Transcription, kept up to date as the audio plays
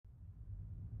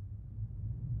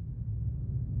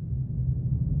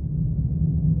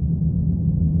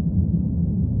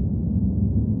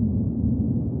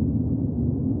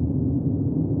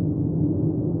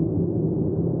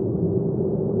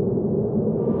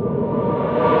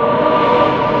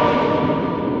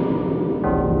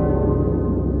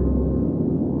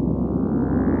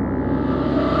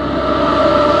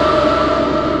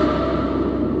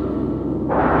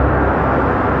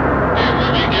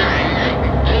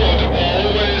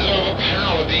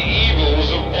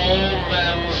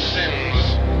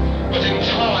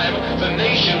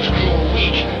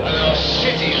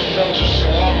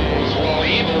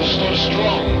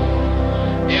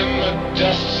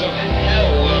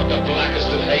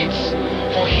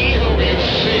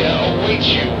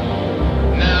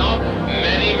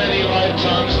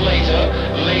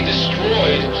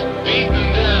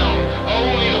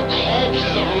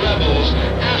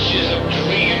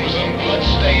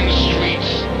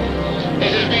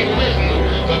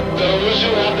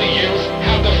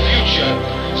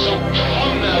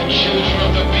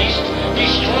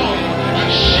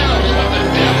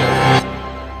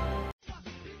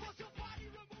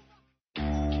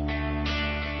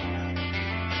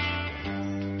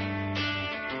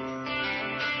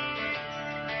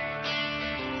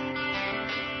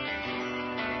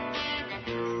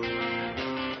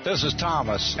This is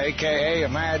Thomas, a.k.a. a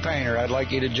Mad Painter. I'd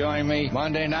like you to join me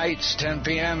Monday nights, 10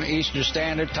 p.m. Eastern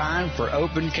Standard Time for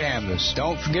Open Canvas.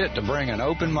 Don't forget to bring an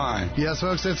open mind. Yes,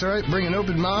 folks, that's right. Bring an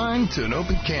open mind to an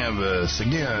open canvas.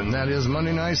 Again, that is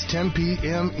Monday nights, 10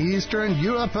 p.m. Eastern.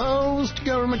 UFOs to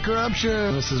government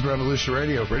corruption. This is Revolution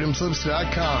Radio,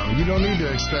 freedomslips.com. You don't need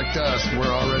to expect us. We're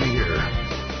already here.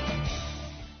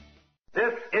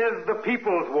 This is the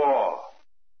people's war.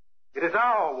 It is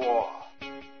our war.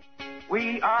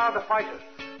 We are the fighters.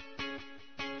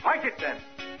 Fight it then.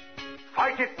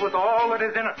 Fight it with all that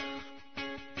is in us.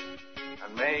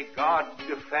 And may God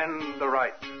defend the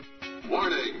right.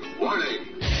 Warning!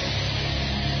 Warning!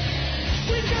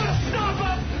 We've got to stop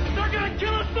them! They're going to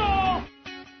kill us all!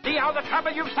 See how the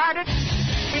trouble you've started?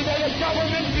 Be they a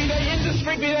government, be they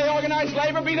industry, be they organized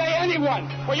labor, be they anyone,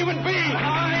 or human beings.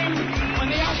 Time when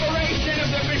the operation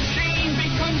of the machine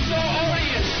becomes so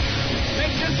odious,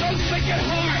 makes you so sick at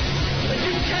heart that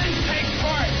you can't take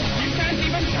part. You can't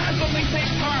even passively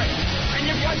take part. And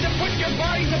you've got to put your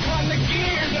bodies upon the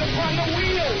gears and upon the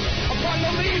wheels, upon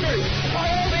the levers, upon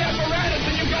all the apparatus,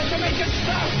 and you've got to make it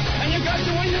stop. And you've got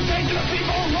to indicate to the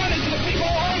people who run it, to the people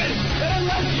who own it, that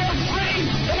unless you're free,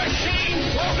 the machine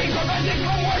will be prevented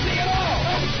from working at all.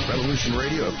 Revolution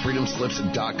Radio at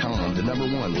freedomslips.com, the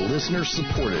 #1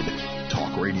 listener-supported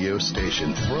talk radio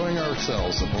station, throwing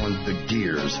ourselves upon the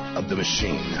gears of the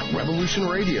machine. Revolution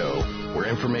Radio, where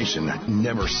information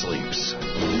never sleeps.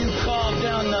 You called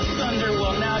down the thunder,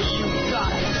 well now you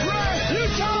got it. Right! You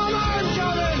tell them I'm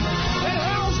coming! And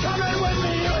hell's coming with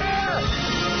me, you hear?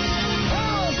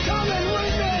 Hell's coming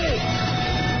with me!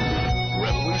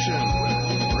 Revolution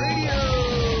Radio.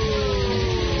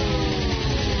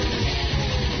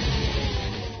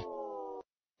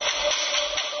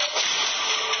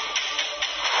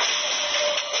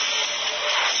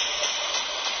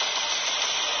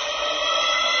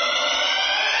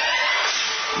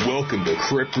 Welcome to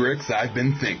Crypt Rick's I've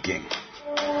Been Thinking.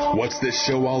 What's this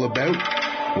show all about?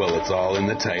 Well, it's all in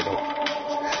the title.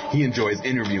 He enjoys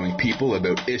interviewing people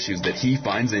about issues that he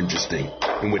finds interesting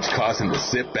and which cause him to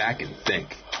sit back and think.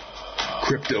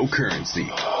 Cryptocurrency,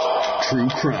 true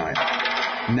crime,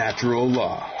 natural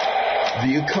law,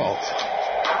 the occult.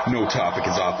 No topic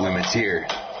is off limits here.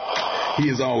 He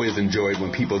has always enjoyed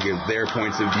when people give their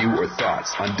points of view or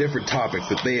thoughts on different topics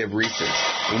that they have researched.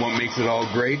 And what makes it all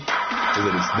great is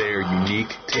that it's their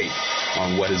unique take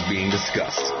on what is being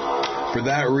discussed. For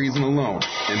that reason alone,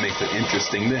 it makes it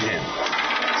interesting to him.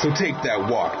 So take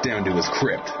that walk down to his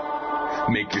crypt.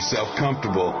 Make yourself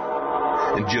comfortable.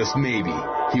 And just maybe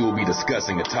he will be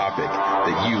discussing a topic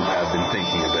that you have been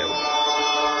thinking about.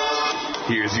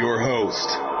 Here's your host,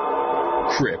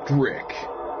 Crypt Rick.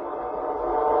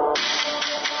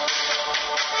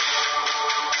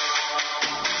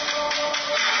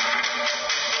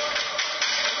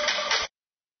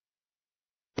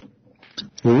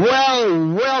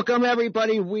 Well, welcome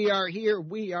everybody. We are here.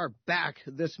 We are back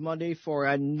this Monday for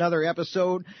another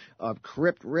episode of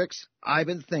Crypt Rick's I've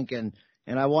Been Thinking.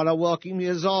 And I want to welcome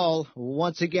you all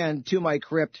once again to my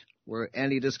crypt where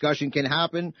any discussion can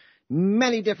happen.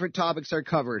 Many different topics are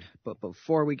covered. But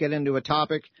before we get into a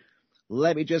topic,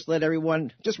 let me just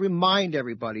remind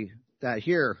everybody that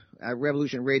here at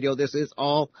Revolution Radio, this is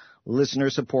all listener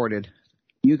supported.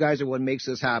 You guys are what makes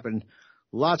this happen.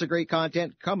 Lots of great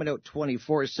content coming out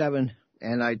 24/7.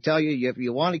 And I tell you, if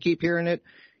you want to keep hearing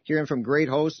from great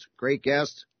hosts, great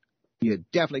guests, you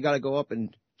definitely got to go up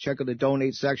and check out the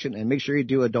donate section and make sure you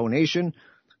do a donation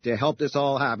to help this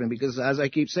all happen. Because as I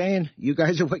keep saying, you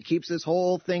guys are what keeps this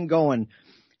whole thing going.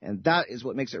 And that is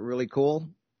what makes it really cool.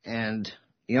 And,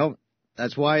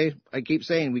 that's why I keep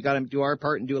saying we got to do our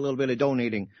part and do a little bit of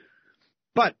donating.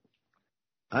 But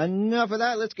enough of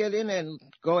that. Let's get in and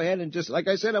go ahead and just, like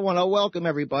I said, I want to welcome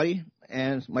everybody.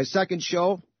 And my second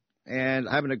show, and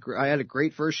I had a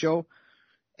great first show,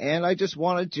 and I just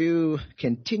wanted to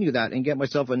continue that and get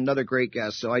myself another great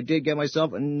guest. So I did get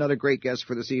myself another great guest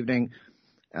for this evening.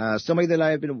 Somebody that I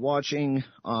have been watching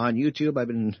on YouTube. I've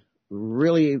been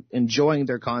really enjoying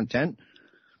their content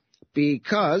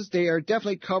because they are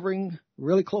definitely covering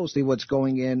really closely what's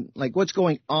going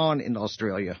on in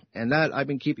Australia. And that I've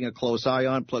been keeping a close eye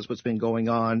on, plus what's been going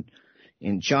on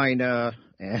in China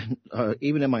and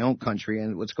even in my own country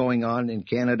and what's going on in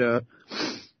Canada.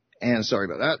 And sorry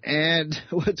about that. And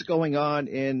what's going on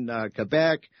in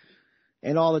Quebec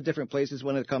and all the different places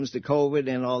when it comes to COVID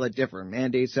and all the different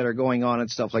mandates that are going on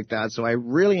and stuff like that. So I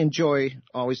really enjoy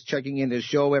always checking in this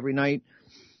show every night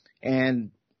and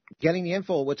getting the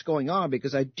info of what's going on,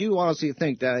 because I do honestly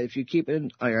think that if you keep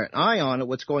an eye on it,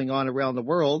 what's going on around the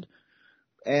world,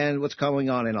 and what's going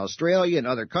on in Australia and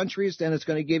other countries, then it's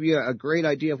going to give you a great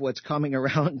idea of what's coming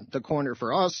around the corner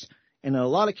for us. And in a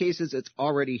lot of cases, it's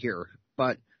already here.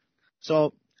 But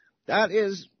so that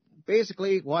is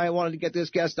basically why I wanted to get this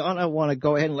guest on. I want to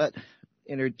go ahead and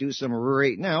introduce him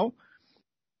right now.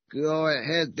 Go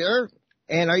ahead there.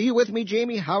 And are you with me,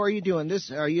 Jamie? How are you doing?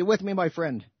 Are you with me, my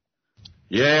friend?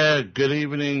 Yeah, good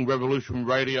evening, Revolution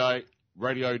Radio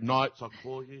Nights, I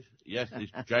call you. Yes,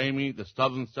 it's Jamie, the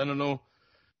Southern Sentinel,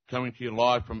 coming to you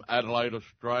live from Adelaide,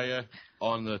 Australia,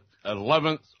 on the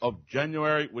 11th of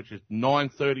January, which is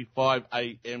 9:35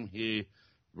 a.m. here,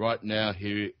 right now,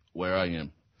 here where I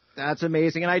am. That's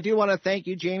amazing. And I do want to thank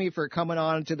you, Jamie, for coming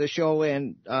on to the show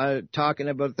and talking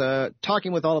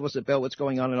with all of us about what's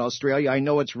going on in Australia. I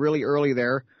know it's really early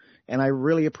there, and I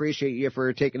really appreciate you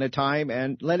for taking the time.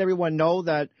 And let everyone know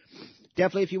that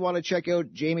definitely if you want to check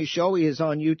out Jamie's show, he is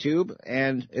on YouTube,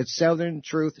 and it's Southern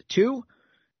Truth 2.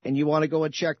 And you want to go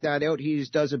and check that out. He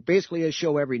does basically a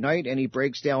show every night, and he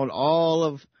breaks down all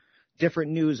of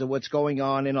different news of what's going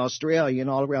on in Australia and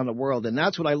all around the world. And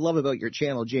that's what I love about your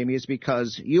channel, Jamie, is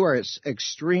because you are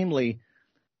extremely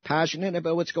passionate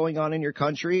about what's going on in your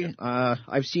country.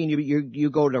 I've seen you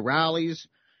go to rallies,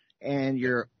 and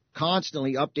you're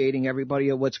constantly updating everybody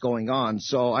of what's going on.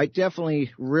 So I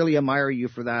definitely really admire you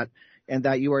for that, and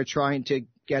that you are trying to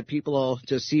get people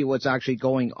to see what's actually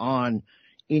going on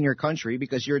in your country,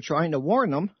 because you're trying to warn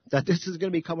them that this is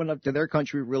going to be coming up to their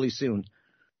country really soon.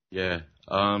 Yeah.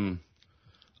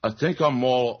 I think I'm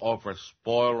more of a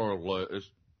spoiler alert.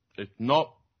 It's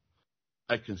not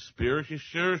a conspiracy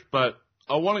series, but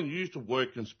I want to use the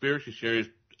word conspiracy series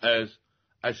as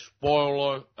a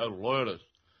spoiler alert.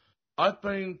 I've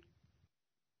been,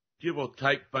 give or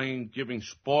take, giving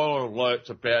spoiler alerts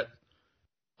about,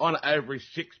 on average,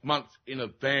 6 months in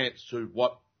advance to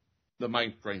what the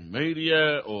mainstream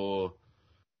media or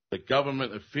the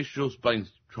government officials been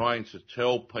trying to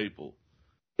tell people.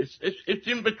 It's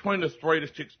in between the 3 to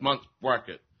 6 months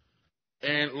bracket.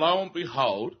 And lo and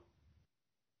behold,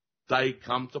 they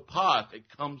come to pass. It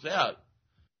comes out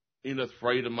in a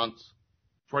 3 to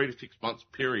 6 months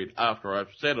period after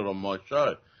I've said it on my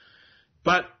show.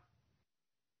 But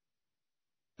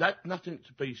that's nothing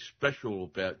to be special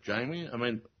about, Jamie. I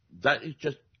mean, that is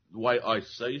just the way I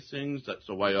see things. That's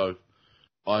the way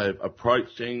I've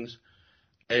approached things.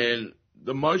 And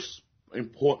the most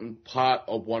important part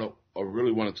of what I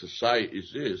really wanted to say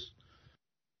is this.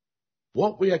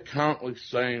 What we are currently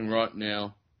seeing right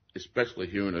now, especially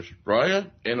here in Australia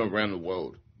and around the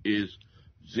world, is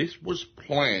this was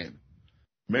planned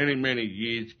many, many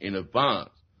years in advance.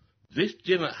 This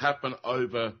didn't happen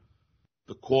over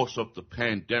the course of the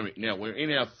pandemic. Now, we're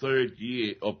in our 3rd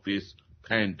year of this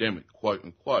pandemic, quote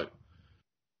unquote.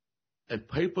 And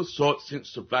people thought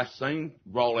since the vaccine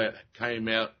rollout came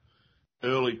out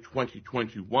early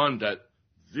 2021 that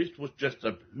this was just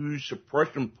a huge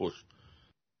suppression push.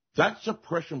 That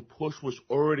suppression push was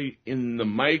already in the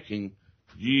making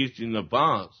years in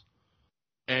advance.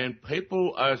 And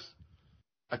people are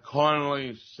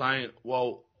kindly saying,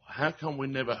 well, how come we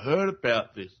never heard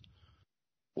about this?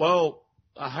 Well,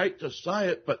 I hate to say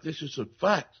it, but this is a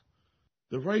fact.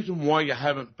 The reason why you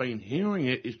haven't been hearing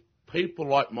it is people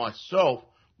like myself,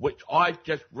 which I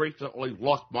just recently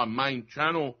lost my main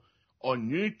channel on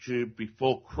YouTube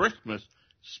before Christmas,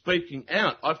 speaking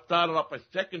out. I've started up a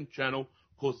second channel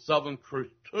called Southern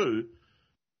Truth 2,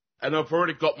 and I've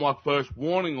already got my first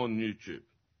warning on YouTube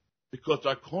because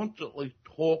I constantly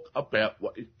talk about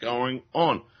what is going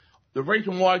on. The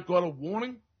reason why I got a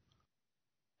warning,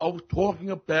 I was talking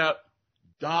about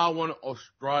Darwin,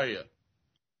 Australia,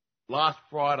 last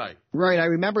Friday. Right, I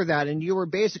remember that, and you were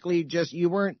basically you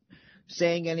weren't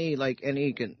saying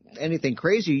anything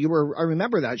crazy. I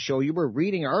remember that show. You were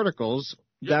reading articles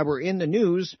that were in the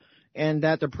news and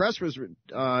that the press was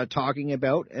talking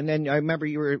about, and then I remember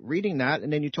you were reading that,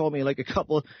 and then you told me like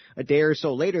a day or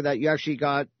so later that you actually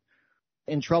got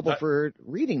in trouble for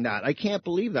reading that. I can't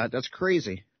believe that. That's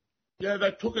crazy. Yeah,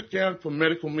 they took it down for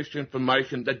medical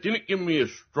misinformation. They didn't give me a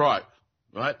strike,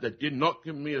 right? They did not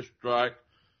give me a strike.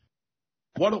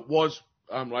 What it was,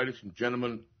 ladies and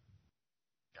gentlemen,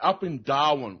 up in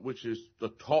Darwin, which is the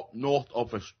top north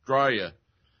of Australia,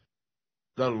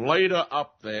 the leader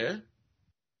up there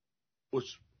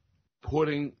was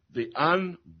putting the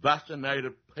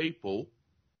unvaccinated people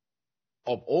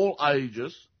of all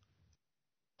ages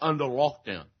under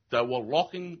lockdown. They were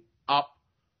locking up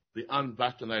the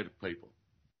unvaccinated people.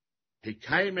 He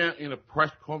came out in a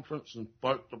press conference and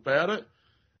spoke about it.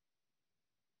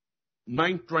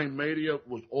 Mainstream media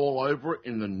was all over it,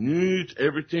 in the news,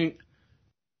 everything,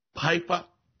 paper.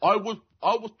 I was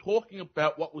talking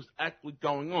about what was actually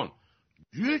going on.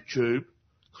 YouTube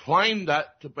claimed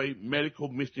that to be medical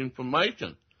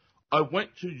misinformation. I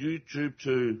went to YouTube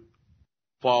to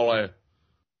file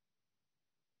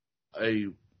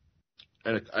an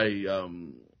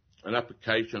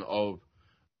application of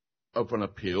an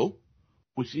appeal.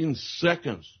 Within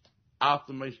seconds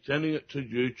after me sending it to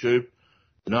YouTube,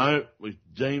 no, we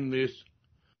deem this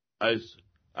as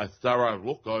a thorough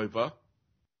look over,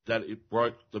 that it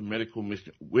broke the medical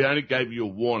mission. We only gave you a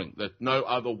warning. There's no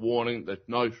other warning. There's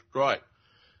no strike.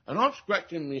 And I'm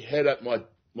scratching my head at my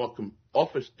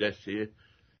office desk here.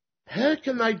 How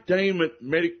can they deem it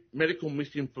medical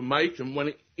misinformation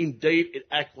when indeed it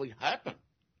actually happened?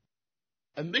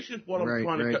 And this is what I'm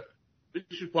trying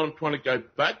to go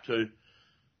back to.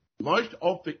 Most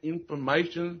of the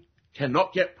information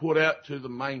cannot get put out to the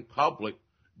main public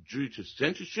due to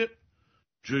censorship,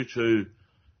 due to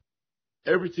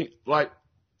everything. Like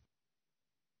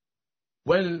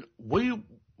when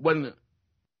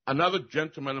another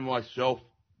gentleman and myself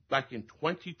back in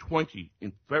 2020,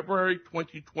 in February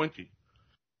 2020,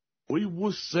 we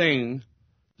were seeing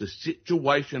the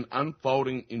situation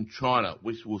unfolding in China.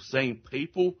 We were seeing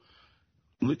people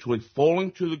literally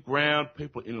falling to the ground,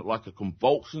 people in like a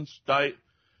convulsion state.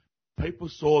 People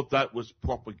saw that was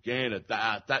propaganda.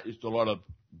 That is a lot of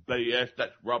BS.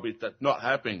 That's rubbish. That's not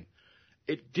happening.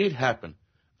 It did happen.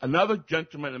 Another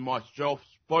gentleman and myself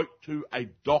spoke to a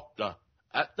doctor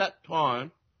at that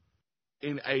time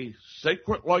in a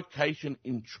secret location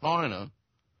in China.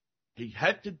 He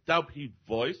had to dub his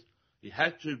voice. He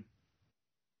had to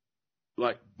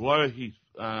blow his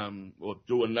or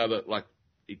do another,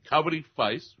 he covered his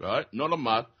face, right? Not a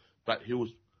mask, but he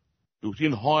was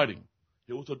in hiding.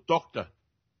 He was a doctor,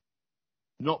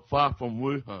 not far from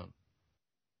Wuhan.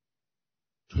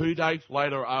 2 days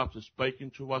later, after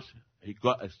speaking to us, he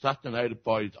got assassinated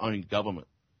by his own government.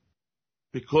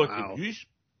 Because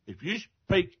if you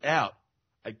speak out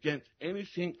against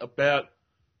anything about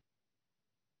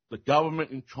the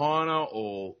government in China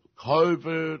or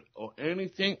COVID or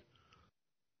anything,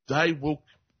 they will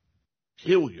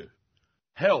kill you.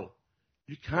 Hell,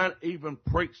 you can't even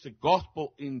preach the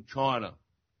gospel in China.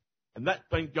 And that's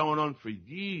been going on for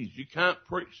years. You can't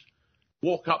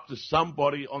walk up to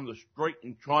somebody on the street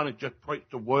in China, just preach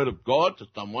the word of God to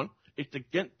someone. It's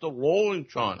against the law in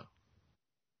China.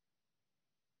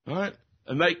 Right?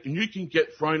 And you can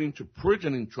get thrown into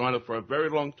prison in China for a very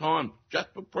long time just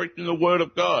for preaching the word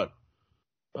of God.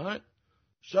 Right?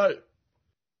 So,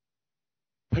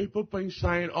 people have been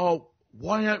saying,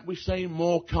 why aren't we seeing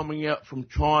more coming out from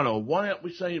China? Why aren't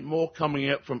we seeing more coming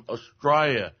out from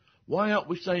Australia? Why aren't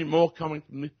we seeing more coming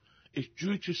from this? It's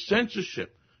due to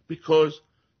censorship, because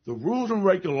the rules and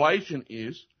regulation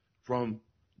is from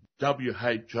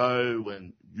WHO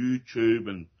and YouTube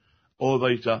and all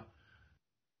these.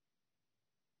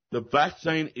 The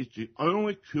vaccine is the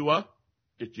only cure,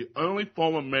 it's the only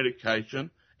form of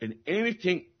medication, and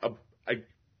anything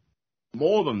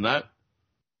more than that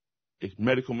is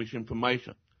medical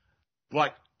misinformation.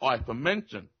 Like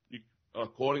ivermectin,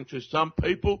 according to some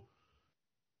people,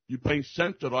 you've been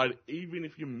censored even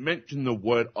if you mention the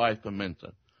word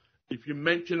ivermectin. If you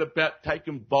mention about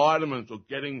taking vitamins or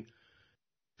getting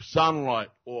sunlight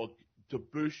or to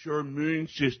boost your immune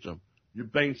system,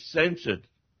 you've been censored.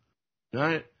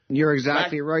 Right? You're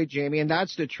exactly right, Jamie, and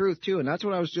that's the truth, too. And that's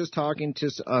what I was just talking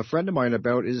to a friend of mine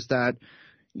about, is that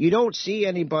you don't see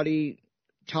anybody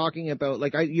talking about,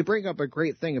 you bring up a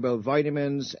great thing about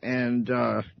vitamins and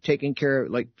taking care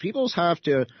of, people have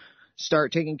to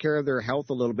start taking care of their health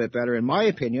a little bit better, in my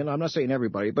opinion. I'm not saying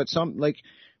everybody, but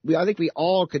I think we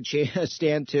all could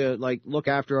stand to, look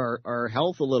after our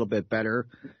health a little bit better.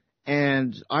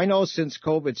 And I know since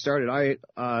COVID started,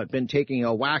 I've been taking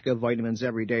a whack of vitamins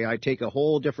every day. I take a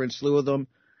whole different slew of them,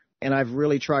 and I've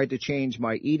really tried to change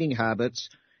my eating habits.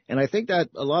 And I think that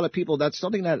a lot of people, that's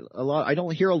something that I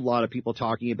don't hear a lot of people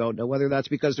talking about. Now, whether that's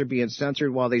because they're being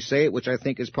censored while they say it, which I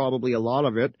think is probably a lot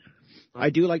of it. I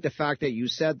do like the fact that you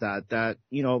said that,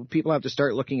 people have to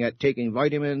start looking at taking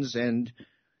vitamins and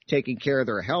taking care of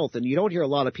their health. And you don't hear a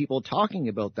lot of people talking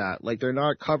about that. They're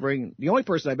not covering. The only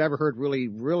person I've ever heard really,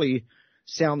 really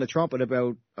sound the trumpet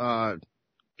about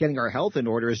getting our health in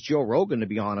order is Joe Rogan, to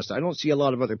be honest. I don't see a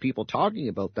lot of other people talking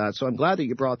about that. So I'm glad that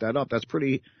you brought that up. That's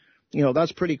pretty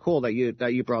cool that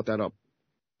you brought that up.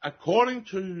 According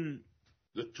to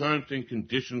the terms and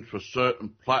conditions for certain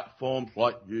platforms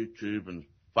like YouTube and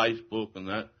Facebook and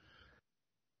that,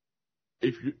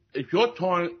 if you're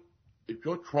trying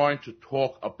to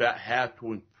talk about how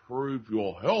to improve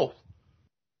your health,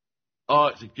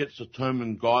 it's against the terms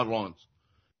and guidelines.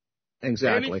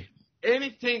 Exactly.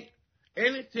 Anything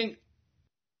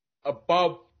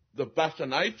above the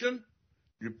vaccination,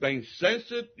 You've been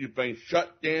censored. You've been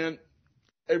shut down.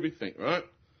 Everything, right?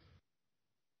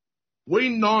 We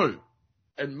know,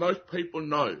 and most people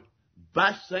know,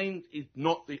 vaccines is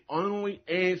not the only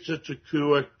answer to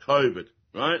cure COVID,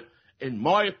 right? In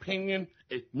my opinion,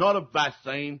 it's not a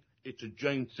vaccine, it's a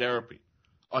gene therapy.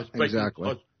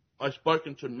 I've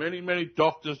spoken to many, many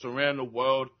doctors around the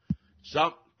world.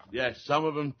 Some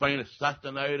of them been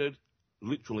assassinated,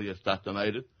 literally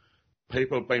assassinated.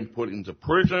 People have been put into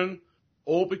prison,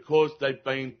 all because they've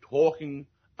been talking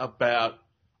about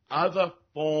other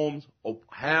forms of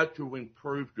how to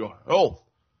improve your health.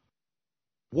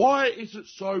 Why is it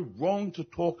so wrong to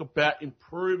talk about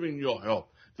improving your health?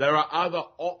 There are other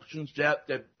options out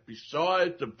there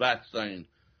besides the vaccine.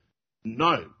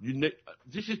 No,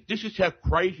 this is how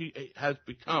crazy it has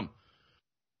become.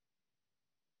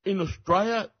 In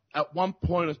Australia, at one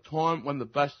point of time when the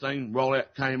vaccine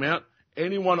rollout came out,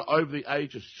 anyone over the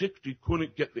age of 60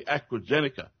 couldn't get the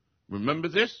AstraZeneca. Remember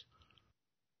this?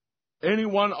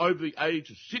 Anyone over the age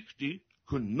of 60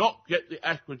 could not get the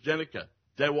AstraZeneca.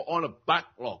 They were on a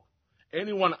backlog.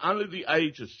 Anyone under the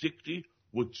age of 60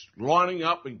 was lining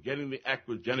up and getting the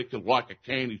AstraZeneca like a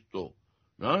candy store,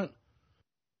 right?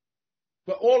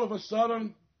 But all of a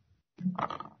sudden,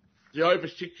 the over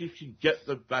 60s can get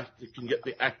the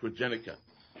AstraZeneca.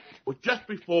 Well, just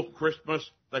before Christmas,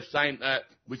 they're saying that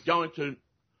we're going to,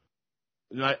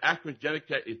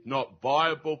 AstraZeneca is not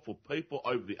viable for people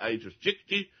over the age of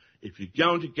 60. If you're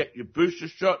going to get your booster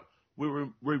shot, we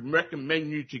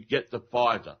recommend you to get the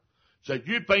Pfizer. So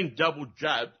you've been double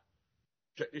jabbed.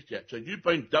 Check this out. So you've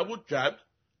been double jabbed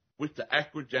with the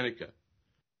AstraZeneca,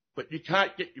 but you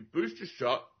can't get your booster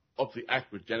shot of the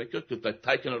AstraZeneca because they've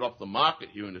taken it off the market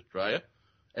here in Australia,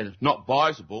 and it's not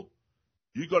viable.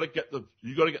 You got to get the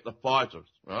Pfizer,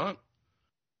 right?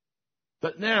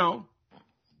 But now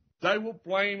they were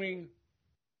blaming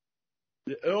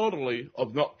the elderly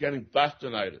of not getting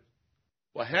vaccinated.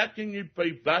 Well, how can you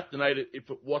be vaccinated if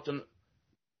it wasn't?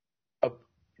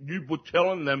 You were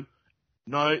telling them,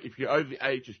 no, if you're over the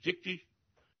age of 60,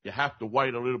 you have to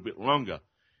wait a little bit longer.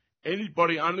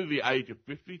 Anybody under the age of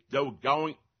 50, they were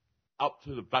going up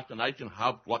to the vaccination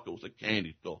hub like it was a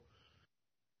candy store.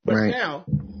 But now,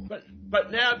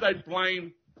 but now they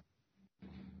blame.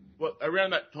 Well, around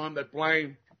that time they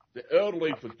blame the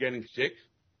elderly for getting sick,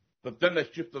 but then they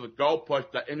shifted the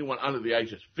goalpost that anyone under the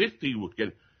age of 50 would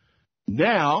get.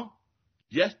 Now,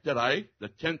 yesterday, the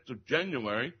 10th of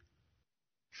January,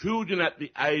 children at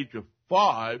the age of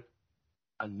 5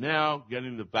 are now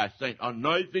getting the vaccine. I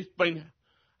know this has been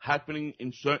happening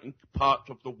in certain parts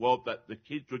of the world that the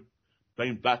kids are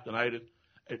being vaccinated.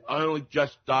 It only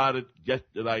just started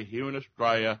yesterday here in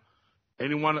Australia.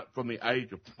 Anyone from the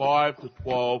age of 5 to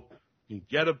 12 can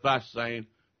get a vaccine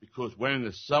because we're in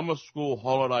the summer school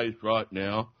holidays right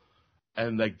now,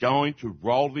 and they're going to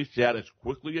roll this out as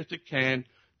quickly as they can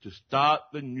to start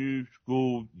the new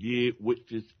school year,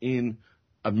 which is in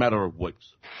a matter of weeks.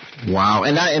 Wow.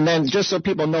 And then just so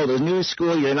people know, the new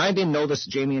school year, and I didn't know this,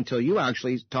 Jamie, until you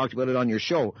actually talked about it on your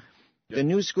show. Yep. The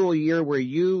new school year where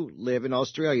you live in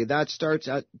Australia, that starts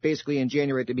at basically in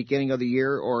January at the beginning of the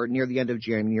year or near the end of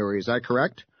January. Is that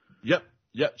correct? Yep.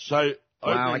 So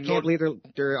wow, I can't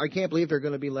believe they're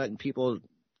going to be letting people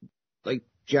like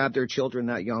jab their children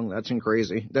that young. That's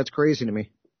crazy. That's crazy to me.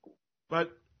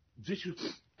 But here's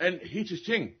the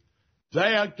thing.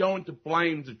 They are going to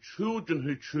blame the children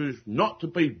who choose not to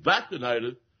be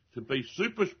vaccinated to be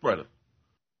super spreaders,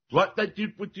 like they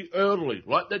did with the elderly,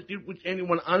 like they did with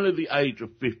anyone under the age of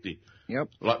 50. Yep.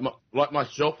 Like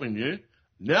myself and you.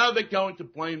 Now they're going to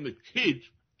blame the kids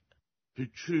who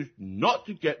choose not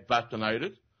to get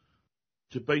vaccinated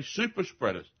to be super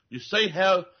spreaders. You see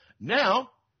how now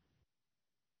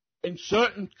in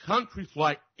certain countries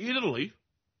like Italy,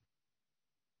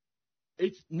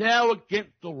 it's now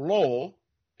against the law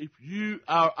if you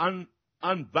are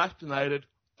unvaccinated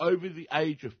over the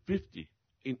age of 50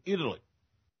 in Italy.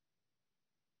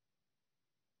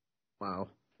 Wow.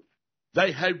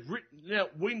 They have written, now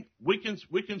we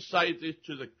can say this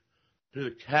to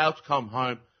the cows come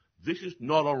home. This is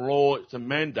not a law, it's a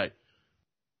mandate.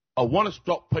 I want to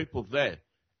stop people there.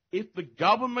 If the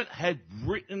government had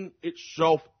written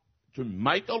itself to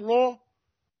make a law,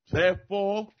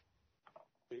 therefore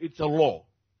it's a law.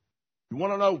 You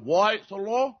want to know why it's a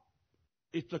law?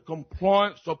 It's the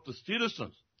compliance of the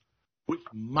citizens, which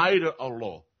made it a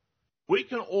law. We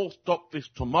can all stop this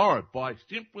tomorrow by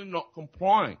simply not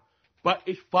complying, but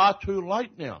it's far too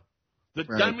late now. The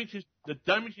damage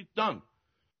is done.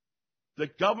 The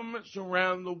governments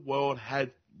around the world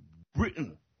had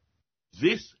written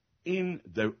this in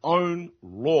their own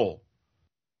law.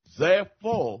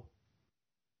 Therefore,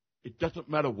 it doesn't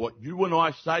matter what you and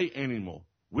I say anymore.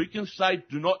 We can say,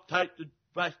 do not take the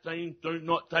vaccine, do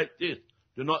not take this,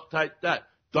 do not take that,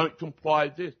 don't comply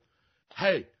with this.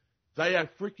 Hey, they are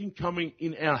freaking coming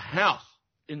in our house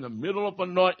in the middle of the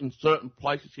night in certain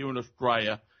places here in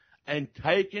Australia and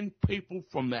taking people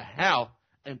from the house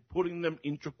and putting them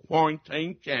into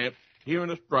quarantine camps here in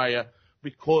Australia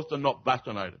because they're not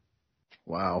vaccinated.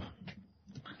 Wow.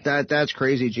 That's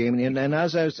crazy, Jamie. And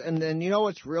then you know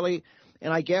what's really,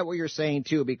 and I get what you're saying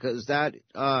too, because that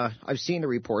I've seen the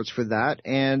reports for that,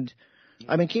 and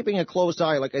I've been keeping a close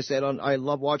eye. Like I said, I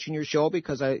love watching your show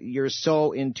because you're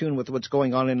so in tune with what's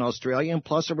going on in Australia and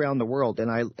plus around the world,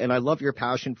 and I love your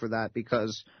passion for that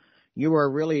because you are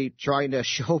really trying to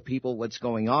show people what's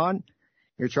going on.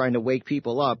 You're trying to wake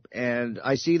people up, and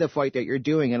I see the fight that you're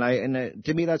doing, and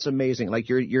to me that's amazing. Like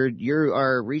you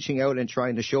are reaching out and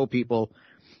trying to show people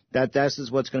that this is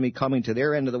what's going to be coming to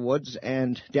their end of the woods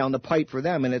and down the pipe for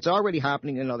them, and it's already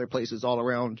happening in other places all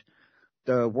around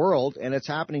the world, and it's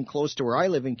happening close to where I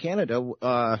live in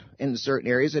Canada, in certain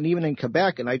areas, and even in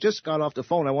Quebec. And I just got off the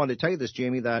phone. I wanted to tell you this,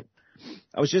 Jamie, that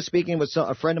I was just speaking with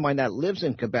a friend of mine that lives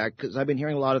in Quebec because I've been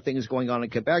hearing a lot of things going on in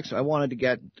Quebec. So I wanted to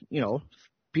get,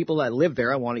 people that live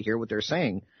there. I want to hear what they're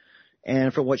saying.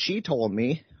 And from what she told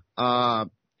me,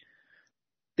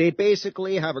 they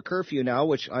basically have a curfew now,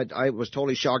 which I was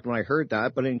totally shocked when I heard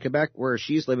that. But in Quebec, where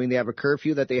she's living, they have a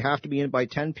curfew that they have to be in by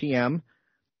 10 p.m.,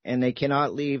 and they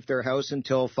cannot leave their house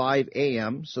until 5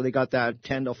 a.m. So they got that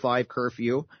 10 to 5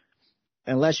 curfew.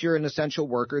 Unless you're an essential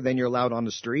worker, then you're allowed on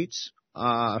the streets.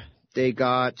 They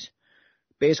got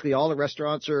basically all the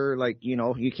restaurants are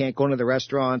you can't go into the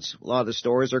restaurants. A lot of the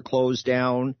stores are closed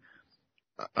down.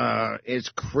 It's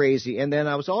crazy. And then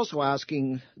I was also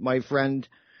asking my friend,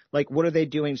 what are they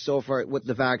doing so far with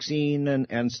the vaccine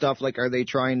and stuff? Are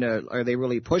they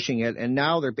really pushing it? And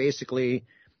now they're basically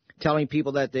telling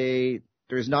people that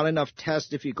there's not enough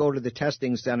tests. If you go to the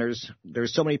testing centers,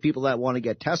 there's so many people that want to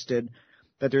get tested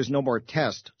that there's no more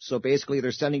test. So basically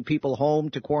they're sending people home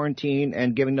to quarantine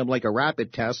and giving them a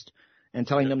rapid test and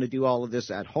telling them to do all of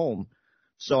this at home.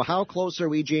 So how close are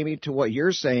we, Jamie, to what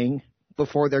you're saying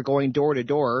before they're going door to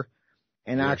door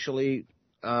and actually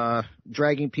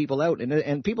dragging people out?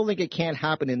 And people think it can't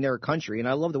happen in their country. And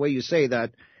I love the way you say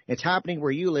that it's happening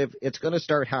where you live. It's going to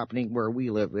start happening where we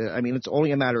live. I mean, it's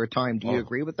only a matter of time. Do you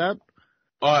agree with that?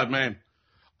 Oh, man,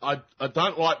 I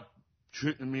don't like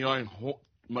shooting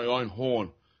my own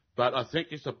horn, but I think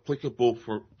it's applicable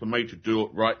for me to do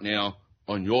it right now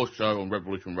on your show on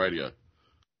Revolution Radio.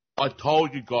 I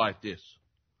told you guys this.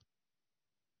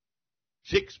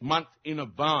 6 months in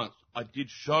advance, I did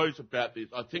shows about this.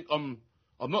 I think I'm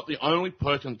not the only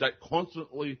person that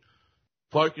constantly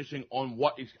focusing on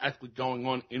what is actually going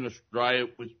on in Australia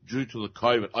due to the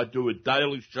COVID. I do a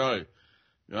daily show,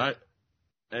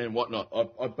 and whatnot.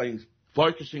 I've been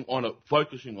focusing on it.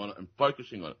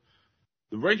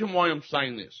 The reason why I'm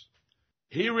saying this,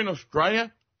 here in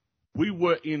Australia, we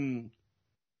were in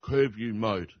curfew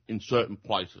mode in certain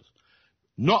places.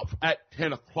 Not at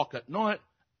 10 o'clock at night,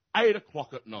 8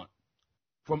 o'clock at night.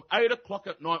 From 8 o'clock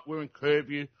at night, we're in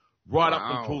curfew right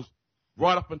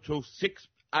up until 6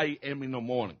 a.m. in the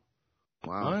morning.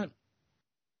 Wow. Right?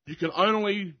 You can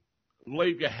only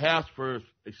leave your house for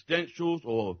essentials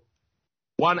or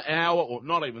 1 hour, or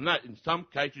not even that. In some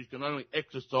cases, you can only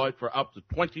exercise for up to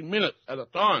 20 minutes at a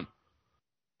time,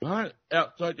 right,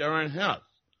 outside your own house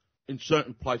in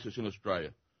certain places in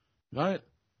Australia, right?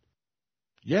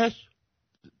 Yes,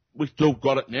 we still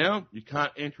got it now. You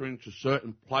can't enter into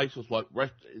certain places like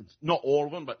not all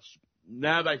of them, but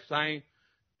now they're saying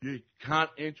you can't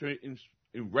enter in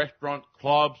restaurant,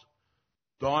 clubs,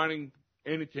 dining,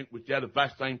 anything without a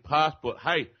vaccine passport.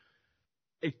 Hey,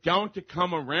 it's going to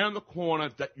come around the corner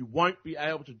that you won't be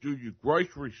able to do your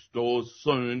grocery stores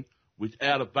soon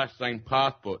without a vaccine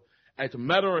passport. As a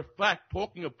matter of fact,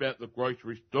 talking about the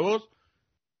grocery stores,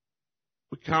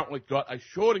 we currently got a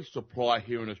shortage supply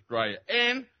here in Australia.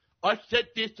 And I said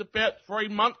this about 6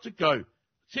 months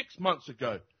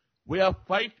ago. We are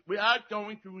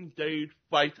going to indeed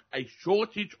face a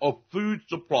shortage of food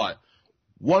supply.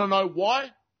 Want to know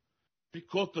why?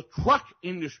 Because the truck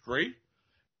industry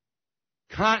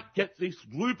can't get this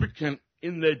lubricant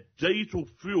in their diesel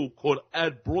fuel called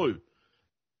AdBlue,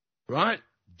 right?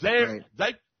 They've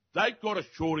got a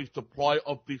shortage supply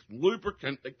of this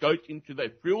lubricant that goes into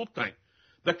their fuel tank.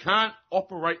 They can't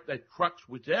operate their trucks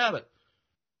without it.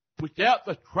 Without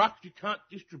the trucks, you can't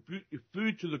distribute your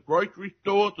food to the grocery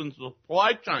stores and the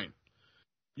supply chain.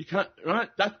 You can't, right?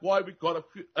 That's why we've got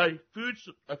a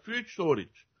food shortage.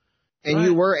 And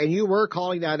right? you were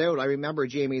calling that out. I remember,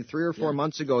 Jamie, 3 or 4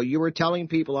 months ago, you were telling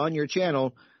people on your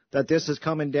channel that this is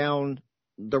coming down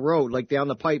the road, like down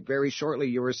the pipe very shortly.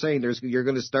 You were saying you're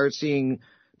going to start seeing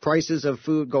prices of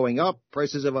food going up,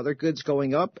 prices of other goods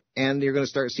going up, and you're going to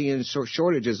start seeing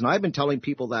shortages. And I've been telling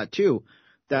people that too,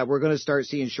 that we're going to start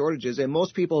seeing shortages. And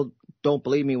most people don't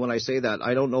believe me when I say that.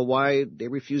 I don't know why they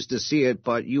refuse to see it,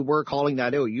 but you were calling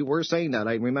that out. You were saying that,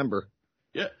 I remember.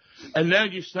 Yeah. And now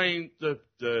you're saying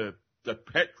the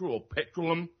petrol or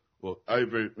petroleum, or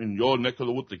over in your neck of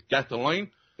the woods, the gasoline.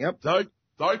 Yep.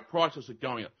 Those prices are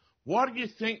going up. Why do you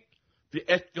think the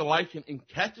escalation in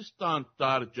Kazakhstan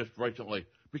started just recently?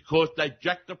 Because they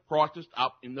jacked the prices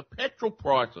up in the petrol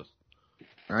prices.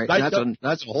 All right,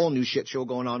 that's a whole new shit show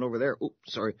going on over there. Oops,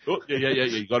 sorry. Oh, yeah.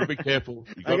 You got to be careful.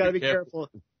 I got to be careful.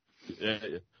 Yeah.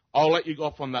 I'll let you go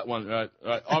off on that one. Right.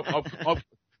 I've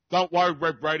don't worry,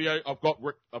 Red Radio. I've got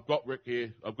Rick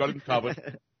here. I've got him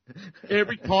covered.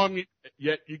 Every time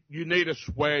you need a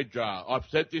swear jar. I've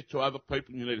said this to other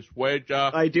people. You need a swear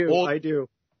jar. I do.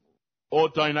 All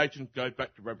donations go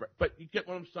back to Red Radio. But you get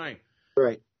what I'm saying.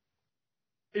 Right.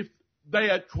 If they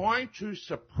are trying to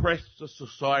suppress the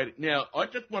society. Now, I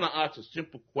just want to ask a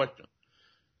simple question.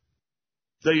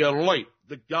 The elite,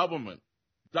 the government,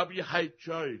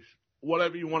 WHOs,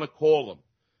 whatever you want to call them,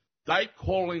 they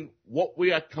calling what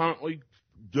we are currently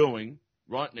doing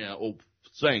right now, or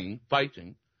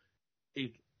facing, is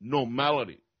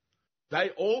normality. They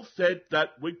all said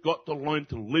that we've got to learn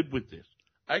to live with this.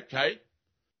 Okay,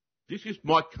 this is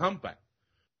my comeback.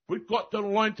 We've got to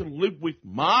learn to live with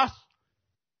masks.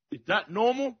 Is that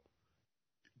normal?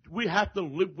 We have to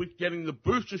live with getting the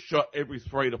booster shot every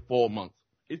 3 to 4 months.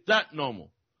 Is that normal?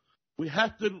 We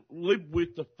have to live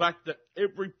with the fact that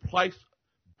every place,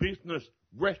 business,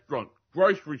 restaurant,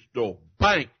 grocery store,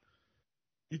 bank,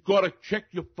 you've got to check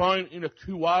your phone in a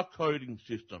QR coding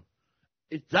system.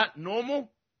 Is that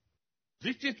normal?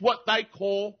 This is what they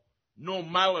call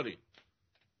normality.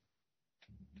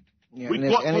 Yeah,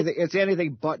 it's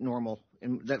anything but normal,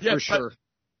 for sure.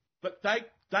 But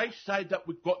they say that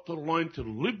we've got to learn to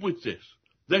live with this.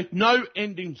 There's no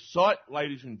end in sight,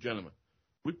 ladies and gentlemen.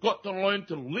 We've got to learn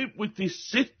to live with this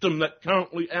system that's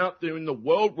currently out there in the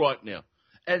world right now.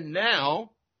 And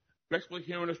now, especially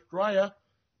here in Australia,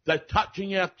 they're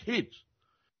touching our kids.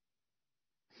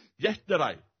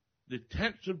 Yesterday, the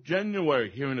 10th of January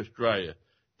here in Australia,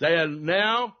 they are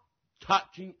now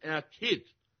touching our kids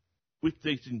with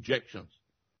these injections.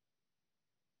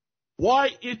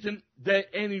 Why isn't there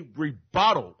any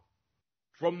rebuttal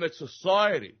from the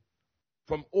society,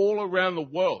 from all around the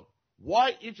world?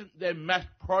 Why isn't there mass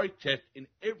protest in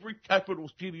every capital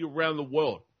city around the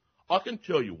world? I can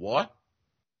tell you why.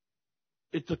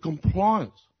 It's a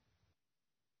compliance.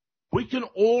 We can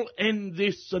all end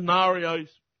these scenarios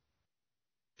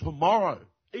tomorrow,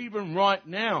 even right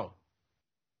now,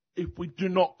 if we do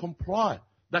not comply.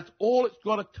 That's all it's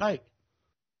got to take.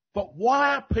 But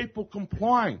why are people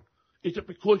complying? Is it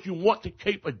because you want to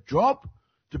keep a job,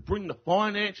 to bring the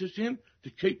finances in, to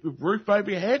keep your roof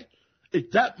over your head?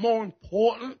 Is that more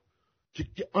important to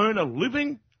earn a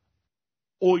living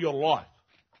or your life?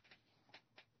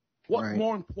 What's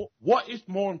more important? What is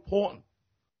more important?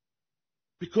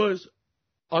 Because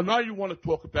I know you want to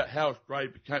talk about how Australia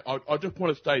became. I just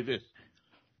want to say this.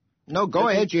 No, go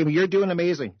ahead, Jimmy. You're doing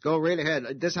amazing. Go right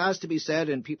ahead. This has to be said,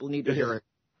 and people need to hear it.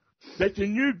 There's a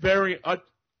new variant.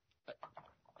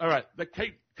 All right, they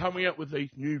keep coming up with these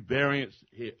new variants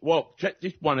here. Well, check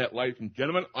this one out, ladies and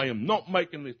gentlemen. I am not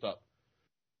making this up.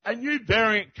 A new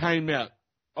variant came out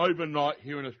overnight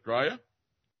here in Australia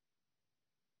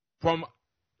from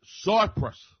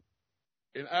Cyprus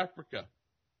in Africa.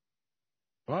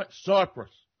 Right? Cyprus.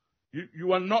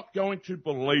 You are not going to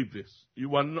believe this.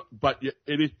 You are not, but it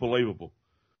is believable.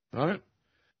 Right?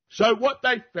 So what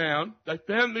they found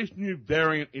this new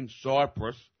variant in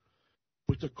Cyprus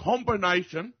with a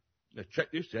combination, now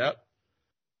check this out,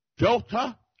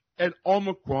 Delta and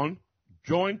Omicron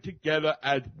joined together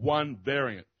as one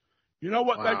variant. You know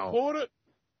what they called it?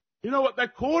 You know what they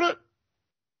called it?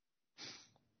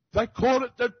 They called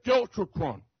it the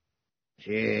Deltacron.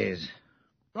 Jeez.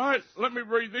 Right, let me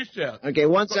read this out. Okay,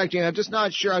 one second. I'm just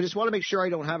not sure. I just want to make sure I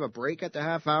don't have a break at the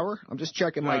half hour. I'm just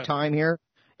checking my time here,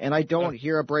 and I don't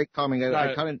hear a break coming.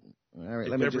 I kind of. All right,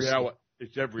 let me every just. Hour.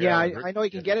 It's every hour. Yeah, I know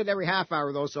you can get it every half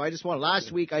hour though. So I just want.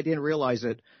 Last week I didn't realize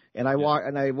it, and I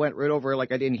went right over it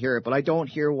like I didn't hear it, but I don't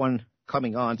hear one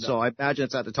coming on. No. So I imagine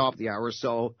it's at the top of the hour.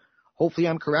 So hopefully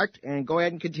I'm correct. And go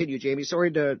ahead and continue, Jamie.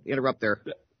 Sorry to interrupt there.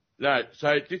 No,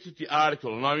 so this is the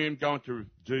article, and I am going to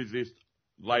do this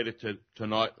later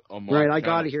tonight on my channel. I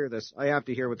got to hear this. I have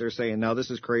to hear what they're saying now.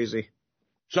 This is crazy.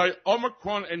 So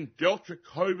Omicron and Delta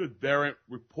COVID variant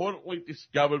reportedly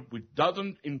discovered with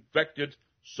dozens infected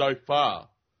so far.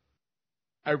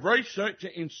 A researcher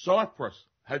in Cyprus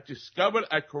has discovered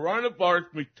a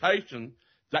coronavirus mutation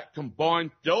that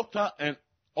combines Delta and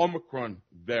Omicron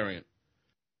variant.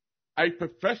 A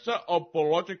professor of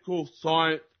biological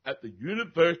science at the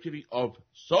University of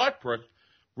Cyprus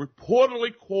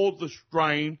reportedly called the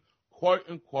strain,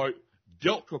 quote-unquote,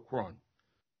 Deltacron,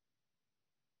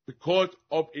 because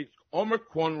of its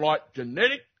Omicron-like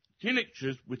genetic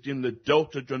signatures within the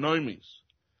Delta genomes.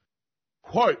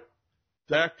 Quote,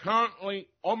 they are currently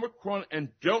Omicron and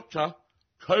Delta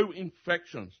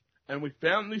co-infections, and we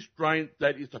found this strain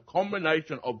that is a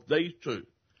combination of these two.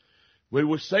 We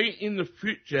will see in the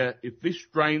future if this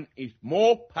strain is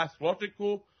more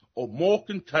pathological or more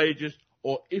contagious,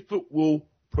 or if it will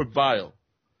prevail.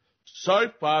 So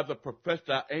far, the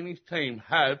professor and his team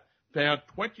have found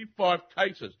 25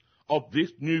 cases of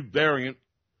this new variant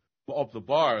of the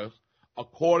virus,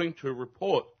 according to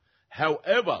reports.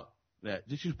 However, now,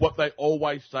 this is what they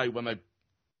always say when they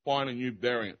find a new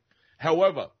variant.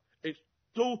 However, it's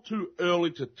still too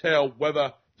early to tell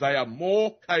whether they are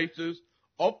more cases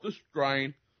of the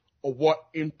strain or what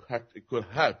impact it could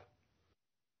have.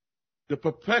 The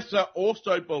professor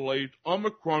also believes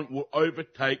Omicron will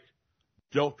overtake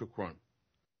Deltacron.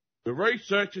 The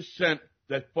researchers sent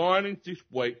their findings this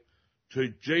week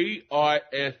to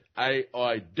GISAID,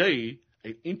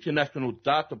 an international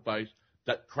database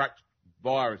that tracks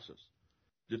viruses.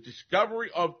 The discovery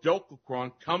of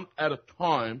Deltacron comes at a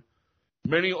time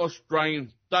many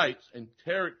Australian states and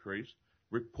territories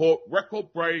report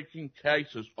record-breaking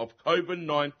cases of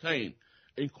COVID-19,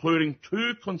 including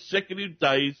 2 consecutive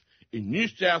days in New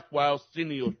South Wales,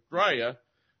 Sydney, Australia,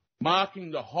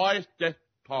 marking the highest death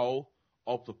toll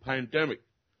of the pandemic.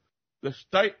 The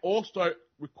state also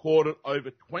recorded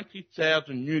over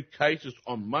 20,000 new cases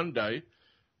on Monday,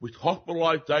 with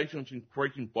hospitalisations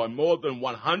increasing by more than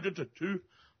 100 to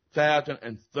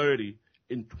 2,030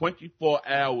 in 24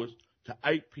 hours to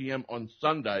 8 p.m. on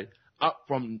Sunday, up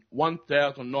from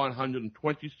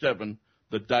 1,927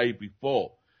 the day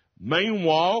before.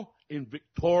 Meanwhile, in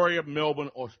Victoria,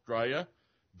 Melbourne, Australia,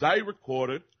 they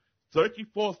recorded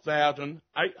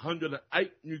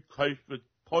 34,808 new COVID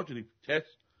positive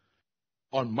tests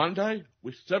on Monday,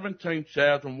 with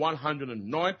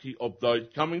 17,190 of those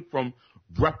coming from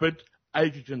rapid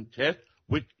antigen tests,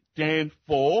 which stands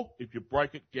for, if you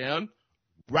break it down,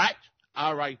 RAT,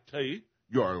 R-A-T,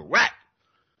 you're a rat.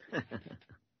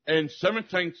 And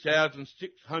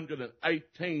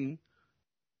 17,618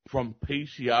 from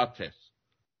PCR tests.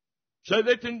 So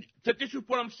this is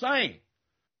what I'm saying.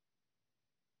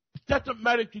 It doesn't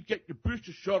matter if you get your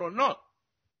booster shot or not.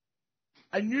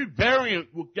 A new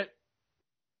variant will get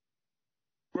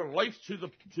released to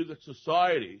the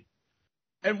society.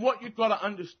 And what you've got to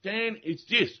understand is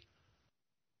this.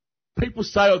 People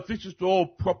say, oh, this is all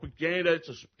propaganda,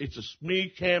 it's a smear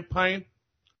campaign.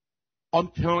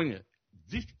 I'm telling you,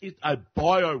 this is a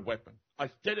bioweapon. I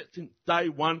said it since day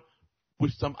one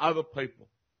with some other people,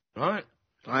 right?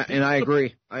 I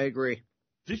agree.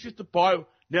 This is the bio.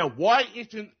 Now, why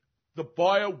isn't the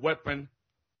bioweapon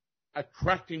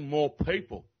attracting more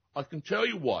people? I can tell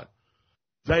you why.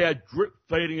 They are drip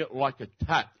feeding it like a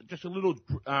tap, just a little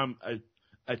a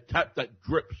tap that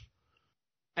drips.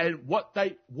 And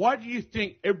why do you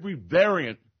think every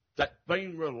variant that's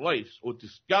been released or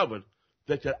discovered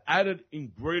that's an added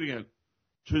ingredient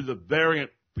to the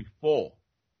variant before?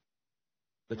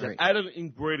 That's an added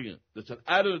ingredient. That's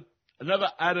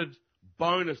another added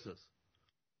bonuses,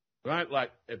 right?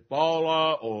 Like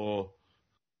Ebola, or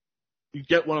you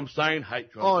get what I'm saying?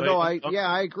 HIV. Oh no,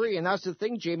 I agree, and that's the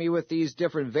thing, Jamie, with these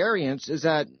different variants is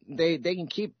that they can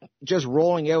keep just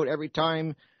rolling out every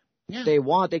time they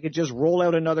want. They could just roll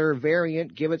out another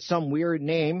variant, give it some weird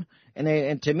name,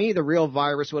 and to me, the real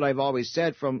virus, what I've always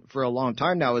said for a long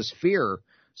time now, is fear.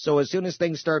 So as soon as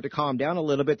things start to calm down a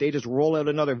little bit, they just roll out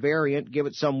another variant, give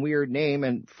it some weird name,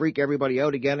 and freak everybody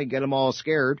out again and get them all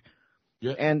scared.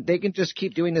 Yeah. And they can just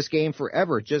keep doing this game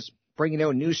forever, just bringing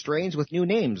out new strains with new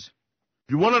names.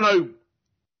 You want to know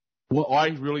what I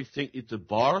really think is a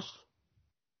virus?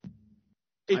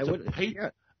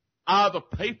 Are the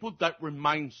people that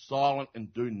remain silent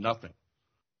and do nothing.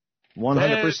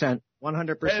 100%.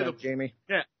 100%, Jamie.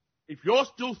 Yeah. If you're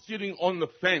still sitting on the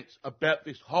fence about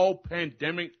this whole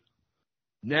pandemic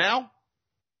now,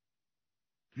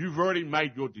 you've already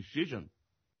made your decision.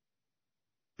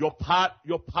 You're part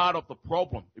of the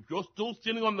problem. If you're still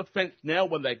sitting on the fence now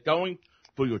when they're going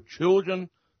for your children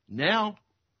now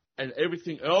and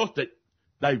everything else, that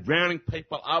they're rounding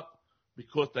people up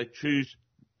because they choose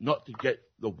not to get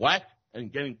the whack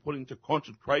and getting put into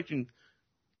concentration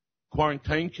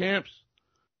quarantine camps,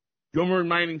 you're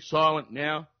remaining silent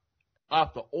now.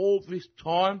 after all this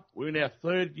time, we're in our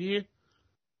third year,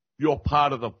 you're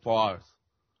part of the virus.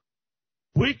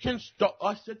 We can stop,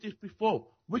 I said this before,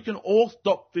 we can all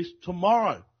stop this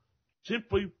tomorrow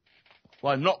simply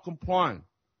by not complying.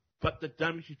 But the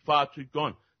damage is far too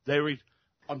gone.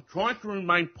 I'm trying to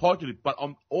remain positive, but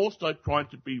I'm also trying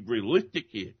to be realistic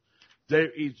here. There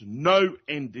is no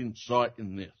end in sight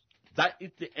in this. That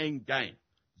is the end game.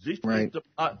 This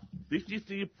is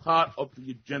the part of the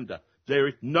agenda. There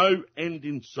is no end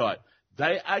in sight.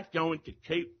 They are going to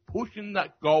keep pushing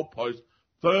that goalpost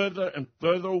further and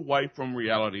further away from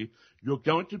reality. You're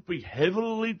going to be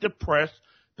heavily depressed.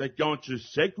 They're going to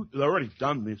segregate. They've already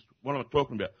done this. What am I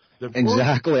talking about?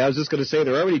 Exactly. I was just going to say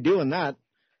they're already doing that.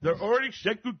 They're already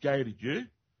segregated you,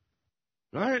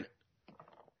 right?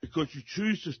 Because you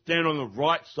choose to stand on the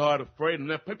right side of freedom.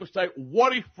 Now, people say,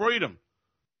 what is freedom?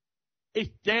 It's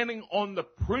standing on the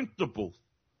principles,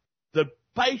 the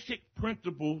basic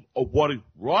principles of what is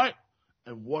right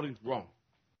and what is wrong.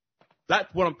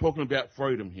 That's what I'm talking about,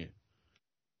 freedom here.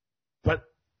 But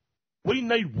we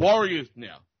need warriors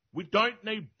now. We don't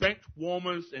need bench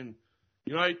warmers and,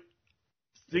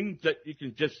 things that you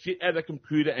can just sit at a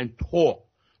computer and talk.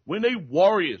 We need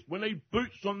warriors. We need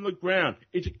boots on the ground.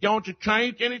 Is it going to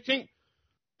change anything?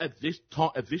 At this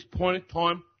point in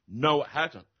time, no, it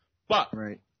hasn't. But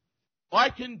I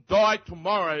can die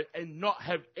tomorrow and not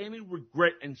have any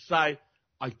regret and say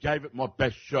I gave it my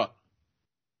best shot.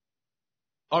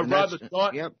 I'd rather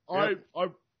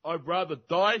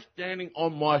die standing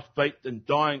on my feet than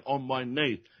dying on my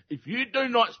knees. If you do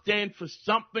not stand for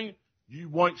something, you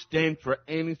won't stand for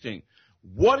anything.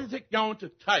 What is it going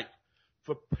to take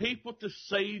for people to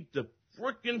see the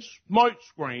frickin' smoke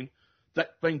screen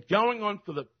that's been going on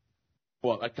for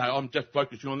I'm just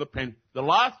focusing on the pen, the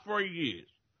last 3 years?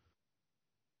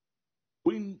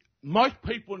 Most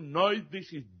people know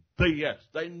this is BS.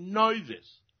 They know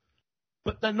this.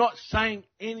 But they're not saying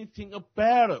anything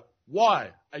about it.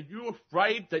 Why? Are you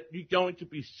afraid that you're going to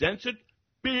be censored?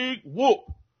 Big whoop.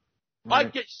 I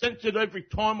get censored every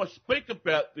time I speak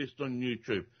about this on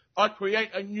YouTube. I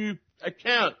create a new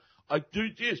account. I do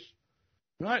this.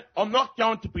 Right? I'm not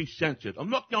going to be censored. I'm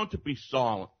not going to be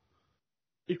silent.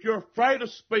 If you're afraid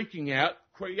of speaking out,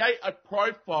 create a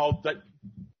profile that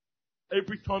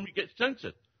every time you get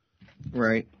censored.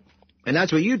 Right. And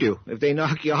that's what you do. If they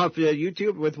knock you off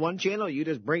YouTube with one channel, you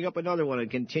just bring up another one and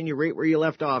continue right where you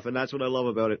left off, and that's what I love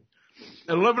about it.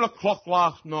 11 o'clock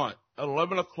last night,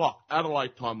 11 o'clock,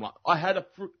 Adelaide time, I had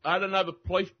another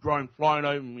police drone flying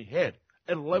over my head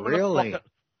at 11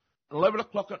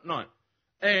 o'clock at night.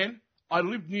 And I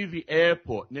live near the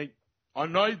airport. Now, I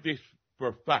know this for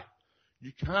a fact.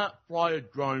 You can't fly a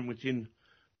drone within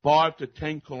 5 to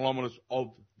 10 kilometres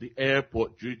of the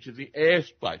airport due to the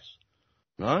airspace,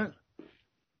 right?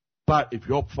 But if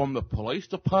you're from the police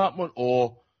department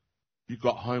or you've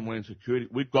got Homeland Security,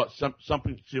 we've got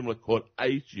something similar called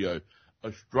ASIO,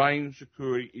 Australian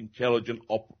Security Intelligence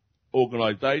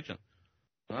Organisation,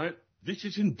 right? This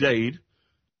is indeed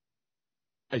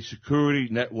a security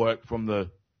network from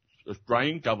the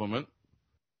Australian government.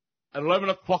 At 11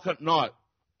 o'clock at night,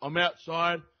 I'm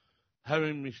outside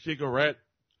having my cigarette.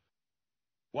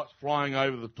 What's flying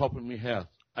over the top of my house?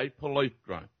 A police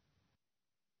drone.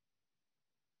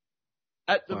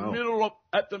 At the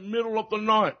middle of the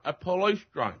night, a police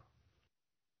drone.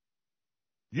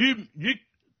 You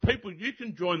people, you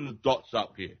can join the dots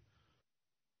up here.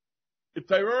 If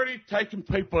they're already taking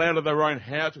people out of their own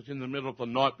houses in the middle of the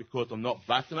night because I'm not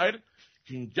vaccinated,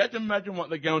 can you just imagine what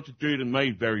they're going to do to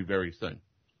me very, very soon?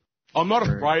 I'm not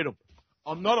afraid of them.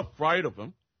 I'm not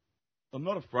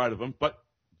afraid of them, but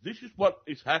this is what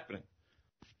is happening.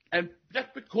 And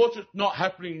just because it's not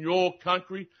happening in your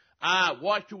country,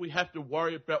 why should we have to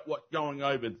worry about what's going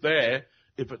over there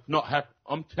if it's not happening?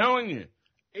 I'm telling you,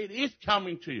 it is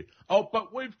coming to you. Oh,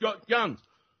 but we've got guns.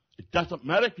 It doesn't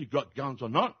matter if you've got guns or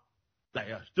not.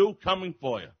 They are still coming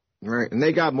for you. Right, and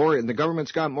they got more, and the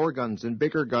government's got more guns and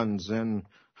bigger guns, and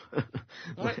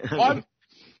I'm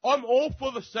all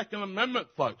for the Second Amendment,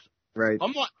 folks. Right.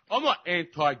 I'm not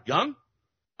anti-gun.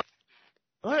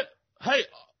 Right? Hey,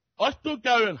 I still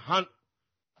go and hunt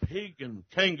pig and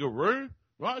kangaroo.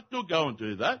 Right? I still go and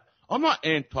do that. I'm not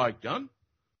anti-gun.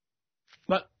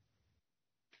 But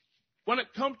when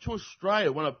it comes to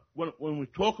Australia, when we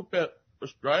talk about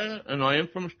Australia, and I am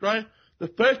from Australia, the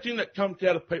first thing that comes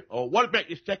out of people, what about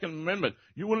your Second Amendment?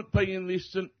 You wouldn't be in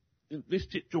this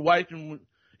situation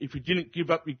if you didn't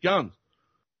give up your guns.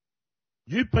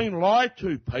 You've been lied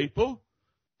to, people.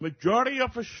 Majority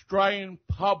of Australian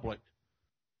public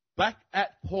back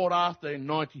at Port Arthur in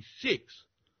 96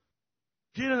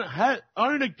 didn't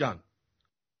own a gun.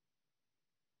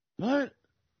 Right?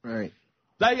 Right.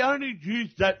 They only use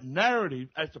that narrative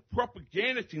as a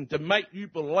propaganda thing to make you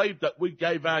believe that we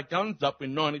gave our guns up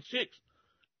in 96.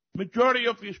 Majority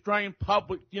of the Australian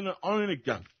public didn't own a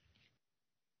gun.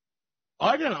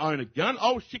 I didn't own a gun.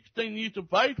 I was 16 years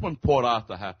of age when Port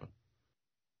Arthur happened.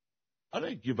 I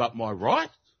didn't give up my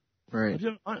rights. Right. I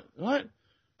didn't, right?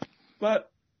 But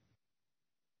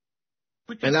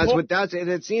and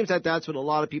it seems that that's what a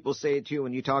lot of people say too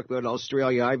when you talk about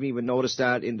Australia. I've even noticed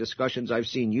that in discussions I've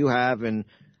seen you have, and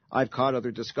I've caught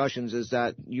other discussions, is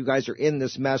that you guys are in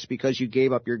this mess because you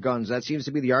gave up your guns. That seems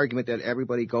to be the argument that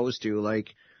everybody goes to. Like,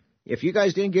 if you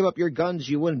guys didn't give up your guns,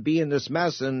 you wouldn't be in this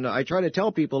mess. And I try to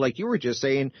tell people, like you were just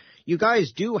saying, you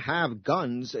guys do have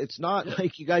guns. It's not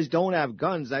like you guys don't have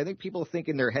guns. I think people think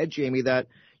in their head, Jamie, that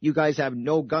you guys have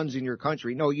no guns in your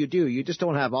country. No, you do. You just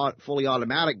don't have fully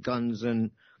automatic guns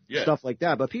and stuff like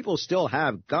that. But people still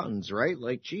have guns, right?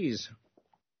 Like, geez.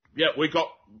 Yeah,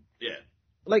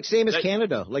 Like same as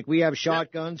Canada. Like we have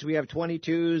shotguns, we have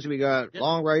 22s, we got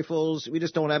long rifles. We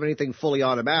just don't have anything fully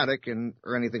automatic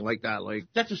or anything like that. Like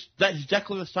that's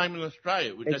exactly the same in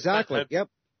Australia. Exactly. Yep.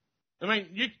 I mean,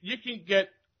 you can get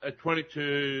a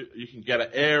 22, you can get an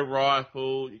air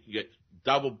rifle, you can get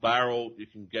double barrel, you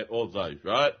can get all those,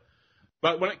 right?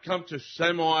 But when it comes to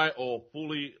semi or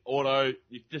fully auto,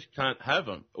 you just can't have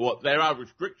them. Well, there are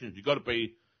restrictions. You've got to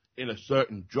be in a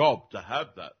certain job to have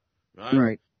that,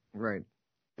 right? Right.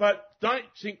 But don't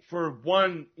think for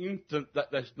one instant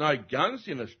that there's no guns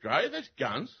in Australia. There's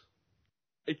guns.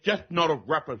 It's just not a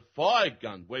rapid-fire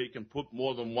gun where you can put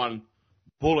more than one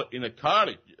bullet in a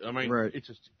cartridge. I mean,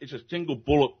 it's a single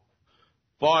bullet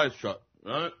fire shot,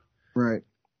 right? Right.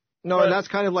 No, and that's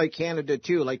kind of like Canada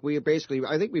too. Like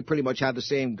I think we pretty much have the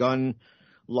same gun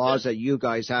laws that you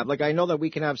guys have. Like I know that we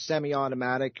can have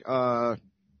semi-automatic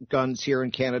guns here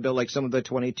in Canada. Like some of the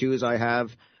 22s I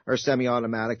have are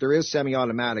semi-automatic. There is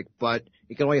semi-automatic, but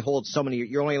you can only hold so many.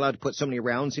 You're only allowed to put so many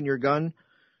rounds in your gun.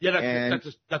 Yeah,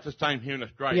 that's the same here in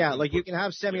Australia. Yeah, like you can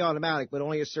have semi-automatic, but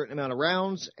only a certain amount of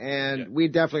rounds. And we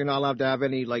definitely are not allowed to have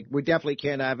any. Like we definitely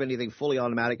can't have anything fully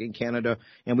automatic in Canada,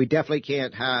 and we definitely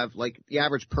can't have like the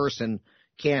average person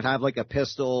can't have like a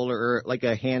pistol or like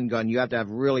a handgun. You have to have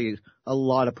really a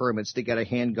lot of permits to get a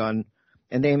handgun,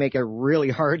 and they make it really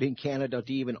hard in Canada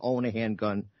to even own a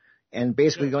handgun. And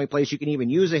basically the only place you can even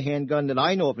use a handgun that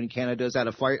I know of in Canada is at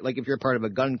a fire, like if you're part of a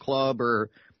gun club or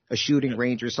a shooting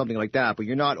range or something like that. But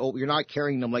you're not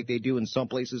carrying them like they do in some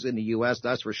places in the U.S.,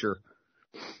 that's for sure.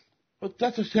 But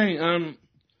that's the thing.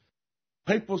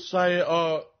 People say,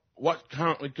 what's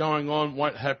currently going on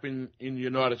won't happen in the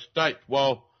United States.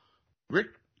 Well, Rick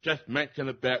just mentioned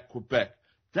about Quebec.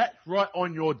 That's right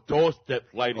on your doorstep,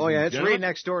 ladies and gentlemen. Oh, yeah, it's right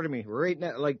next door to me. We're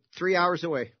like 3 hours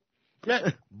away.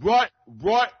 Yeah, right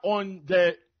on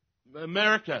the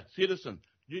America citizen.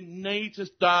 You need to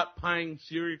start paying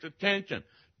serious attention.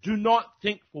 Do not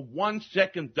think for 1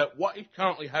 second that what is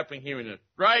currently happening here in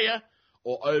Australia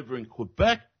or over in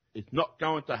Quebec is not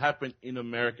going to happen in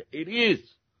America. It is.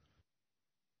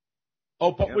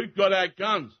 Oh, but we've got our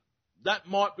guns. That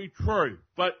might be true,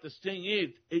 but the thing is,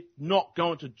 it's not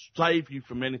going to save you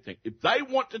from anything. If they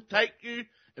want to take you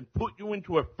and put you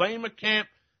into a FEMA camp,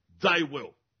 they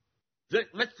will.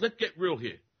 Let's get real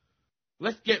here.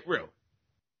 Let's get real.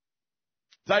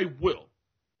 They will.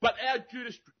 But our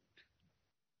jurisdiction,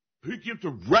 who gives a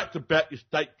rat's about your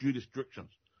state jurisdictions?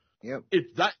 Yep.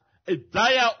 If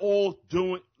they are all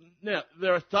doing, now,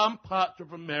 there are some parts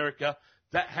of America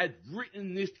that had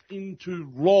written this into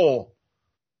law.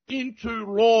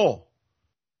 Oh,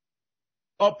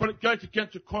 but it goes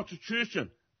against the Constitution.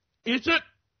 Is it?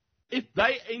 If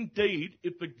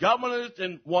the governors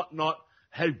and whatnot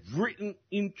have written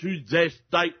into their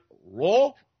state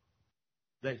law,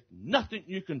 there's nothing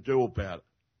you can do about it.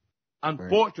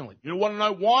 Unfortunately. You want to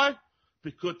know why?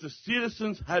 Because the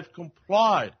citizens have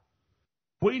complied.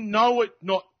 We know it's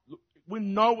not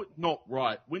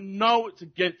right. We know it's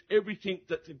against everything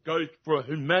that goes for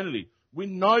humanity. We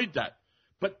know that.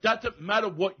 But doesn't matter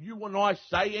what you and I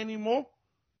say anymore.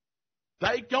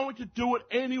 They're going to do it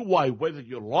anyway, whether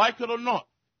you like it or not.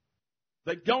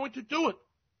 They're going to do it.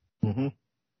 Mm-hmm.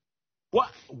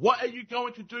 What are you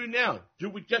going to do now? Do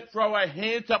we just throw our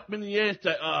hands up in the air and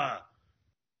say, all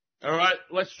right,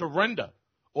 let's surrender?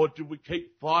 Or do we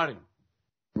keep fighting?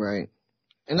 Right.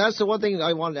 And that's the one thing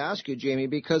I wanted to ask you, Jamie,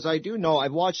 because I do know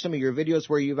I've watched some of your videos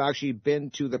where you've actually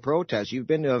been to the protests. You've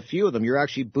been to a few of them. You're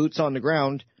actually boots on the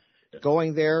ground,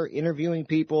 going there, interviewing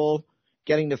people,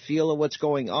 getting the feel of what's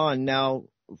going on. Now,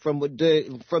 from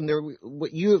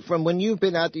when you've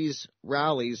been at these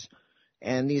rallies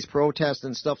and these protests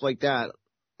and stuff like that,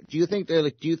 do you think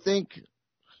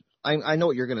I know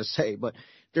what you're going to say, but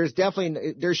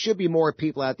there should be more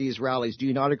people at these rallies. Do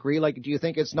you not agree? Like, do you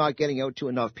think it's not getting out to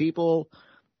enough people,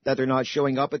 that they're not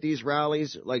showing up at these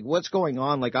rallies? Like, what's going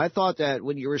on? Like, I thought that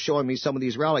when you were showing me some of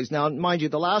these rallies, now, mind you,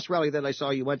 the last rally that I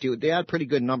saw you went to, they had pretty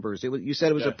good numbers. You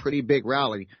said it was a pretty big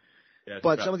rally. Yeah,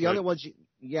 but some of the other ones,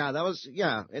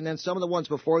 and then some of the ones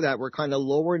before that were kind of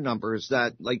lower numbers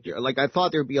that, like I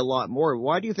thought there'd be a lot more.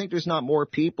 Why do you think there's not more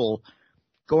people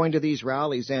going to these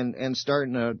rallies and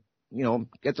starting to,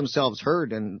 get themselves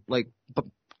heard and, like,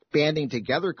 banding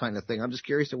together kind of thing? I'm just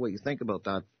curious to what you think about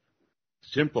that.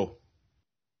 Simple.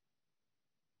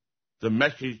 The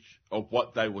message of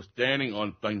what they were standing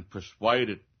on being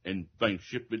persuaded and being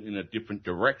shifted in a different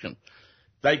direction.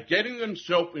 They're getting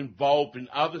themselves involved in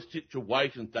other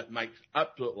situations that makes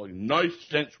absolutely no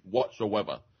sense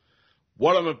whatsoever.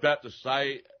 What I'm about to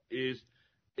say is,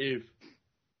 if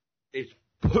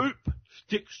poop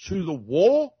sticks to the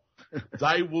wall,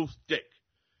 they will stick.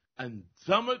 And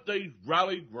some of these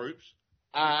rally groups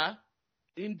are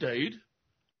indeed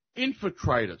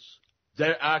infiltrators.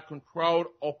 They are controlled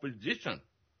opposition.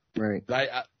 Right.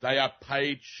 They are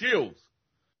paid shills.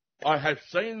 I have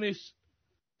seen this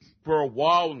for a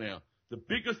while now. The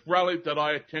biggest rally that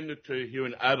I attended to here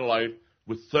in Adelaide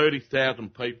was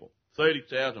 30,000 people.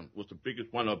 30,000 was the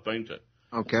biggest one I've been to.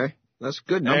 Okay. That's a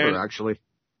good number, actually.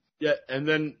 Yeah, and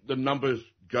then the numbers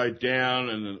go down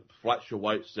and then it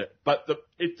fluctuates. But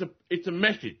it's a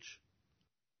message.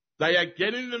 They are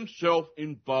getting themselves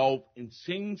involved in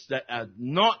things that are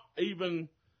not even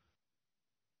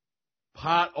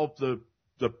part of the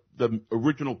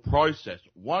original process.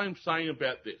 What I'm saying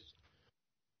about this.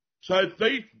 So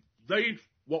these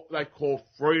what they call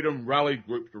freedom rally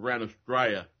groups around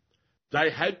Australia,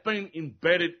 they had been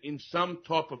embedded in some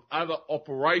type of other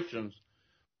operations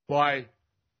by,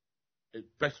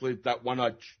 especially that one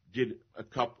I did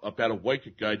about a week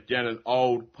ago down at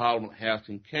Old Parliament House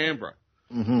in Canberra.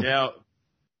 Mm-hmm. Now,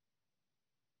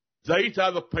 these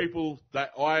are the people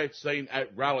that I have seen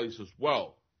at rallies as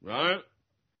well, right,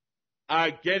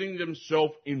 are getting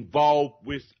themselves involved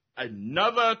with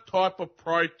another type of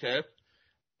protest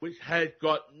which has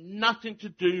got nothing to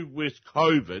do with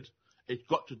COVID. It's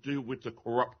got to do with the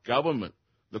corrupt government,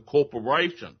 the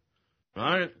corporation,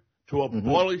 right, to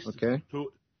abolish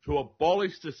to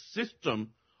abolish the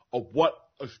system of what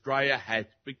Australia has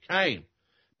become.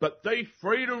 But these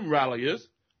freedom ralliers,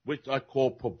 which I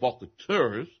call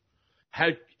provocateurs,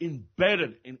 have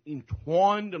embedded and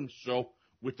entwined themselves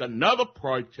with another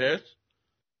protest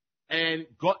and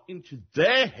got into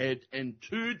their head, and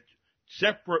two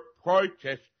separate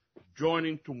protests joined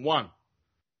into one.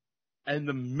 And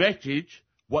the message,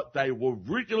 what they were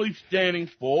originally standing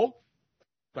for,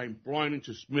 been blown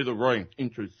into smithereens,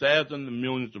 into thousands and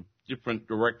millions of different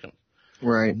directions.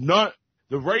 Right.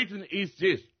 The reason is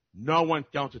this. No one's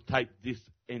going to take this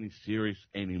any serious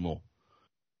anymore.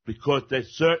 Because there's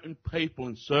certain people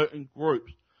in certain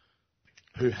groups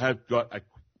who have got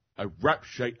a rap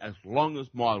sheet as long as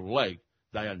my leg.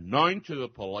 They are known to the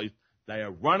police. They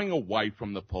are running away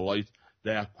from the police.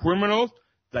 They are criminals.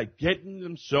 They're getting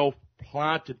themselves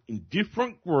planted in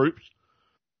different groups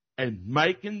and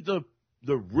making the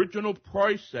original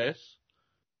process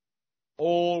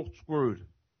all screwed.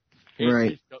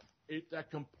 Right. It's a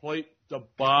complete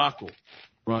debacle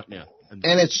right now.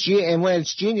 And when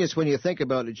it's genius when you think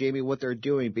about it, Jamie, what they're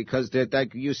doing, because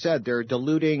like you said, they're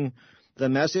diluting the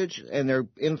message and they're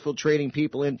infiltrating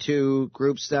people into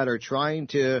groups that are trying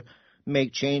to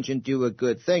make change and do a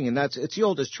good thing. And it's the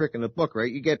oldest trick in the book,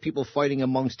 right? You get people fighting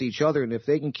amongst each other, and if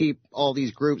they can keep all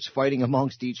these groups fighting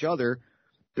amongst each other,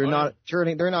 they're not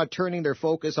turning their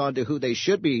focus onto who they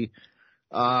should be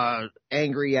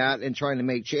angry at and trying to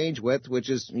make change with, which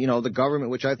is, the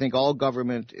government, which I think all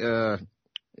government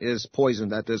is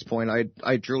poisoned at this point.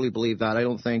 I truly believe that. I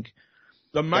don't think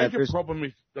the major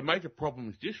problem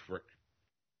is this, Rick.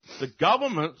 The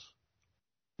governments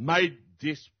made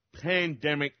this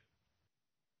pandemic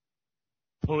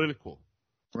political.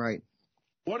 Right.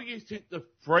 What do you think the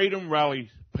freedom rally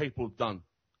people have done?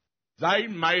 They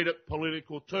made it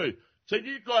political too. So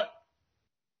you've got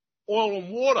oil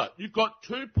and water. You've got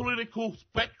two political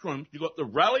spectrums. You've got the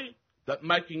rally that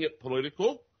making it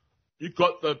political. You've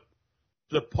got the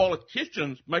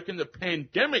politicians making the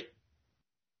pandemic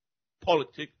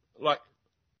political.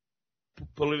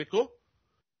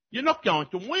 You're not going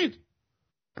to win.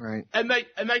 Right. And they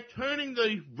turning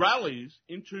these rallies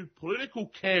into political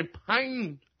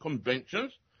campaign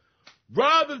conventions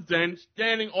rather than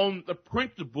standing on the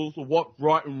principles of what's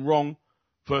right and wrong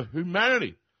for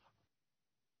humanity.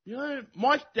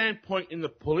 My standpoint in the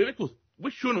political,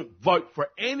 we shouldn't vote for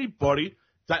anybody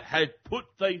that had put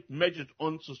these measures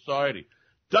on society.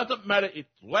 Doesn't matter if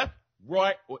it's left,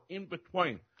 right, or in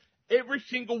between. Every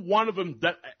single one of them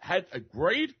that has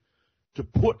agreed to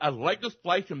put a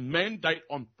legislation mandate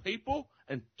on people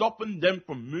and stopping them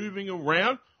from moving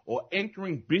around or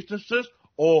entering businesses,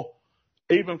 or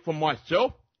even for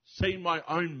myself, see my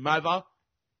own mother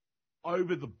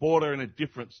over the border in a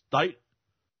different state.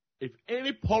 If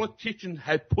any politician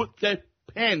had put their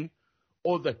pen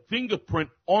or their fingerprint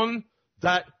on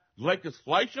that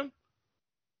legislation,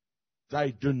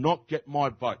 they do not get my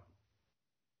vote.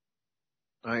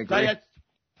 I agree.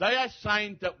 They are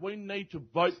saying that we need to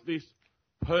vote this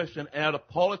person out of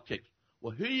politics.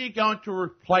 Well, who are you going to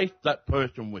replace that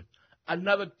person with?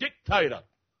 Another dictator.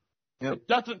 Yep. It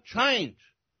doesn't change.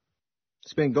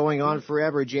 It's been going on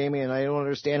forever, Jamie, and I don't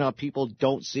understand how people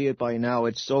don't see it by now.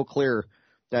 It's so clear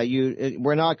that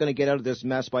we're not going to get out of this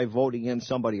mess by voting in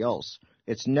somebody else.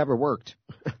 It's never worked.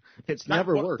 It's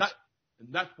never worked. And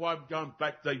that's why I'm going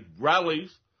back. The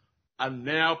rallies are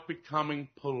now becoming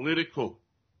political.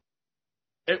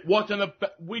 It wasn't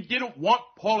we didn't want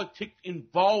politics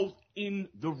involved in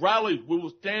the rallies. We were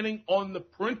standing on the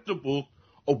principles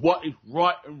of what is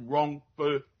right and wrong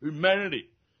for humanity.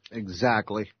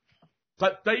 Exactly.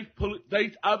 But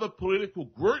these other political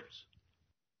groups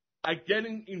are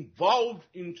getting involved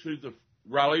into the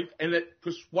rallies and it's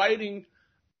persuading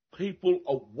people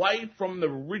away from the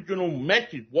original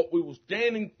message, what we were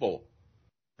standing for.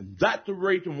 And that's the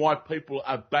reason why people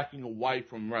are backing away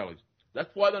from rallies.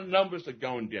 That's why the numbers are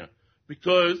going down,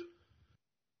 because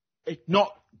it's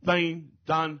not being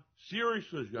done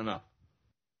seriously enough.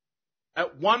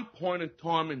 At one point in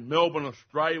time in Melbourne,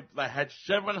 Australia, they had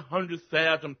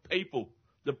 700,000 people,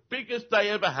 the biggest they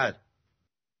ever had.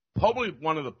 Probably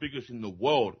one of the biggest in the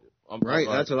world. Right,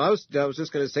 that's what I was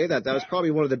just going to say that. That was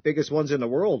probably one of the biggest ones in the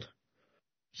world.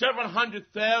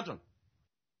 700,000.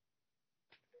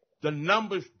 The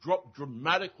numbers dropped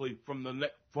dramatically from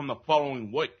the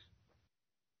following week.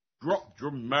 Dropped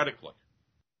dramatically.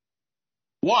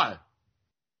 Why?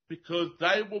 Because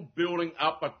they were building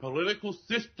up a political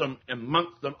system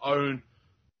amongst their own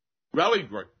rally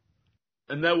group.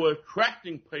 And they were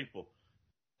attracting people.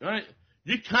 Right?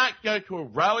 You can't go to a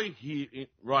rally here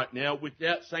right now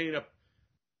without saying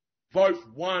vote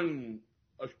one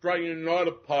Australian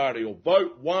United Party or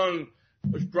vote one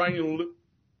Australian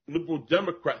Liberal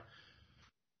Democrat.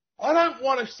 I don't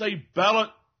want to see ballot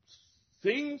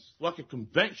things like a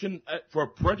convention for a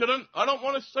president. I don't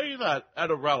want to see that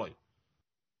at a rally.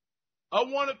 I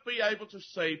want to be able to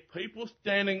see people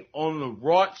standing on the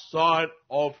right side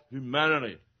of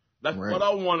humanity. That's right. What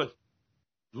I want to.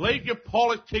 Leave your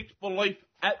politics belief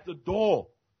at the door.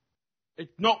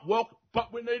 It's not welcome,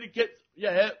 but we need to get.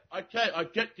 Yeah, okay, I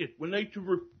get this. We need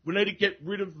to get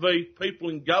rid of the people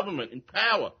in government, in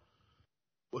power.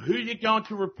 Well, who are you going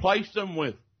to replace them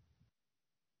with?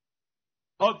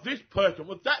 Oh, this person.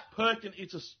 Well, that person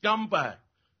is a scumbag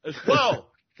as well.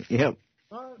 Yep.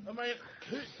 I mean,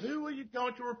 who are you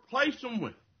going to replace them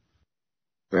with?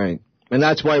 Right. And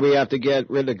that's why we have to get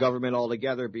rid of government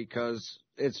altogether, because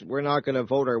we're not going to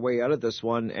vote our way out of this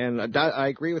one. And I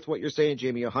agree with what you're saying,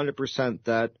 Jamie, 100%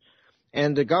 that.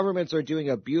 And the governments are doing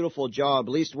a beautiful job.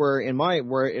 At least we're in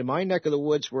my neck of the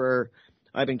woods where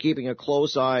I've been keeping a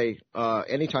close eye.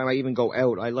 Anytime I even go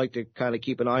out, I like to kind of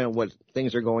keep an eye on what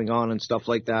things are going on and stuff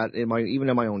like that even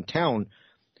in my own town.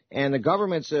 And the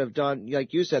governments have done,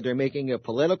 like you said, they're making it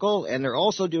political, and they're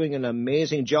also doing an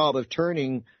amazing job of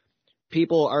turning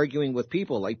people arguing with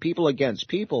people, like people against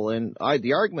people. And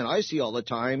the argument I see all the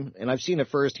time, and I've seen it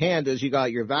firsthand, is you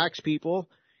got your vax people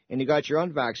and you got your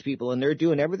unvax people, and they're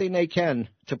doing everything they can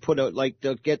to put out, like,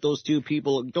 to get those two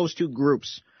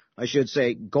groups, I should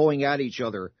say, going at each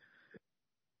other.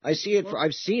 I see it.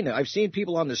 I've seen it. I've seen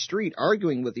people on the street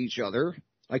arguing with each other.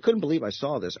 I couldn't believe I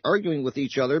saw this, arguing with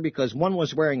each other because one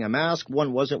was wearing a mask,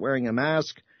 one wasn't wearing a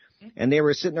mask. And they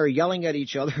were sitting there yelling at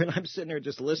each other, and I'm sitting there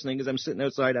just listening because I'm sitting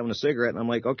outside having a cigarette, and I'm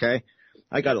like, okay,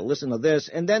 I got to listen to this.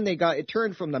 And then it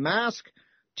turned from the mask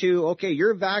to, okay,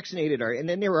 you're vaccinated. And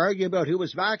then they were arguing about who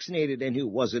was vaccinated and who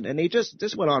wasn't. And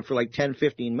this went on for like 10,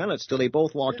 15 minutes till they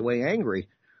both walked away angry.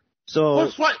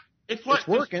 So it's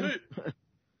working.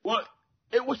 Well,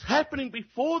 it was happening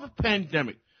before the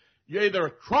pandemic. You're either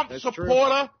a Trump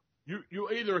supporter,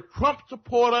 you're either a Trump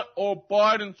supporter or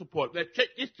Biden supporter. Now check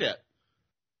this out.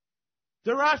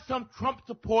 There are some Trump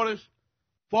supporters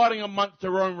fighting amongst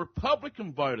their own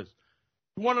Republican voters.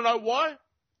 You want to know why?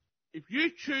 If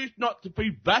you choose not to be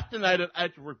vaccinated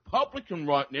as a Republican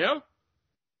right now,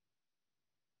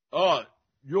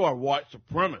 you're a white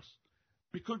supremacist.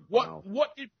 Because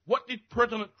what did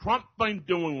President Trump been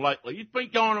doing lately? He's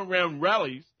been going around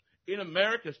rallies in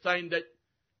America saying that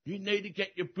you need to get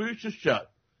your booster shot.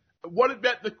 What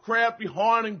about the crowd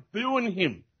behind him booing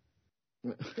him?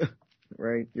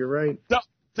 Right, you're right.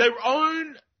 Their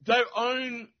own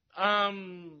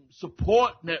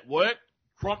support network,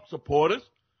 Trump supporters,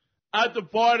 are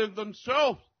divided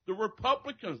themselves. The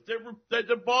Republicans, they're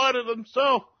divided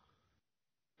themselves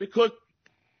because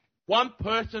one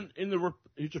person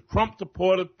who's a Trump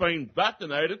supporter being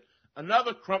vaccinated,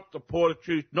 another Trump supporter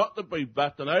choose not to be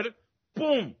vaccinated.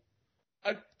 Boom,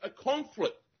 a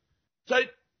conflict. So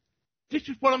this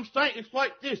is what I'm saying. It's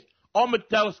like this. I'm a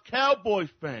Dallas Cowboys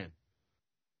fan.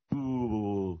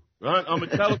 Ooh, right? I'm a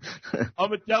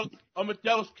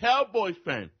Dallas Cowboys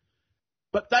fan.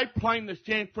 But they playing the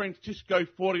San Francisco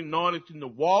 49ers in the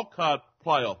wild card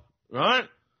playoff, right?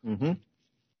 Mm-hmm.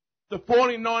 The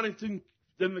 49ers and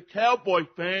the Cowboy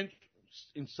fans,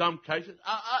 in some cases,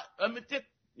 I mean,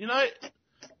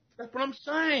 that's what I'm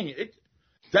saying.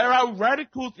 There are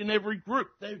radicals in every group.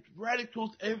 There's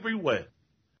radicals everywhere.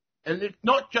 And it's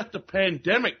not just a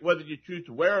pandemic, whether you choose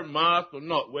to wear a mask or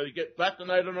not, whether you get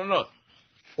vaccinated or not,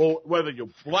 or whether you're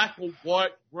black or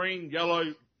white, green,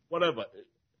 yellow, whatever.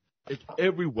 It's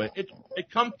everywhere. It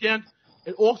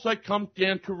also comes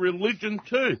down to religion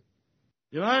too.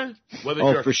 You know? Whether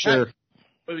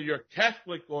you're a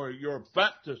Catholic or you're a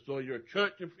Baptist or you're a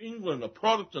Church of England, a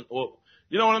Protestant, or,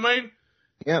 you know what I mean?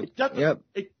 Yep.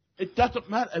 It doesn't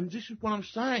matter. And this is what I'm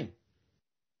saying.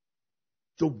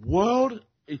 The world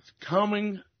is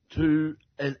coming to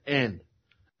an end.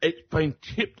 It's been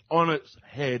tipped on its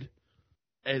head,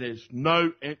 and there's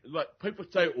no end. Like people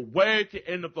say, well, where's the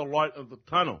end of the light of the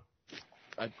tunnel?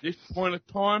 At this point of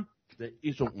time, there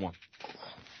isn't one.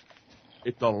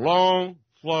 It's a long,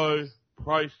 slow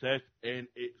process, and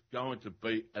it's going to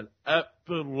be an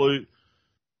absolute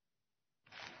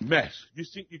mess. You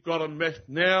think you've got a mess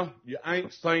now? You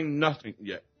ain't saying nothing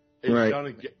yet. It's right.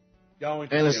 going to get going.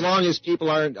 And as long as people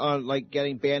aren't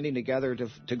banding together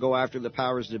to go after the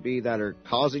powers that be that are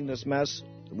causing this mess,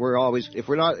 if we're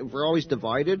always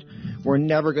divided, we're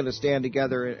never going to stand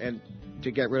together and to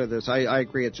get rid of this. I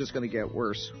agree. It's just going to get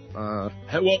worse. Hold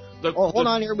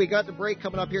on here. We got the break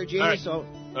coming up here, Jamie. Right. So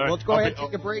let's go ahead and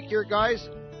take a break here, guys.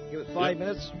 Give it 5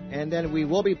 minutes, and then we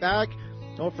will be back.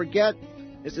 Don't forget,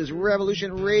 this is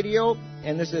Revolution Radio,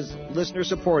 and this is listener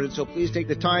supported. So please take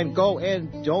the time, go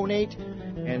and donate,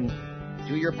 and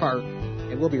do your part.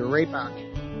 And we'll be right back.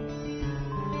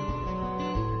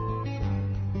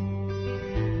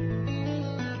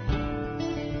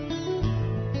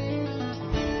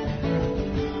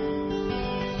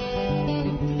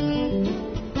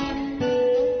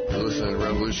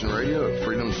 Radio at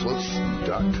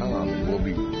freedomslips.com. We'll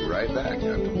be right back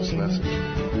after this message.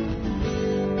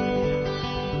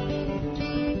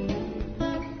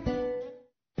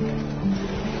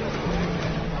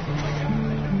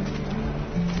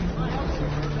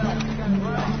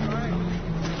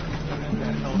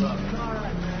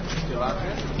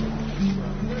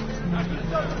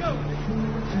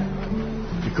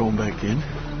 You going back in?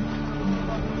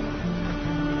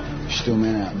 There's still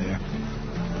men out there.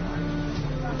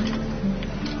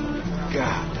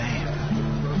 God damn.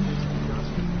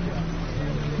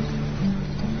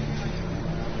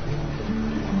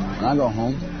 When I go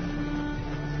home,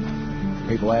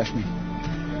 people ask me,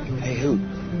 hey, Hoot,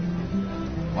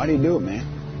 why do you do it, man?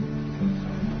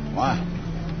 Why?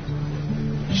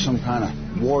 You some kind of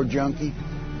war junkie?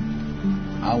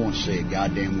 I won't say a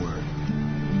goddamn word.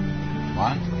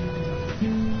 Why?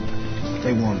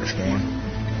 They won't understand.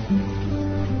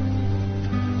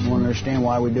 They won't understand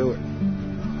why we do it.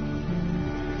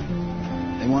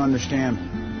 They won't understand.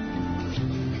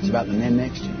 It's about the men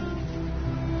next to you.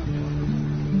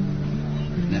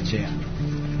 And that's it.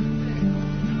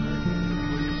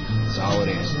 That's all it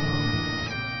is.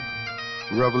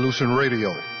 Revolution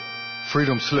Radio.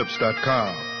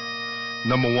 FreedomSlips.com.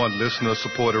 #1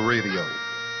 listener-supported radio.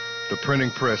 The printing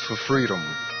press for freedom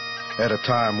at a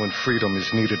time when freedom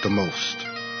is needed the most.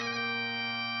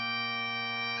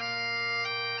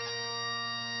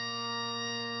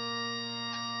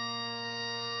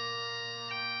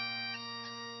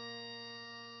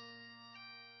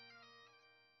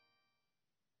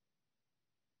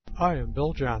 I am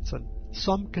Bill Johnson.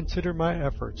 Some consider my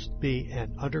efforts to be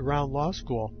an underground law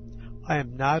school. I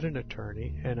am not an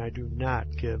attorney, and I do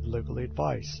not give legal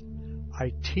advice.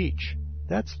 I teach.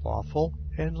 That's lawful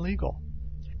and legal.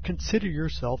 Consider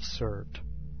yourself served.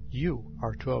 You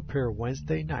are to appear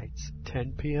Wednesday nights,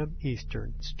 10 p.m.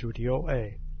 Eastern, Studio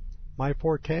A. My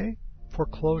forte?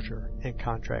 Foreclosure and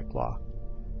contract law.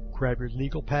 Grab your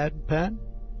legal pad and pen.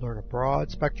 Learn a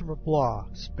broad spectrum of law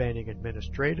spanning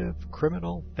administrative,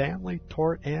 criminal, family,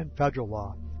 tort, and federal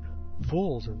law.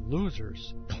 Fools and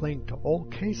losers cling to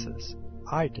old cases.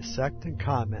 I dissect and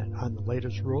comment on the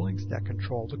latest rulings that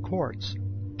control the courts.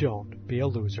 Don't be a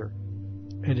loser.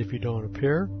 And if you don't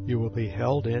appear, you will be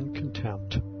held in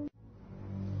contempt.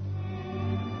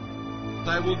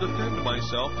 I will defend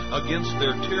myself against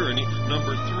their tyranny.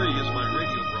 Number 3 is my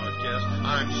radio broadcast.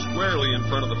 I'm squarely in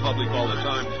front of the public all the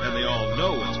time, and they all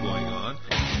know what's going on.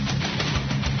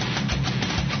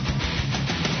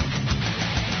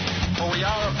 For we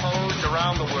are opposed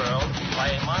around the world by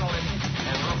a monolithic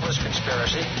and ruthless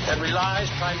conspiracy that relies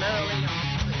primarily on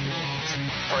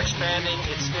for expanding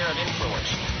its sphere of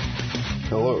influence.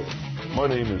 Hello, my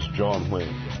name is John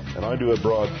Wayne, and I do a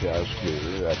broadcast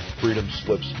here at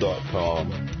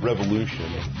freedomslips.com,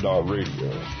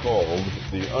 revolution.radio, called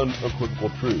The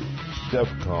Unequivocal Truth,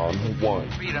 DEFCON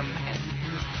 1. Freedom and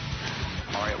fear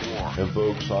are at war. And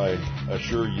folks, I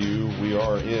assure you, we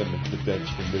are in Defense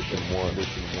Mission 1,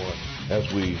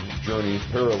 as we journey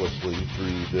perilously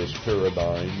through this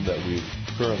paradigm that we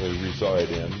currently reside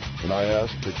in. And I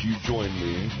ask that you join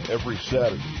me every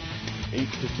Saturday, 8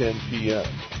 to 10 p.m.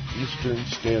 Eastern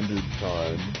Standard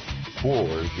Time for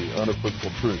The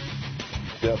Unequivocal Truth,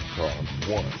 DEFCON 1.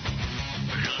 We'll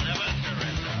never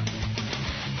surrender.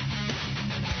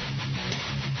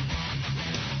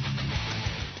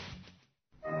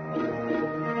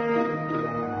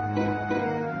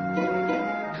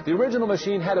 The original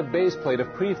machine had a base plate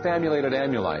of prefamulated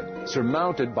amulite,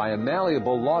 surmounted by a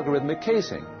malleable logarithmic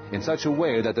casing, in such a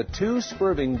way that the two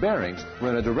spurving bearings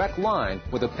were in a direct line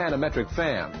with a panametric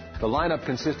fan. The lineup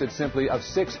consisted simply of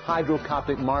 6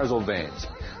 hydrocoptic Marsal vanes,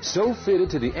 so fitted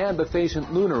to the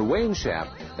ambifacient lunar wane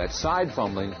shaft that side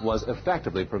fumbling was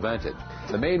effectively prevented.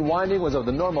 The main winding was of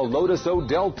the normal Lotus O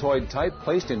deltoid type,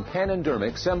 placed in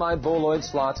panendermic semi-boloid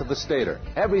slots of the stator,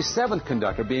 every 7th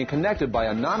conductor being connected by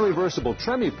a non-reversible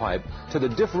Tremi pipe to the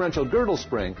differential girdle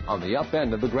spring on the up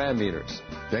end of the gram meters.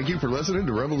 Thank you for listening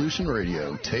to Revolution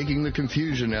Radio, taking the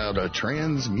confusion out of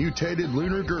transmutated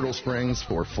lunar girdle springs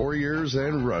for 4 years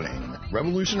and running.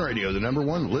 Revolution Radio, the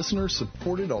 #1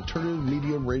 listener-supported alternative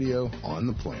media radio on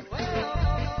the planet.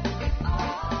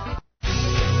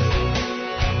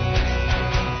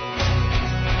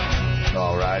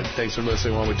 All right, thanks for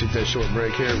listening while we take that short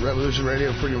break here at Revolution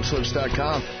Radio,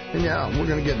 freedomslips.com. And yeah, we're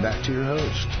going to get back to your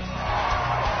host.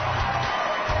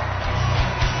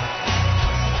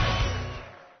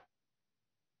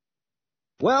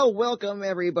 Well, welcome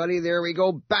everybody. There we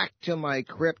go, back to my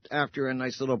crypt after a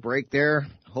nice little break there.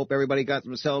 Hope everybody got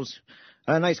themselves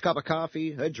a nice cup of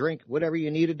coffee, a drink, whatever you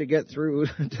needed to get through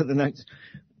to the next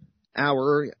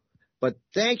hour. But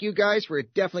thank you guys for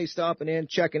definitely stopping in,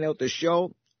 checking out the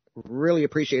show. Really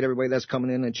appreciate everybody that's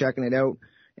coming in and checking it out.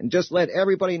 And just let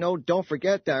everybody know, don't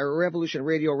forget that Revolution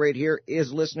Radio right here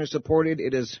is listener supported.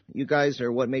 It is, you guys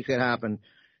are what makes it happen.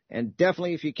 And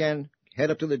definitely, if you can,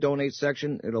 head up to the donate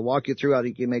section. It'll walk you through how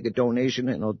you can make a donation,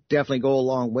 and it'll definitely go a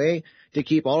long way to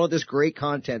keep all of this great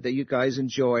content that you guys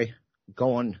enjoy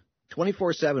going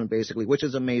 24/7, basically, which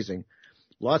is amazing.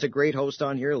 Lots of great hosts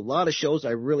on here, a lot of shows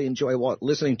I really enjoy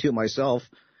listening to myself.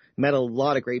 Met a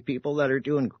lot of great people that are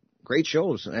doing great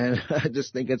shows, and I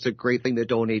just think it's a great thing to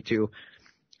donate to.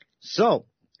 So,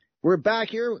 we're back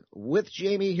here with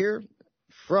Jamie here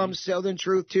from Southern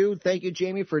Truth 2. Thank you,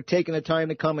 Jamie, for taking the time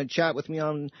to come and chat with me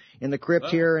in the crypt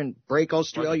here and break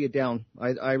Australia down.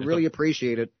 I really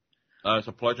appreciate it. It's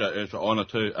a pleasure. It's an honor,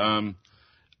 too.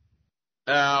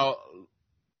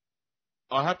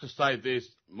 I have to say this.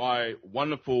 My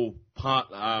wonderful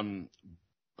partner,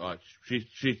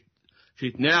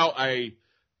 she's now a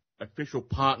official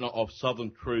partner of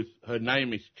Southern Truth. Her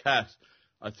name is Cass.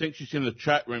 I think she's in the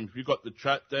chat room. If you've got the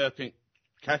chat there, I think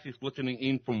Cass is listening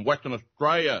in from Western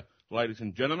Australia, ladies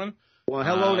and gentlemen. Well,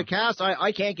 hello to Cass.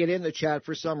 I can't get in the chat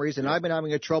for some reason. I've been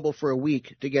having a trouble for a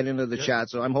week to get into the chat,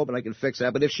 so I'm hoping I can fix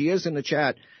that. But if she is in the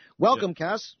chat, welcome,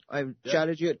 Cass. I've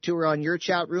chatted to her on your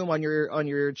chat room, on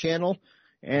your channel,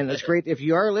 and it's great. If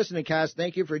you are listening, Cass,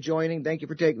 thank you for joining. Thank you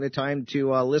for taking the time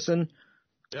to listen.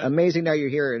 Yeah. Amazing that you're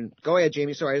here. And go ahead,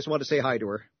 Jamie. Sorry, I just want to say hi to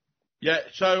her. Yeah,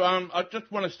 so I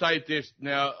just want to say this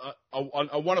now. I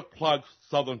want to plug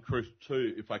Southern Truth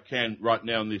 2, if I can, right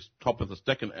now in this top of the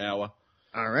second hour.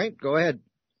 All right, go ahead.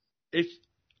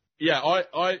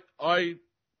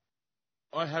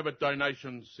 I have a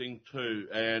donation thing too,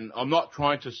 and I'm not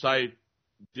trying to say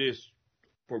this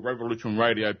for Revolution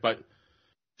Radio, but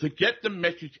to get the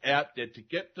message out there, to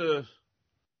get the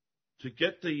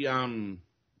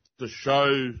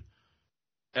show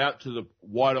out to the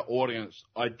wider audience,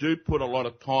 I do put a lot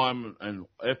of time and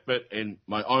effort and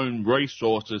my own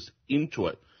resources into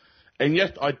it. And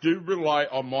yes, I do rely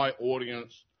on my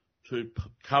audience to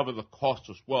cover the cost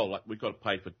as well. Like, we've got to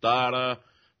pay for data,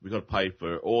 we've got to pay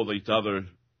for all these other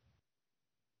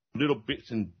little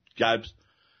bits and gabs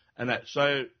and that.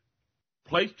 So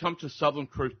please come to Southern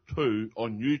Truth 2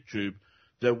 on YouTube.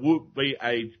 There will be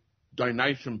a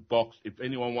donation box if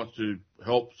anyone wants to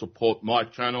help support my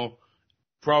channel.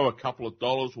 Throw a couple of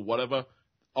dollars or whatever.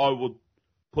 I would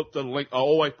put the link. I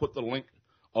always put the link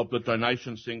of the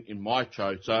donation thing in my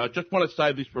show. So I just want to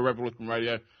say this for Revolution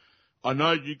Radio. I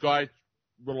know you guys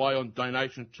rely on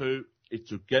donation too. It's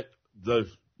to get the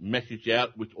message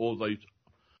out with all these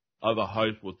other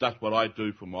hosts. Well, that's what I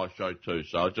do for my show too.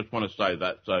 So I just want to say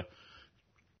that. So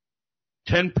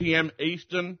 10 p.m.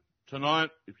 Eastern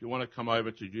tonight, if you want to come over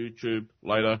to YouTube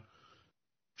later,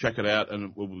 check it out,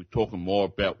 and we'll be talking more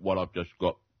about what I've just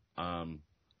got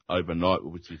overnight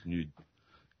with this new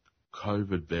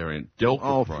COVID variant,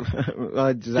 Delta.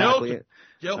 Exactly.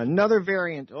 Delta. Another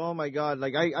variant. Oh my God!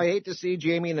 Like I hate to see,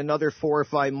 Jamie, in another 4 or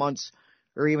 5 months,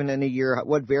 or even in a year,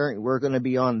 what variant we're going to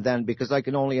be on then, because I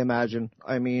can only imagine.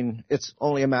 I mean, it's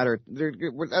only a matter.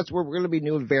 That's where we're going to be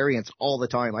new variants all the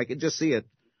time. I can just see it.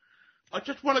 I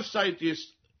just want to say this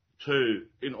too,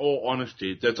 in all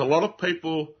honesty. There's a lot of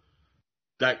people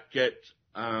that get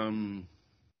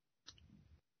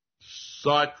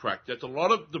sidetracked. There's a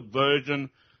lot of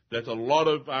diversion. There's a lot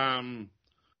of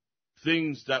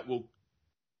things that will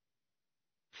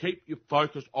keep you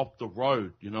focused off the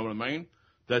road. You know what I mean?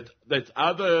 There's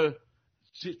other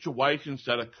situations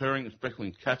that are occurring, especially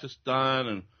in Kazakhstan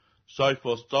and so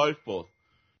forth.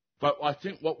 But I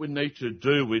think what we need to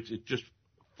do is just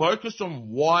focus on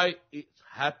why it's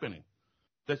happening.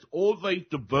 There's all these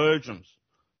diversions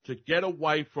to get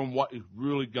away from what is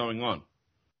really going on,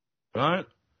 right?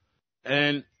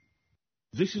 And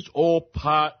this is all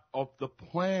part of the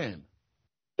plan.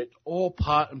 It's all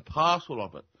part and parcel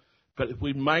of it. But if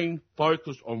we main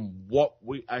focus on what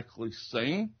we actually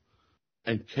seeing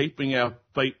and keeping our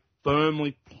feet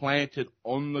firmly planted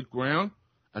on the ground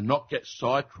and not get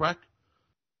sidetracked,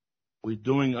 we're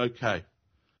doing okay.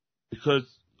 Because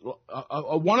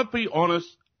I want to be honest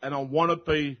and I want to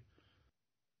be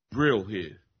real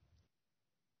here.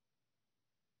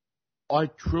 I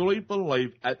truly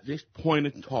believe at this point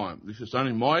in time, this is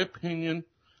only my opinion,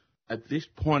 at this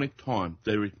point in time,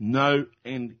 there is no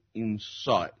end in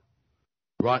sight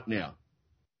right now.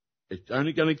 It's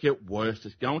only going to get worse.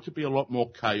 There's going to be a lot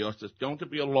more chaos. There's going to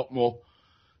be a lot more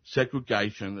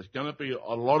segregation. There's going to be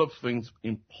a lot of things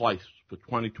in place for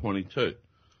 2022.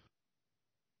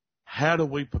 How do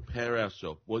we prepare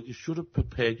ourselves? Well, you should have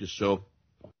prepared yourself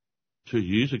 2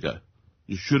 years ago.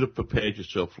 You should have prepared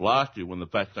yourself last year when the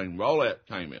vaccine rollout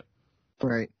came out.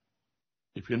 Right.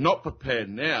 If you're not prepared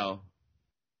now,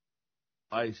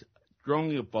 I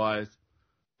strongly advise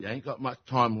you ain't got much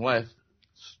time left.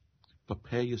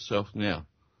 Prepare yourself now.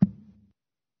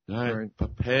 You know, right.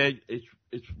 Prepare.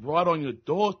 It's right on your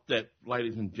doorstep,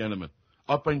 ladies and gentlemen.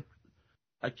 I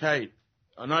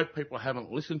know people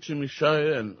haven't listened to my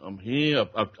show, and I'm here.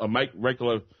 I make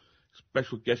regular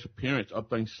special guest appearance. I've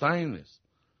been saying this.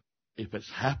 If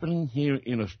it's happening here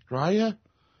in Australia,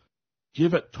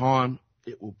 give it time.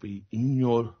 It will be in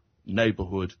your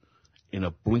neighbourhood in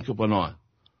a blink of an eye.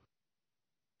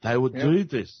 They will do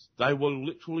this. They will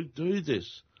literally do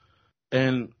this.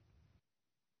 And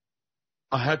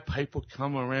I had people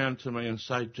come around to me and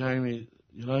say, Jamie,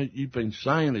 you know, you've been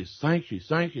saying this. Thank you.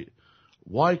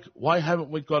 Why haven't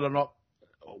we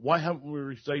why haven't we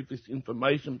received this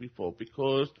information before?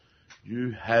 Because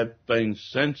you have been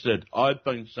censored. I've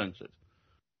been censored.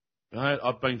 Right?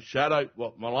 I've been shadowed.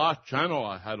 Well, my last channel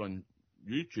I had on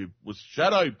YouTube was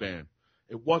shadow banned.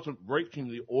 It wasn't reaching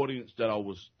the audience that I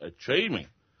was achieving.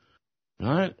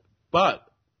 Right? But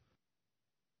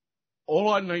all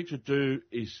I need to do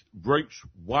is reach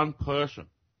one person,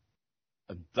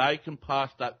 and they can pass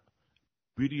that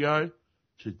video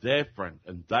to their friend,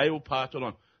 and they will pass it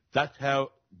on. That's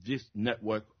how this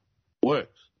network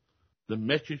works. The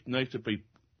message needs to be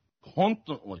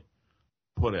constantly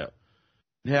put out.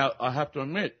 Now, I have to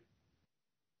admit,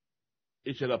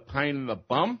 is it a pain in the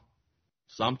bum?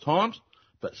 Sometimes,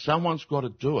 but someone's got to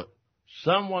do it.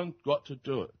 Someone's got to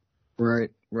do it.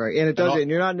 Right. And it doesn't.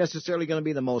 You're not necessarily going to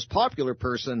be the most popular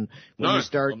person when you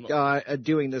start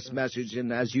doing this message.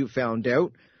 And as you found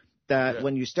out, that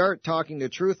when you start talking the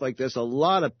truth like this, a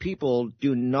lot of people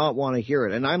do not want to hear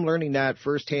it. And I'm learning that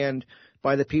firsthand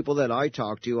by the people that I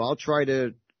talk to. I'll try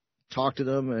to talk to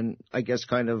them and I guess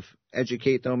kind of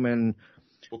educate them. And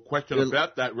question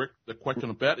about that, Rick. The question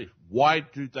about it: why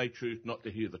do they choose not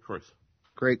to hear the truth?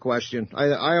 Great question.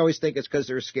 I always think it's because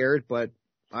they're scared, but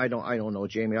I don't know,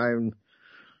 Jamie.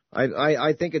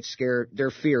 I think it's scared.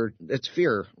 They're feared. It's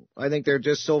fear. I think they're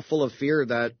just so full of fear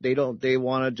that they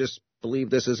want to just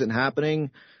believe this isn't happening,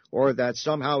 or that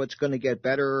somehow it's going to get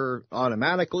better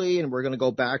automatically and we're going to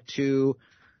go back to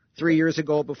 3 years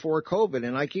ago before COVID.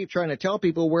 And I keep trying to tell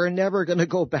people we're never going to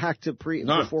go back to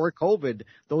before COVID.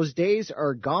 Those days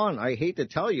are gone. I hate to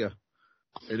tell you.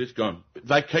 It is gone.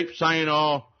 They keep saying,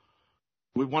 oh,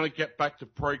 we want to get back to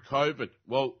pre-COVID.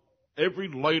 Well, every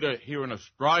leader here in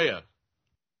Australia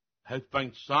has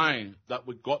been saying that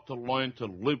we've got to learn to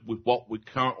live with what we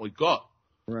currently got.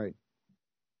 Right.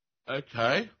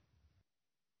 Okay.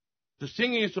 The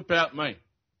thing is about me.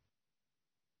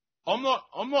 I'm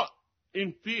not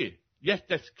in fear. Yes,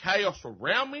 there's chaos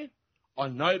around me. I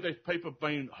know there's people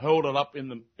being held up in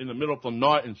the middle of the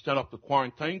night and set up the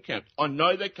quarantine camps. I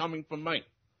know they're coming for me.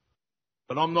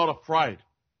 But I'm not afraid.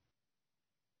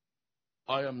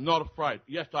 I am not afraid.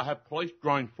 Yes, I have police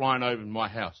drones flying over my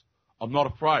house. I'm not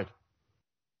afraid.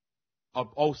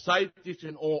 I'll say this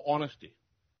in all honesty.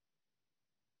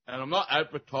 And I'm not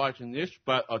advertising this,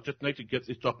 but I just need to get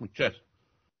this off my chest.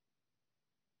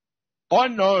 I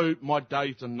know my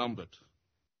days are numbered.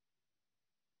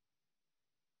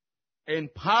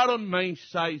 And part of me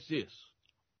says this.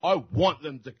 I want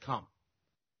them to come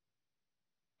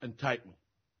and take me.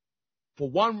 For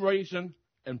one reason,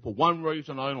 and for one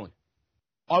reason only.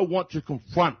 I want to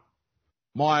confront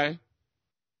my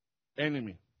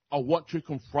enemy. I want to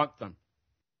confront them.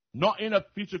 Not in a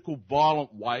physical,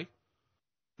 violent way,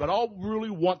 but I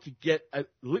really want to get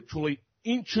literally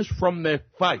inches from their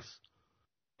face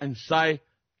and say,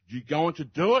 you going to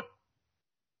do it?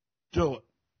 Do it.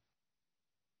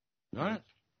 Right?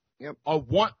 Yep. I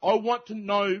want to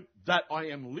know that I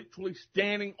am literally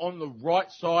standing on the right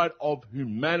side of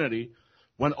humanity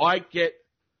when I get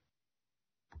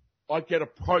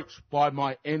approached by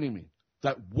my enemy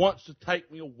that wants to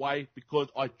take me away because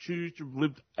I choose to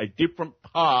live a different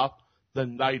path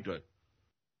than they do.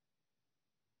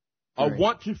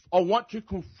 Right. I want to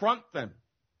confront them.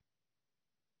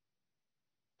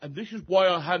 And this is why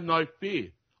I have no fear.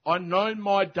 I know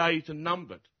my days are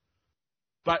numbered.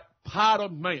 But part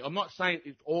of me, I'm not saying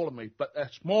it's all of me, but a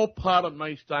small part of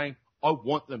me saying I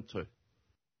want them to.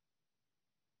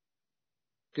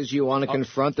 Because you want to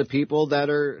confront the people that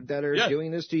are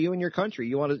doing this to you and your country.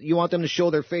 You want them to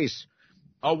show their face.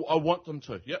 I want them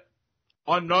to. Yep.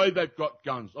 I know they've got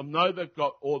guns. I know they've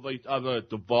got all these other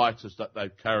devices that they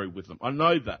carry with them. I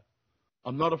know that.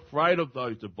 I'm not afraid of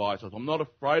those devices. I'm not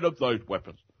afraid of those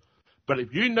weapons. But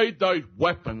if you need those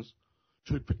weapons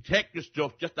to protect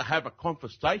yourself just to have a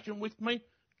conversation with me,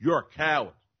 you're a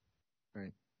coward.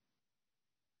 Right.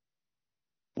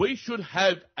 We should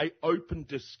have an open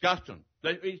discussion.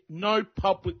 There is no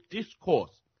public discourse.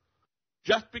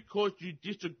 Just because you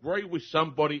disagree with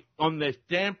somebody on their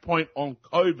standpoint on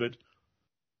COVID,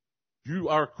 you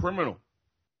are a criminal,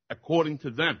 according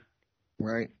to them.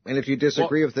 Right. And if you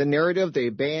disagree with the narrative, they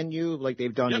ban you like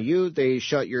they've done to you. They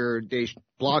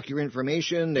block your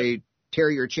information. They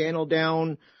tear your channel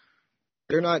down.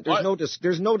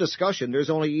 There's no discussion.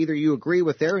 There's only either you agree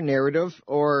with their narrative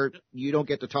or you don't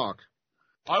get to talk.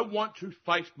 I want to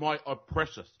face my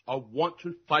oppressors. I want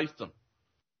to face them.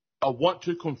 I want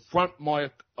to confront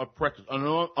my oppressors.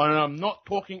 And I'm not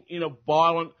talking in a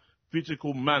violent,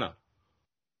 physical manner.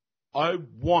 I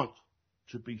want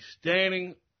to be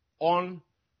standing on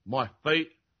my feet,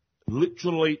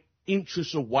 literally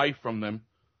inches away from them,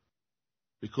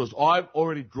 because I've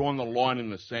already drawn the line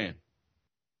in the sand.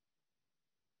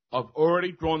 I've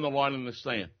already drawn the line in the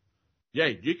sand. Yeah,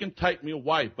 you can take me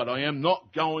away, but I am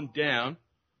not going down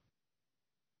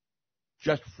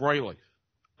just freely.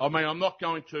 I mean, I'm not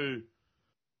going to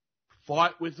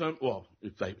fight with them. Well,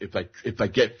 if they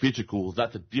get physical,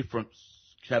 that's a different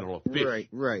kettle of fish.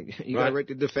 Right. You got a right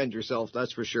to defend yourself,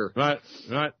 that's for sure. Right.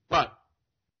 But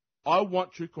I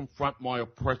want to confront my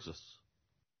oppressors.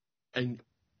 And,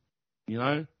 you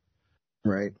know.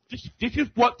 Right. This is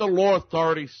what the law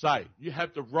authorities say. You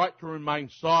have the right to remain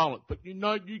silent. But you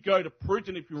know you go to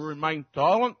prison if you remain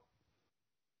silent.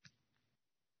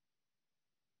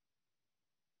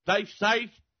 They say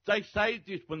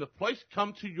this, when the police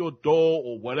come to your door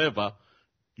or whatever,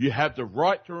 you have the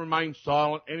right to remain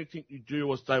silent. Anything you do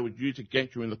or say would use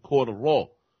against you in the court of law.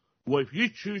 Well, if you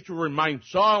choose to remain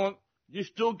silent, you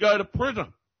still go to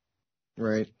prison.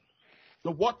 Right.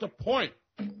 So what's the point?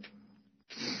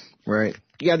 Right.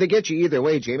 Yeah, they get you either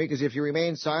way, Jamie, because if you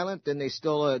remain silent, then they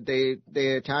still they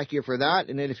attack you for that.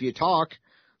 And then if you talk,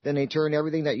 then they turn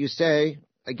everything that you say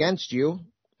against you,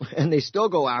 and they still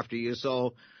go after you.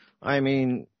 So, I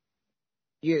mean,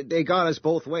 they got us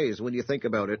both ways when you think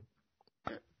about it.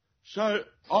 So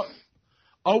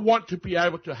I want to be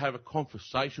able to have a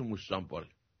conversation with somebody.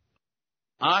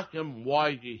 Ask them why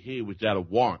you're here without a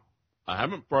warrant. I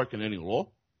haven't broken any law.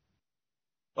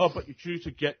 Oh, but you choose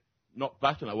to get not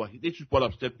vaccinated. Well, this is what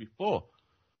I've said before.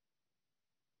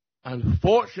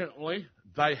 Unfortunately,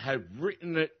 they have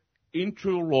written it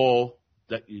into law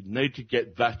that you need to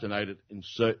get vaccinated in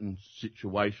certain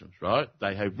situations, right?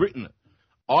 They have written it.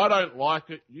 I don't like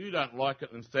it, you don't like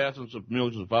it, and thousands of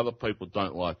millions of other people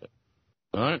don't like it,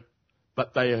 right?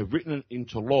 But they have written it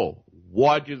into law.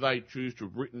 Why do they choose to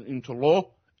written it into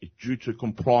law? It's due to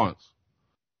compliance.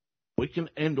 We can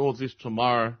end all this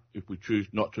tomorrow if we choose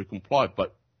not to comply,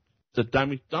 but the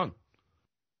damage done.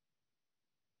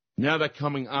 Now they're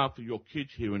coming after your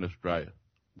kids here in Australia.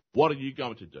 What are you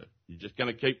going to do? You're just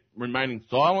going to keep remaining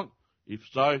silent? If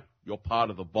so, you're part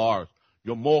of the virus.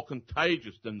 You're more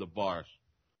contagious than the virus.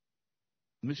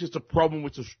 And this is the problem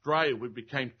with Australia. We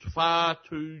became far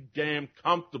too damn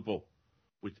comfortable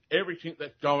with everything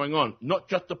that's going on. Not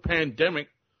just the pandemic.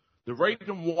 The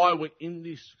reason why we're in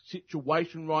this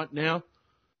situation right now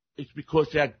is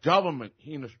because our government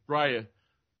here in Australia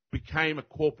became a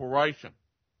corporation.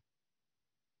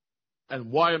 And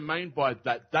what I mean by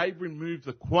that, they removed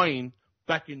the Queen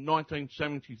back in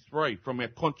 1973 from our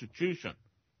Constitution.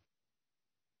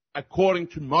 According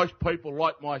to most people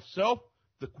like myself,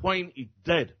 the Queen is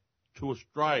dead to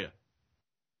Australia.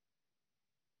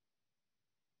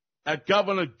 Our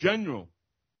Governor-General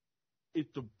is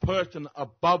the person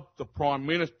above the Prime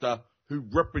Minister who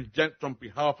represents on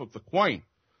behalf of the Queen.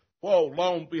 Well,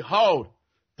 lo and behold,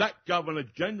 that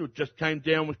Governor-General just came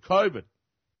down with COVID.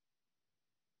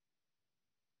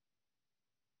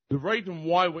 The reason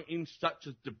why we're in such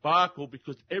a debacle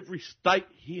because every state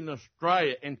here in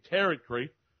Australia and territory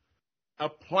are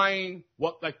playing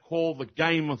what they call the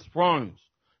Game of Thrones.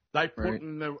 They put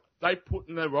in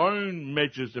their own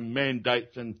measures and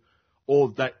mandates and all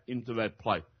that into their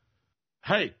play.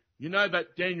 Hey, you know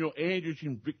that Daniel Andrews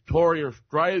in Victoria,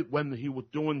 Australia, when he was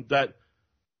doing that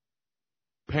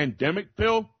pandemic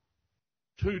bill?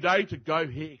 2 days ago,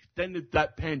 he extended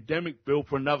that pandemic bill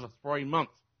for another 3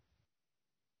 months.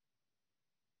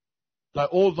 So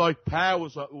all those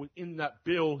powers that were in that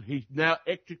bill, he's now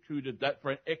executed that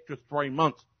for an extra 3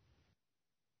 months.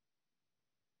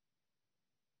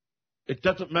 It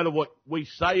doesn't matter what we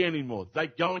say anymore. They're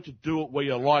going to do it whether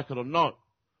you like it or not.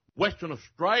 Western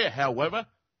Australia, however,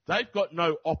 they've got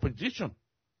no opposition.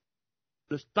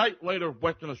 The state leader of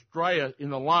Western Australia in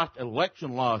the last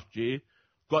election last year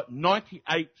got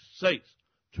 98 seats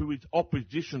to his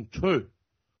opposition too.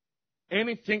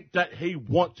 Anything that he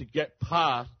wants to get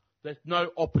passed, there's no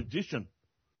opposition.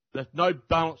 There's no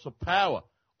balance of power.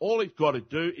 All he's got to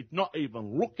do is not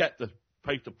even look at the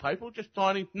piece of paper, just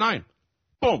sign his name.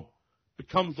 Boom.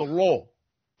 Becomes the law.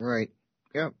 Right.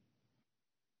 Yep.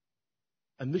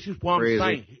 And this is what I'm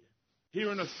saying.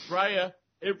 Here in Australia,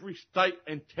 every state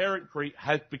and territory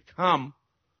has become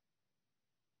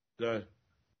the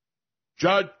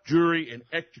judge, jury, and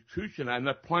executioner, and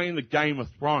they're playing the Game of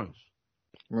Thrones.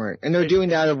 Right. And they're doing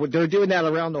that. They're doing that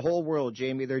around the whole world,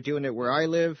 Jamie. They're doing it where I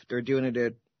live. They're doing it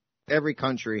at every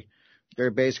country.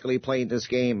 They're basically playing this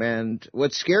game. And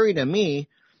what's scary to me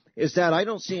is that I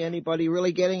don't see anybody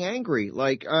really getting angry.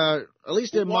 Like, at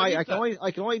least in I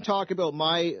can only talk about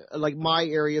my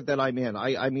area that I'm in.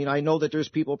 I mean, I know that there's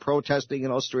people protesting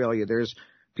in Australia. There's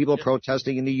people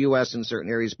protesting in the U.S. in certain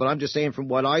areas. But I'm just saying from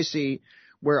what I see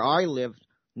where I live,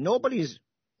 nobody's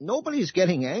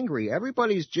getting angry.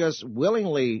 Everybody's just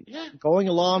willingly going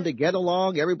along to get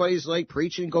along. Everybody's like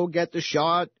preaching, go get the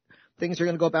shot. Things are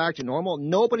going to go back to normal.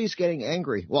 Nobody's getting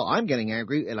angry. Well, I'm getting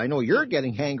angry, and I know you're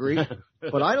getting angry,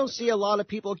 but I don't see a lot of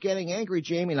people getting angry,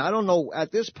 Jamie, and I don't know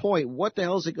at this point what the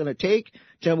hell is it going to take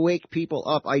to wake people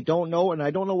up. I don't know, and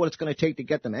I don't know what it's going to take to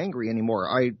get them angry anymore.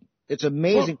 It's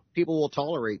amazing people will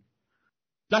tolerate.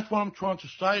 That's what I'm trying to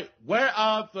say. Where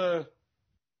are the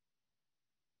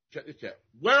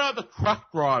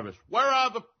truck drivers? Where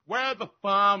are the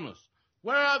farmers?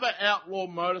 Where are the outlaw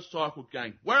motorcycle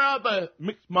gangs? Where are the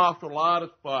mixed martial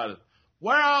artist fighters?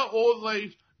 Where are all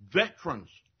these veterans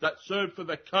that serve for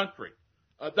their country?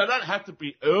 They don't have to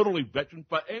be elderly veterans,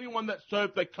 but anyone that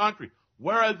served their country.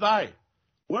 Where are they?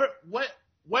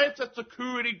 Where's the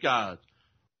security guards?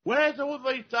 Where's all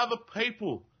these other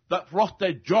people that lost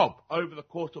their job over the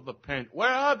course of the pandemic? Where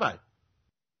are they?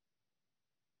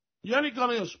 You only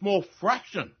got in a small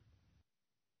fraction.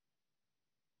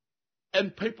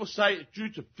 And people say it's due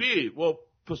to fear. Well,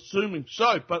 presuming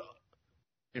so, but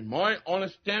in my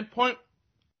honest standpoint,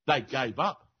 they gave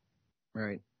up.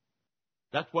 Right.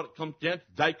 That's what it comes down to.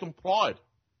 They complied.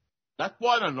 That's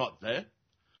why they're not there.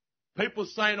 People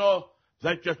saying, oh,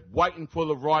 they're just waiting for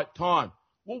the right time.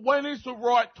 Well, when is the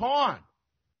right time?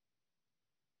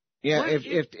 Yeah,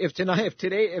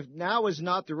 if now is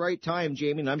not the right time,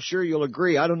 Jamie, and I'm sure you'll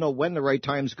agree, I don't know when the right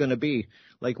time's going to be.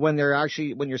 Like when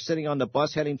you're sitting on the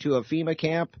bus heading to a FEMA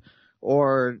camp,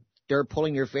 or they're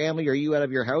pulling your family or you out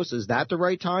of your house, is that the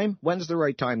right time? When's the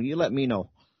right time? You let me know.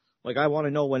 Like, I want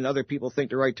to know when other people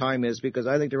think the right time is, because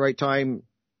I think the right time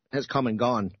has come and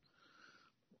gone.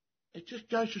 It just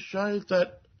goes to show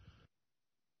that...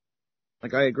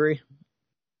 Like, I agree.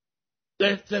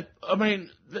 There's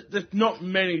not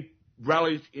many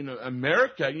rallies in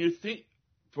America. And you think,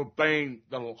 for being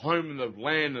the home of the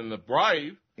land and the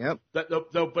brave, yep, that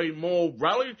there'll be more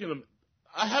rallies in them.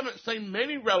 I haven't seen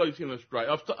many rallies in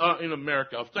Australia, in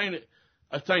America.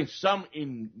 I've seen some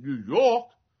in New York.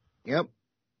 Yep.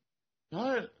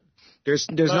 No. There's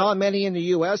not many in the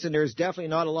U.S., and there's definitely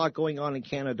not a lot going on in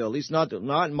Canada, at least not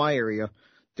in my area.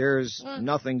 There's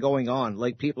nothing going on.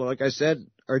 Like, people, like I said,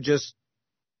 are just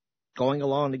going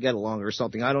along to get along or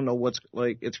something. I don't know what's,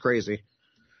 like, it's crazy.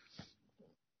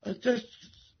 I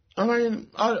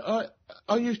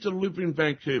used to live in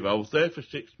Vancouver. I was there for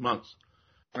 6 months.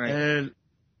 Right. And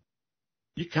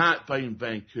you can't be in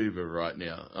Vancouver right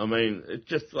now. I mean, it's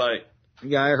just like...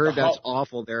 Yeah, I heard that's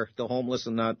awful there, the homeless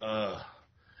and that.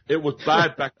 It was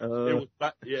bad back...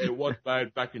 it was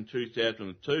bad back in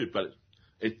 2002, but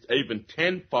it's even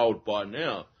tenfold by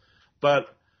now. But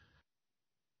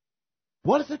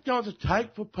what is it going to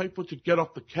take for people to get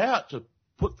off the couch, to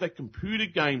put their computer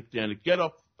games down, to get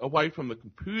away from the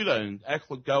computer and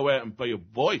actually go out and be a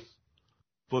voice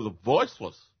for the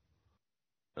voiceless?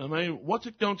 I mean, what's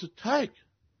it going to take?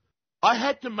 I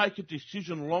had to make a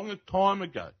decision a long time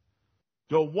ago.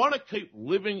 Do I want to keep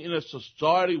living in a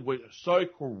society where it's so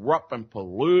corrupt and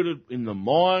polluted in the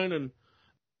mind and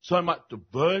so much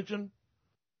diversion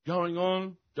going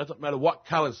on? Doesn't matter what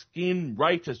colour skin,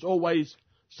 race, there's always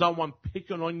someone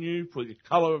picking on you for the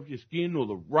colour of your skin or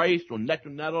the race or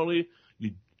nationality,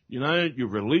 your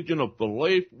religion or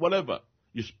belief, whatever.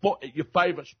 Your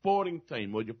favourite sporting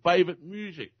team or your favourite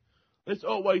music. There's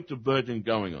always diversion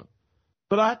going on.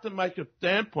 But I have to make a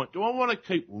standpoint. Do I want to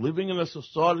keep living in a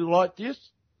society like this?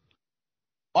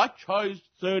 I chose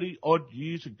 30-odd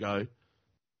years ago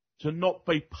to not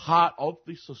be part of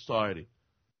this society.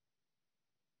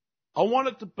 I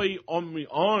wanted to be on my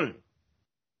own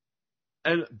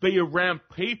and be around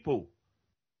people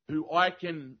who I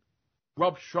can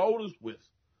rub shoulders with.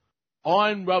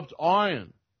 Iron rubs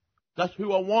iron. That's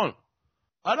who I want.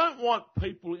 I don't want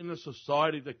people in the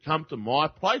society that come to my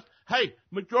place. Hey,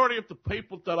 majority of the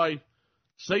people that I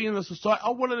see in the society, I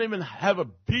wouldn't even have a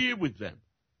beer with them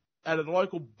at a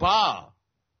local bar.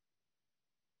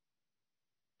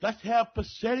 That's how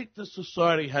pathetic the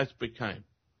society has become.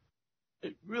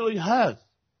 It really has.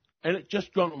 And it's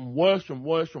just gotten worse and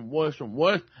worse and worse and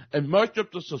worse. And most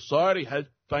of the society has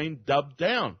been dubbed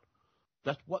down.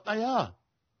 That's what they are.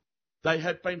 They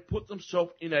have been put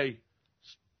themselves in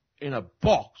a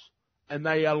box, and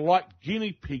they are like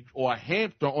guinea pigs or a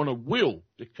hamster on a wheel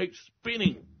that keeps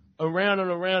spinning around and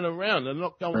around and around. They're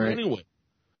not going anywhere.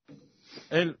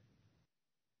 And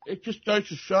it just goes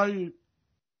to show you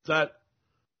that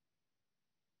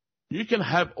you can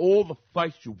have all the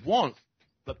faith you want,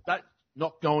 but that's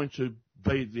not going to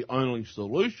be the only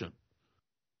solution.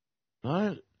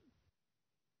 No.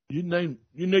 You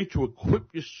need to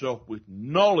equip yourself with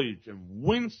knowledge and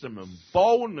wisdom and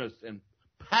boldness and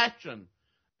passion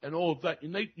and all of that.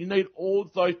 You need all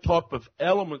those type of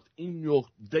elements in your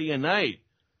DNA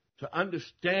to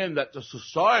understand that the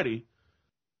society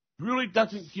really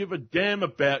doesn't give a damn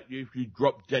about you if you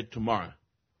drop dead tomorrow.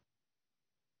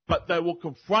 But they will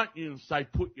confront you and say,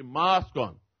 put your mask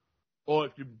on. Or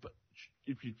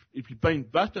if you've been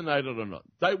vaccinated or not.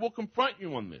 They will confront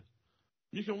you on this.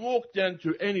 You can walk down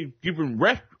to any given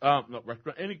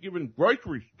any given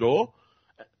grocery store,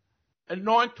 and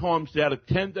 9 times out of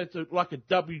 10, that's like a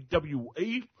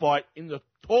WWE fight in the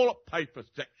toilet paper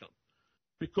section,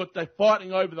 because they're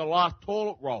fighting over the last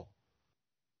toilet roll.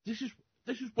 This is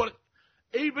what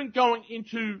even going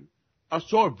into. I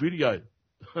saw a video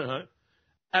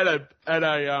at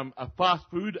a fast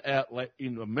food outlet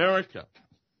in America,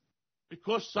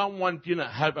 because someone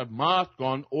didn't have a mask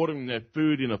on ordering their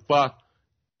food in a fast.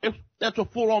 That's a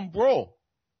full-on brawl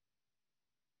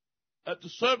at the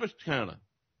service counter.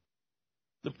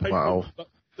 The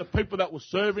people that were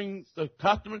serving the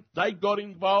customers, they got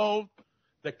involved.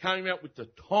 They came out with the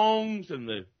tongs and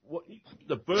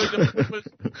the burger flippers.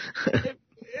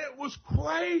 It was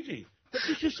crazy. But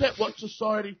this is what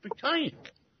society became.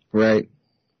 Right.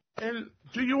 And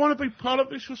do you want to be part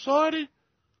of this society?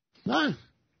 No.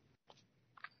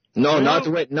 No, not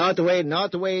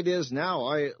the way it is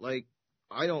now.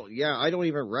 I don't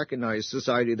even recognize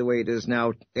society the way it is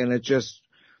now. And it just,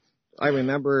 I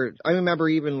remember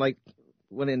even like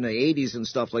when in the 80s and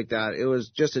stuff like that, it was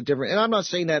just a different, and I'm not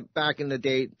saying that back in the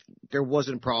day there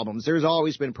wasn't problems. There's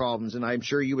always been problems, and I'm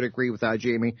sure you would agree with that,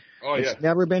 Jamie. Oh, yeah. It's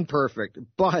never been perfect.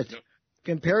 But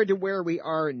compared to where we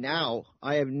are now,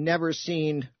 I have never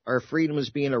seen our freedoms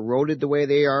being eroded the way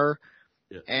they are.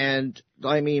 Yeah. And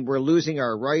I mean, we're losing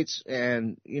our rights.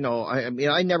 And, you know,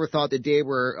 I never thought the day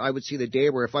where I would see the day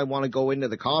where if I want to go into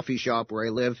the coffee shop where I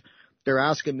live, they're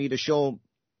asking me to show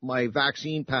my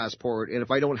vaccine passport. And if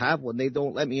I don't have one, they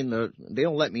don't let me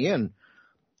in.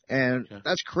 And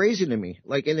that's crazy to me.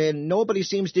 Like, and then nobody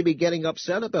seems to be getting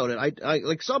upset about it. I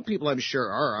like some people I'm sure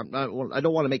are. I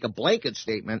don't want to make a blanket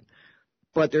statement,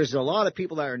 but there's a lot of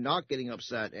people that are not getting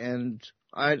upset. And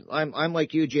I'm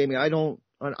like you, Jamie. I don't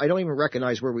even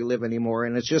recognize where we live anymore.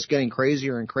 And it's just getting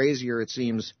crazier and crazier, it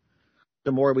seems,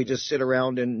 the more we just sit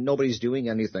around and nobody's doing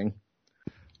anything.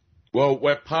 Well,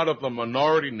 we're part of the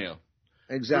minority now.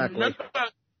 Exactly.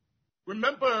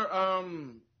 Remember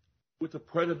with the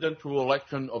presidential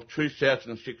election of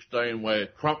 2016 where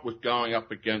Trump was going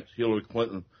up against Hillary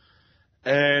Clinton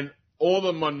and all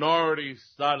the minorities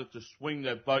started to swing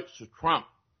their votes to Trump,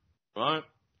 right?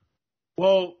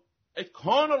 Well, it's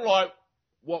kind of like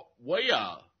what we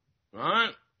are,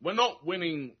 right? We're not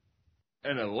winning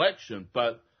an election,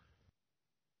 but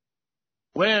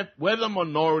we're the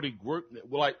minority group.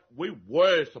 Like, we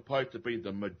were supposed to be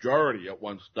the majority at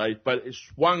one stage, but it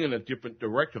swung in a different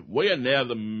direction. We are now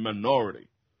the minority.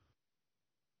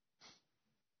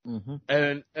 Mm-hmm.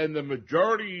 And the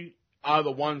majority are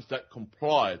the ones that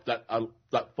complied, that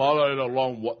followed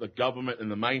along what the government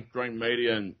and the mainstream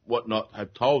media and whatnot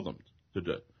have told them to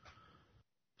do.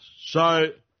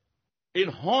 So, in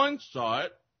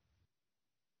hindsight,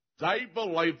 they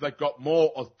believe they've got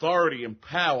more authority and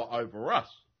power over us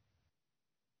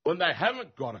when they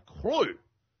haven't got a clue.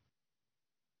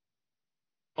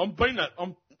 I'm putting that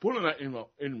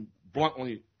in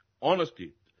bluntly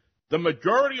honesty. The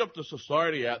majority of the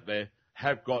society out there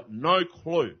have got no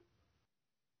clue.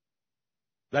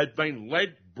 They've been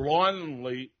led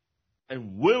blindly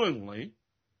and willingly.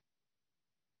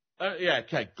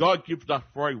 God gives us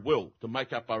free will to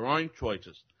make up our own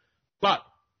choices. But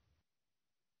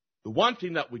the one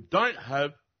thing that we don't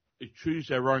have is choose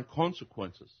our own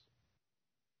consequences.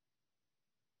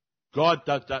 God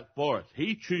does that for us.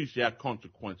 He chooses our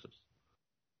consequences.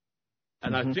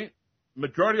 And I think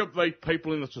majority of these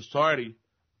people in the society,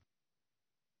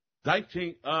 they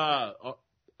think,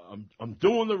 I'm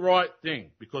doing the right thing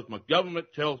because my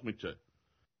government tells me to.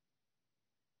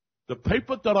 The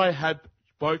people that I have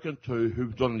spoken to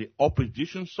who's on the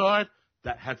opposition side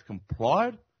that has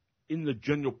complied in the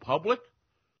general public,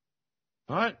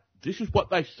 right? This is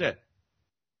what they said.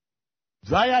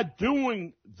 They are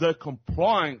doing the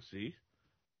compliancy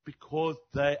because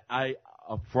they are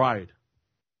afraid.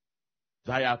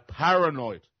 They are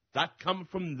paranoid. That comes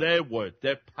from their word.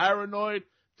 They're paranoid,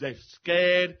 they're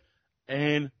scared,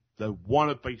 and they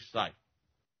want to be safe.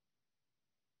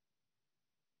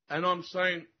 And I'm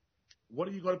saying, what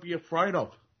have you got to be afraid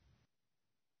of?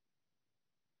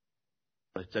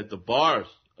 They said the virus.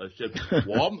 I said,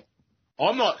 well,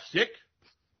 I'm not sick.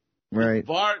 Right.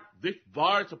 This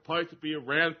virus is supposed to be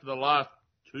around for the last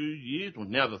 2 years, or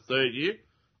now the third year.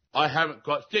 I haven't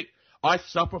got sick. I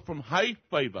suffer from hay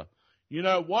fever. You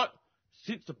know what?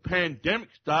 Since the pandemic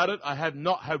started, I have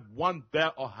not had one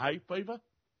bout of hay fever.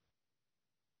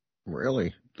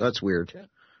 Really? That's weird. Yeah.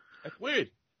 That's weird.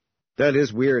 That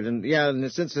is weird.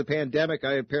 And since the pandemic,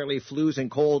 apparently flus and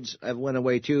colds have went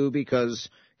away too, because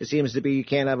it seems to be you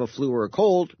can't have a flu or a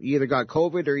cold. You either got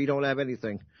COVID or you don't have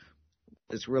anything.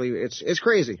 It's really, it's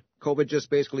crazy. COVID just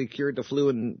basically cured the flu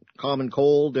and common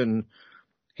cold and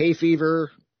hay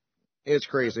fever. It's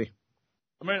crazy.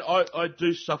 I mean, I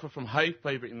do suffer from hay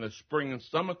fever in the spring and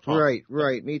summertime.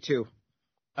 Right. Me too.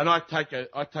 And I take an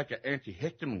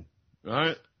antihistamine,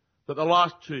 right? But the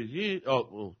last 2 years,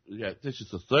 this is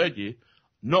the third year,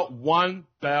 not one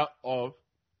bout of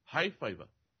hay fever.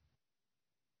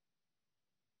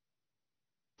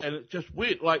 And it's just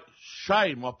weird. Like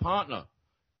Shay, my partner,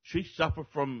 she suffered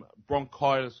from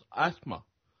bronchitis asthma.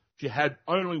 She had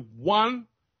only one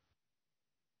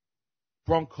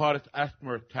bronchitis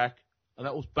asthma attack, and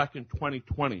that was back in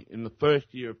 2020, in the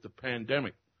first year of the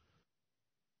pandemic.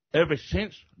 Ever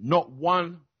since, not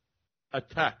one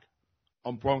attack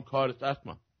on bronchitis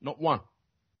asthma. Not one.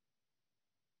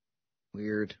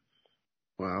 Weird.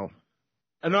 Wow.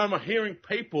 And I'm hearing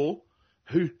people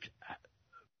who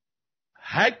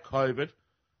had COVID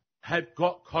have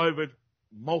got COVID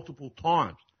multiple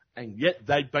times, and yet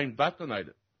they've been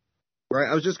vaccinated. Right.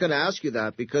 I was just going to ask you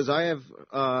that because I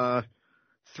have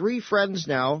 3 friends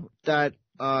now that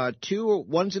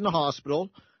one's in the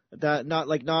hospital. That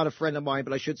not a friend of mine,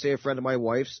 but I should say a friend of my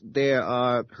wife's.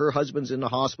 Her husband's in the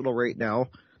hospital right now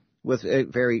with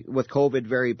COVID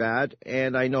very bad,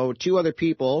 and I know 2 other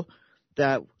people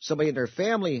that somebody in their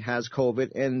family has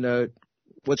COVID. And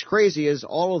what's crazy is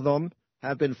all of them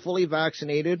have been fully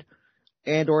vaccinated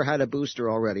and or had a booster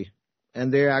already,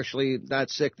 and they're actually that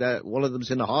sick that one of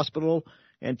them's in the hospital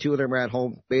and 2 of them are at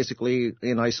home, basically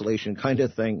in isolation kind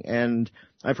of thing. And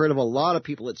I've heard of a lot of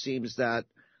people, it seems, that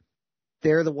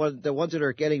they're the ones that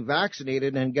are getting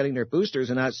vaccinated and getting their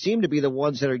boosters, and that seem to be the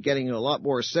ones that are getting a lot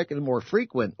more sick and more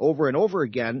frequent over and over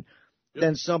again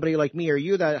than somebody like me or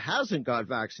you that hasn't got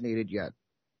vaccinated yet.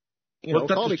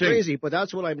 Call me crazy, but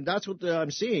that's what I'm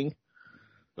seeing.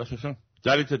 That's the thing.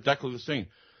 That is exactly the thing.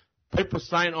 People are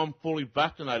saying I'm fully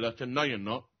vaccinated. I said, no, you're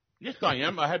not. Yes, I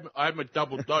am. I had my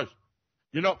double dose.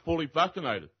 You're not fully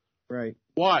vaccinated. Right.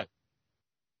 Why?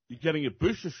 You're getting your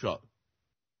booster shot.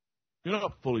 You're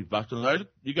not fully vaccinated.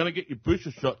 You're going to get your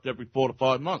booster shots every 4 to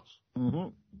 5 months. Mm-hmm.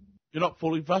 You're not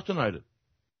fully vaccinated.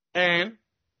 And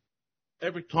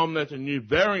every time there's a new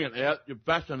variant out, the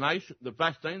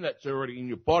vaccine that's already in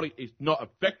your body is not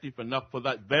effective enough for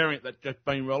that variant that's just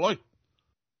been released.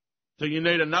 So you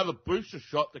need another booster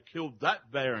shot to kill that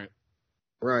variant.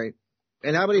 Right.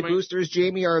 And how many boosters,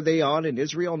 Jamie, are they on in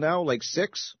Israel now? Like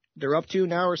 6? They're up to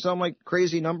now or some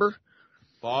crazy number?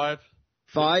 5.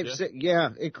 5, 6, yeah,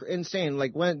 insane.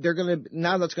 Like now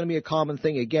that's going to be a common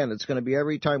thing again. It's going to be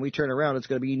every time we turn around, it's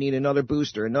going to be you need another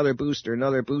booster, another booster,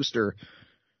 another booster.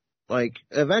 Like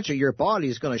eventually your body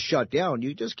is going to shut down.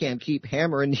 You just can't keep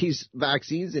hammering these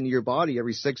vaccines into your body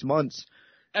every 6 months.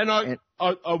 And I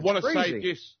want to say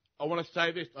this. I want to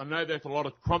say this. I know there's a lot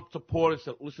of Trump supporters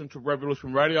that listen to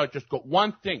Revolution Radio. I just got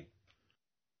one thing.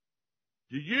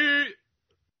 Do you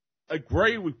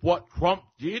agree with what Trump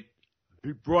did?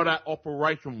 Who brought out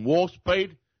Operation Warp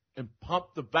Speed and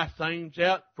pumped the vaccines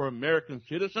out for American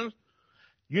citizens?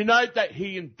 You know that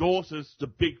he endorses the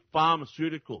big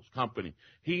pharmaceuticals company.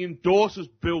 He endorses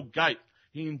Bill Gates.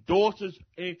 He endorses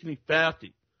Anthony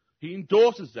Fauci. He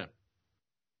endorses them.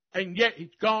 And yet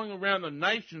he's going around the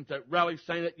nations at rallies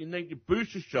saying that you need your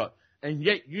booster shot, and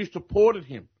yet you supported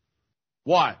him.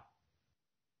 Why?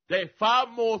 There's far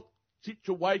more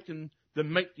situation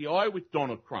than meet the eye with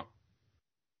Donald Trump.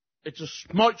 It's a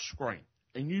smoke screen,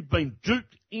 and you've been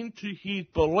duped into his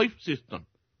belief system.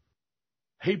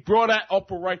 He brought out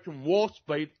Operation Warp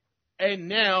Speed, and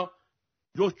now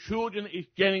your children is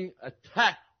getting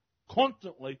attacked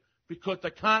constantly because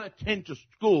they can't attend to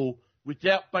school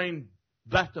without being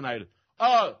vaccinated.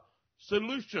 Oh,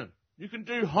 solution. You can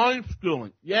do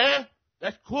homeschooling. Yeah,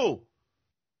 that's cool.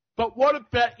 But what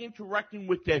about interacting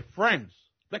with their friends?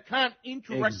 They can't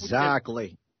interact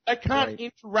exactly. They can't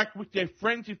interact with their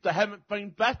friends if they haven't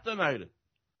been vaccinated.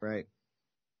 Right.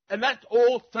 And that's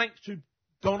all thanks to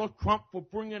Donald Trump for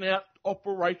bringing out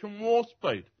Operation Warp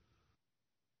Speed.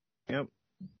 Yep.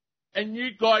 And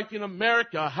you guys in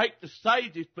America, I hate to say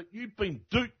this, but you've been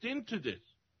duped into this.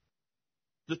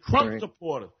 The Trump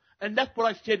supporters. And that's what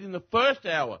I said in the first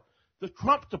hour. The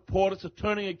Trump supporters are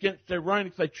turning against their own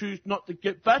if they choose not to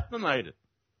get vaccinated.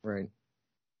 Right.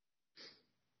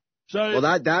 So,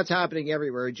 well, that's happening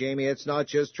everywhere, Jamie. It's not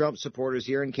just Trump supporters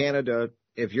here in Canada.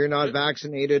 If you're not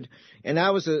vaccinated, and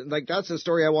that was that's the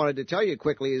story I wanted to tell you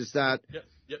quickly, is that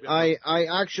I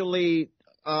actually,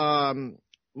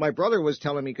 my brother was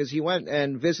telling me, because he went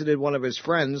and visited one of his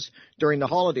friends during the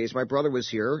holidays. My brother was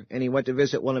here, and he went to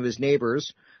visit one of his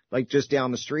neighbors, like just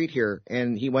down the street here.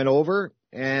 And he went over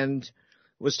and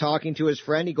was talking to his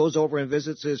friend. He goes over and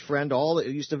visits his friend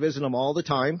he used to visit him all the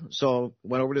time. So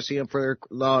went over to see him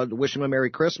to wish him a Merry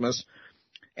Christmas.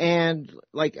 And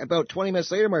like about 20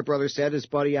 minutes later, my brother said his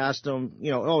buddy asked him,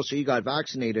 oh, so you got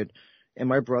vaccinated? And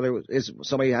my brother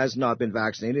somebody has not been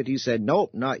vaccinated. He said,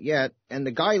 nope, not yet. And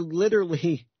the guy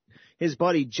literally, his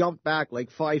buddy jumped back like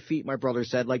 5 feet, my brother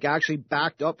said, like actually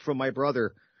backed up from my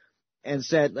brother and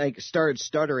said, like started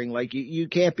stuttering, like you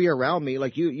can't be around me.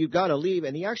 Like you got to leave.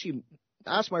 And he actually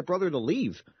asked my brother to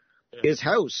leave his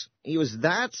house. He was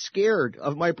that scared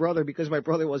of my brother because my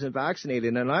brother wasn't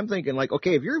vaccinated. And I'm thinking, like,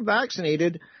 okay, if you're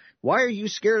vaccinated, why are you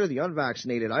scared of the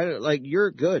unvaccinated?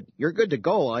 You're good. You're good to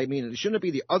go. I mean, it shouldn't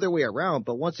be the other way around.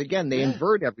 But once again, they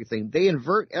invert everything. This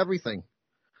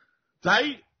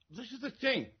is the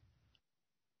thing.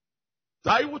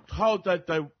 They were told that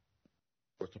they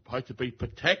were supposed to be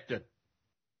protected,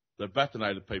 the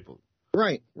vaccinated people.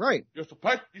 Right. You're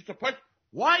supposed,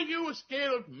 why you were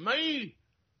scared of me?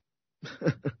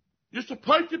 You're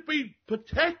supposed to be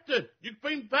protected. You've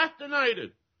been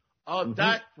vaccinated. Oh,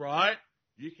 that's right.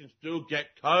 You can still get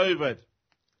COVID.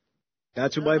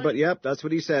 That's what that's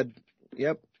what he said.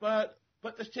 Yep. But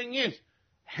the thing is,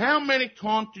 how many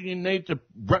times do you need to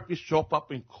wrap yourself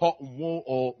up in cotton wool,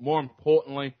 or more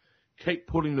importantly, keep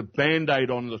putting the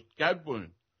Band-Aid on the scab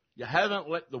wound? You haven't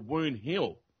let the wound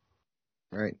heal.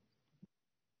 Right.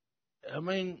 I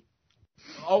mean,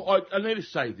 I need to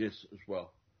say this as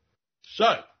well.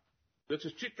 So, there's a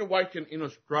situation in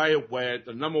Australia where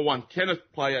the number one tennis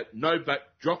player, Novak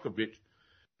Djokovic,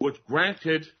 was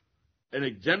granted an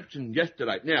exemption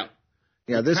yesterday. Now,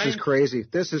 yeah, this is crazy.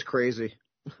 This is crazy.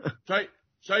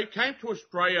 So he came to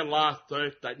Australia last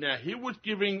Thursday. Now, he was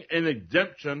giving an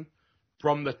exemption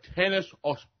from the Tennis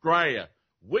Australia,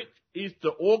 which is the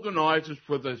organisers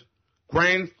for the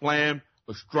Grand Slam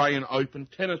Australian Open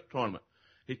tennis tournament.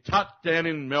 He touched down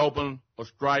in Melbourne,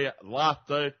 Australia last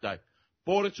Thursday.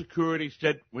 Border security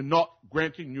said, we're not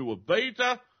granting you a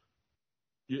visa.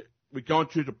 We're going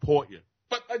to deport you.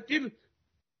 But they didn't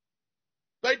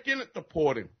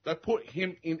deport him. They put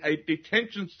him in a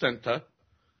detention centre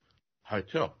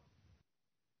hotel.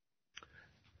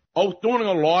 I was doing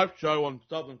a live show on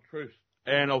Southern Truth,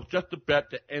 and I was just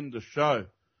about to end the show.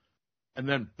 And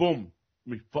then, boom,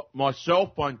 my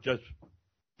cell phone just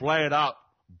flared up,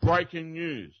 breaking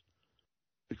news,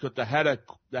 because they had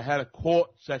a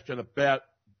court session about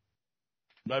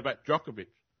Novak Djokovic.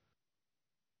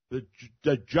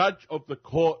 The judge of the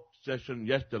court session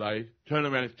yesterday turned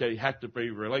around and said he had to be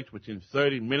released within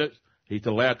 30 minutes. He's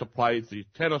allowed to play the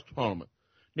tennis tournament.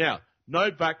 Now,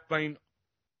 Novak's been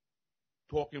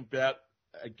talking about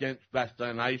against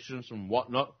vaccinations and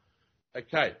whatnot.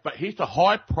 Okay, but he's a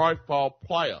high-profile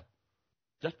player.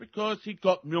 Just because he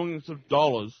got millions of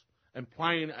dollars and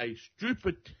playing a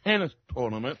stupid tennis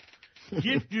tournament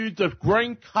gives you the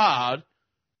green card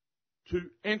to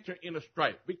enter in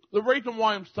Australia. The reason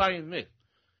why I'm saying this,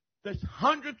 there's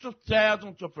hundreds of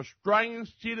thousands of Australian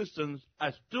citizens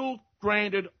are still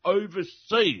stranded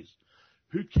overseas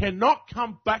who cannot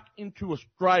come back into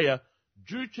Australia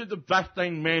due to the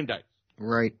vaccine mandates.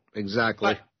 Right,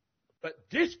 exactly. But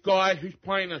this guy who's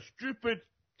playing a stupid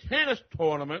tennis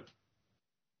tournament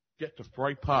gets a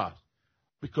free pass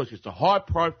because it's a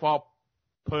high-profile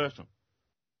person.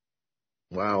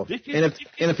 Wow. And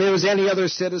if it was any other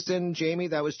citizen, Jamie,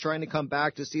 that was trying to come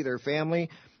back to see their family,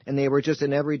 and they were just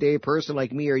an everyday person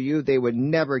like me or you, they would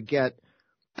never get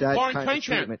that kind of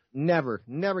treatment.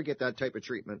 Never get that type of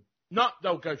treatment. No,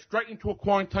 they'll go straight into a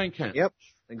quarantine camp. Yep,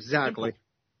 exactly.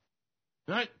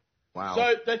 Simple. Right? Wow.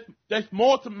 So there's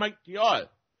more to make the eye.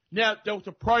 Now, there was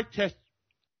a protest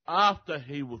after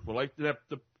he was released.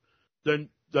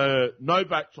 The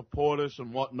Novak supporters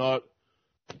and whatnot,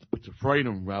 with the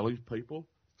freedom rallies, people,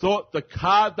 thought the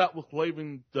car that was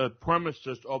leaving the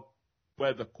premises of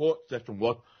where the court session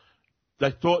was,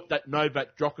 they thought that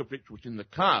Novak Djokovic was in the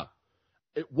car.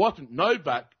 It wasn't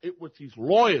Novak, it was his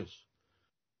lawyers.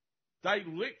 They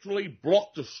literally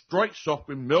blocked the streets off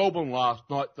in Melbourne last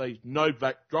night, these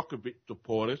Novak Djokovic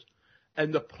supporters,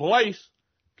 and the police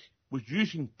was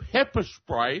using pepper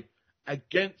spray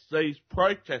against these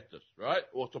protesters, right,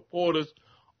 or supporters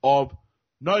of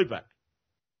Novak.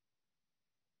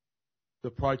 The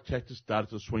protesters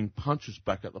started to swing punches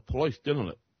back at the police, didn't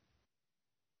it?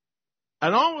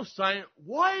 And I was saying,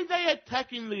 why are they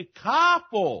attacking the car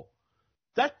for?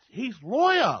 That's his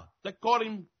lawyer that got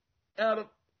him out of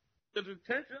the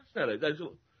detention center.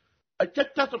 It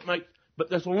just doesn't make, but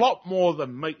there's a lot more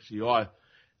than meets the eye.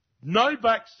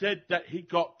 Novak said that he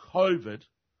got COVID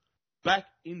back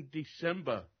in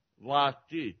December last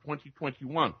year,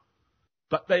 2021.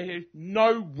 But there is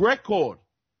no record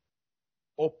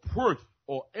or proof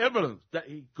or evidence that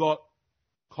he got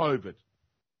COVID.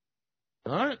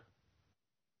 Right?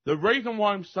 The reason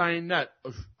why I'm saying that,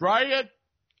 Australia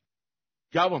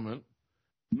government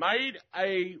made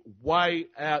a way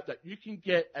out that you can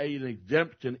get an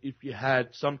exemption if you had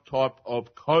some type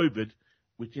of COVID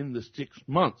within the 6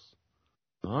 months.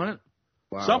 Right?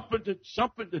 Wow.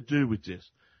 Something to do with this.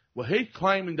 Well, he's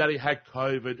claiming that he had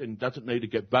COVID and doesn't need to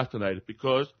get vaccinated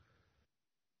because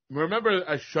remember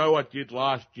a show I did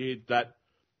last year that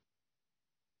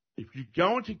if you're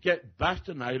going to get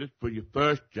vaccinated for your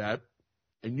first jab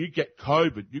and you get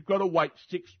COVID, you've got to wait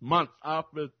 6 months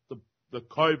after the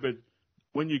COVID,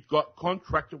 when you got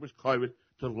contracted with COVID,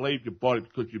 to leave your body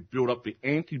because you build up the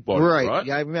antibodies, right?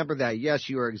 Yeah, I remember that. Yes,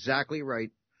 you are exactly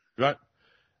right. Right.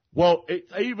 Well,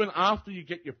 it's even after you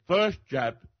get your first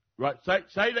jab, right?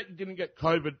 Say that you didn't get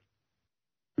COVID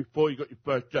before you got your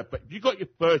first jab, but if you got your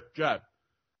first jab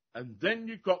and then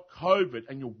you got COVID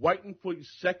and you're waiting for your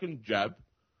second jab,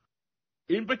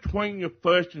 in between your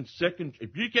first and second,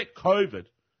 if you get COVID,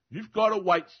 You've got to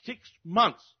wait 6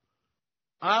 months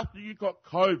after you got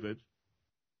COVID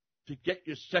to get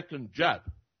your second jab.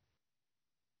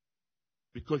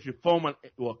 Because you form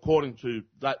according to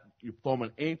that, you form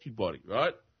an antibody,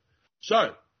 right?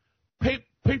 So,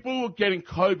 people were getting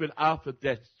COVID after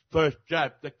their first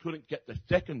jab, they couldn't get the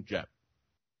second jab,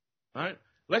 right?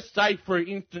 Let's say, for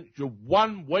instance, you're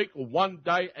 1 week or 1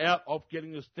 day out of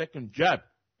getting the second jab,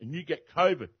 and you get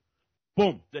COVID.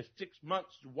 Boom, there's 6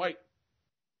 months to wait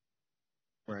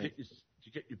to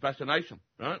get your vaccination,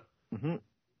 right? Mm-hmm.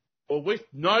 Well, with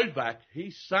Novak,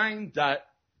 he's saying that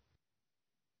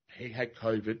he had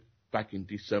COVID back in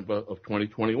December of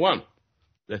 2021.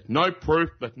 There's no proof,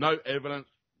 there's no evidence,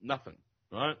 nothing,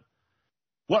 right?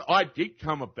 What I did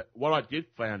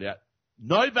find out,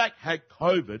 Novak had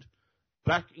COVID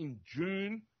back in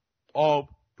June of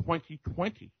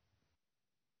 2020.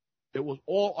 It was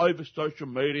all over social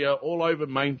media, all over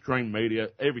mainstream media,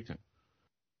 everything.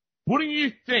 Wouldn't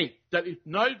you think that if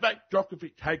Novak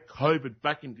Djokovic had COVID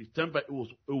back in December, it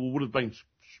would have been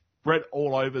spread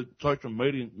all over social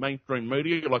media, mainstream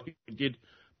media, like it did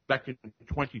back in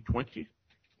 2020?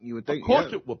 You would think, of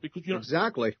course it would, because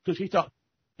exactly, because he's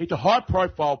a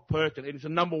high-profile person and he's a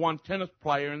number one tennis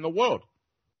player in the world.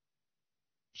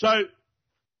 So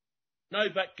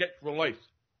Novak gets released.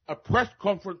 A press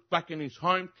conference back in his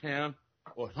hometown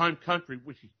or home country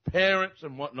with his parents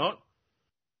and whatnot.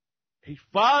 His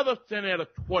father sent out a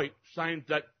tweet saying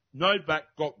that Novak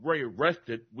got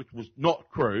rearrested, which was not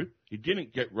true. He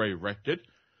didn't get rearrested.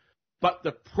 But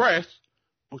the press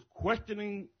was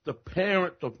questioning the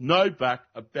parents of Novak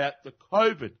about the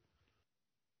COVID.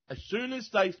 As soon as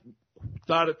they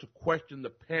started to question the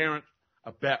parents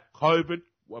about COVID,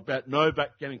 about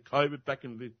Novak getting COVID back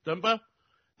in December,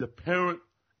 the parents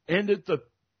ended the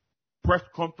press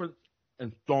conference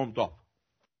and stormed off.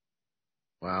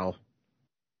 Wow.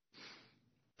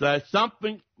 There's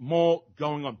something more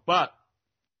going on, but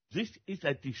this is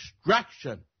a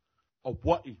distraction of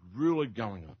what is really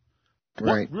going on.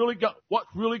 Right. What's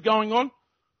really going on?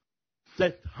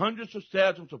 There's hundreds of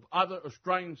thousands of other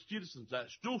Australian citizens that are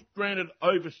still stranded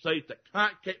overseas that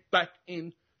can't get back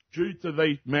in due to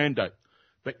these mandates.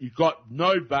 But you've got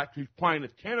Novak, who's playing a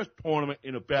tennis tournament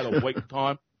in about a week's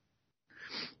time.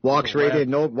 Walks right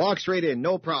in,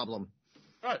 no problem.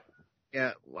 Right.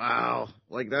 Yeah, wow.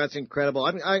 Like, that's incredible.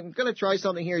 I'm going to try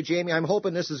something here, Jamie. I'm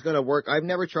hoping this is going to work. I've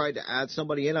never tried to add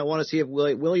somebody in. I want to see if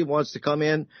William wants to come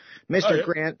in. Mr.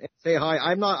 Grant, and say hi.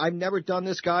 I've never done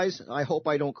this, guys. I hope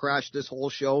I don't crash this whole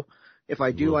show. If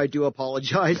I do, I do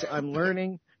apologize. I'm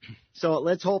learning. So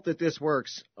let's hope that this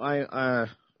works.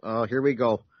 Here we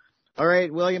go. All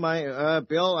right, William,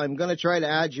 Bill, I'm going to try to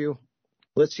add you.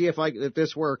 Let's see if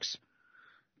this works.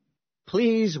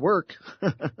 Please work.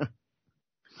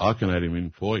 I can add him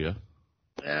in for you.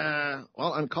 Well,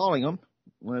 I'm calling him.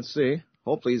 Let's see.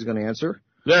 Hopefully he's going to answer.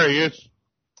 There he is.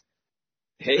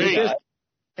 Hey.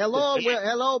 Hello,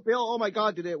 Bill. Oh, my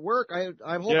God, did it work?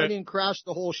 I'm hoping I didn't crash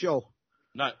the whole show.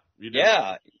 No, you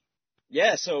didn't.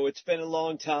 Yeah, so it's been a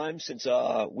long time since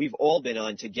we've all been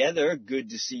on together. Good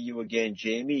to see you again,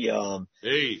 Jamie.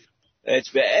 Hey. It's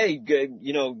been, good,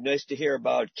 nice to hear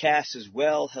about Cass as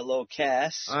well. Hello,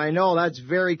 Cass. I know, that's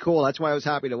very cool. That's why I was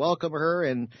happy to welcome her,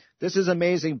 and this is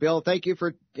amazing, Bill. Thank you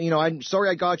for, I'm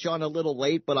sorry I got you on a little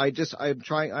late, but I'm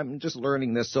just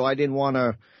learning this, so I didn't want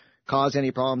to cause any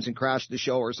problems and crash the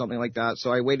show or something like that.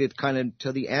 So I waited kind of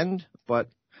to the end, but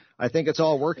I think it's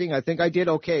all working. I think I did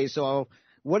okay. So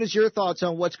what is your thoughts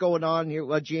on what's going on here,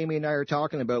 what Jamie and I are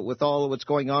talking about with all of what's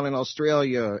going on in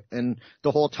Australia and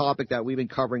the whole topic that we've been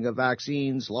covering of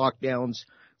vaccines, lockdowns?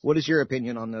 What is your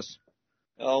opinion on this?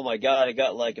 Oh, my God, I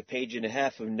got like a page and a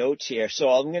half of notes here. So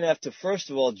I'm going to have to, first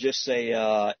of all, just say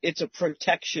it's a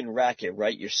protection racket,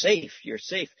 right? You're safe.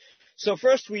 So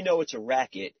first, we know it's a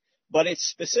racket, but it's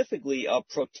specifically a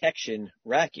protection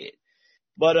racket.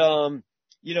 But,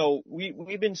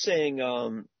 we've been saying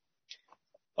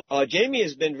Jamie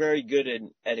has been very good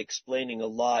at explaining a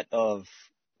lot of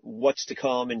what's to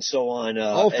come and so on.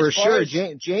 For sure.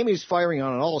 Jamie's firing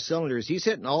on all cylinders. He's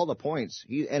hitting all the points.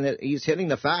 He's hitting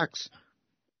the facts.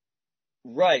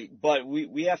 Right, but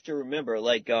we have to remember,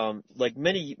 like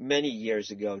many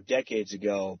years ago, decades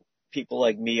ago, people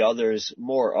like me,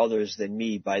 more others than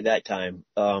me by that time,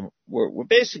 were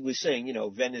basically saying,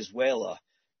 Venezuela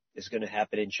is going to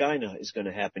happen in China, is going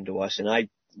to happen to us, and I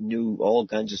knew all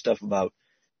kinds of stuff about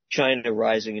China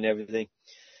rising and everything.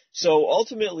 So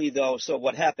ultimately, though,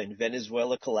 what happened?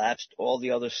 Venezuela collapsed. All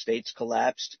the other states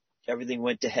collapsed. Everything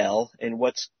went to hell. And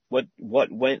what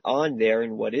went on there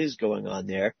and what is going on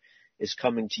there is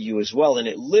coming to you as well. And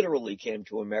it literally came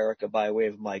to America by way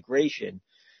of migration.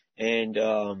 And,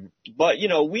 but, you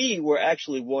know, we were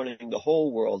actually warning the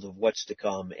whole world of what's to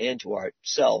come and to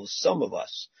ourselves, some of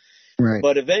us. Right.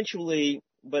 But eventually,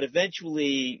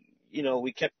 you know,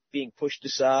 we kept being pushed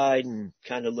aside and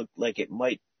kind of looked like it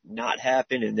might not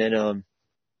happen. And then,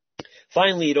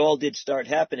 finally it all did start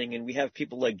happening, and we have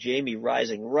people like Jamie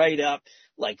rising right up,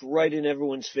 like right in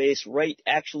everyone's face, right,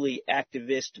 actually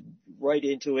activist, right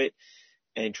into it,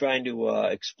 and trying to,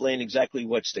 explain exactly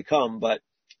what's to come. But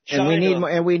China,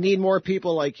 and we need more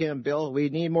people like him, Bill. We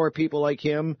need more people like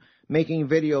him making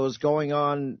videos, going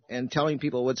on and telling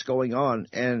people what's going on.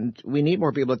 And we need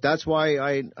more people. That's why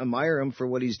I admire him for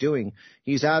what he's doing.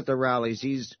 He's at the rallies.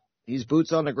 He's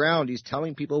boots on the ground. He's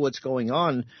telling people what's going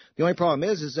on. The only problem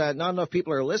is that not enough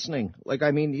people are listening. Like,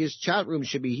 I mean, his chat room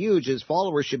should be huge. His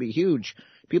followers should be huge.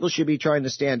 People should be trying to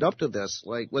stand up to this,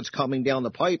 like what's coming down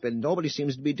the pipe, and nobody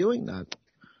seems to be doing that.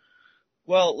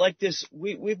 Well, like this,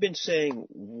 we've been saying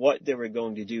what they were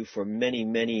going to do for many,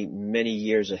 many, many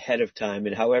years ahead of time,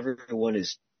 and how everyone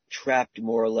is trapped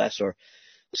more or less, or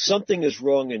something is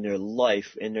wrong in their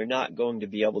life and they're not going to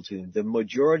be able to. The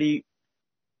majority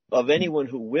of anyone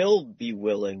who will be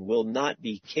willing will not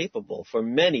be capable for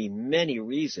many, many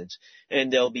reasons,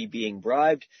 and they'll be being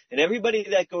bribed. And everybody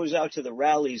that goes out to the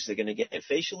rallies, they're going to get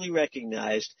facially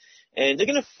recognized, and they're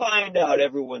going to find out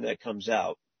everyone that comes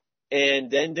out.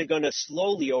 And then they're going to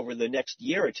slowly, over the next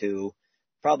year or two,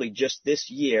 probably just this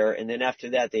year, and then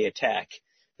after that they attack.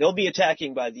 They'll be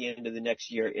attacking by the end of the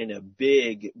next year in a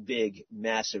big, big,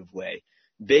 massive way.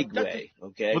 Big way,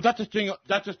 okay? Well, that's the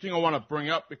thing I want to bring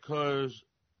up, because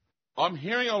I'm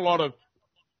hearing a lot of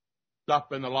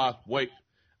stuff in the last week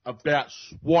about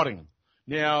swatting.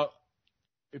 Now,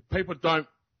 if people don't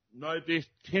know this,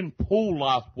 Tim Pool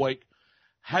last week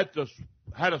had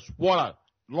a swatter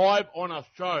live on a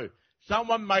show.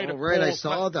 Someone made a call. Right, I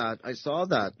saw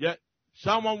that. Yeah,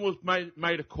 someone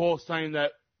made a call saying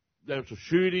that there was a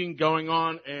shooting going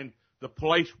on, and the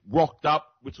police rocked up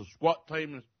with a SWAT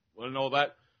team and all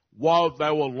that while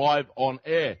they were live on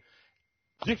air.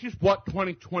 This is what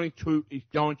 2022 is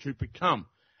going to become.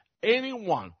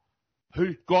 Anyone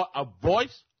who's got a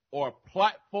voice or a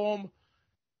platform,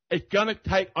 it's going to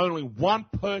take only one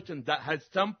person that has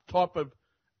some type of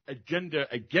agenda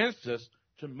against us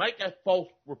to make a false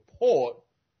report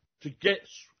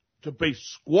to be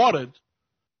squatted,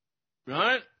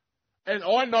 right? And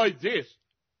I know this.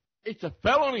 It's a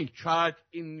felony charge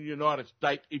in the United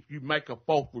States if you make a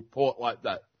false report like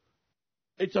that.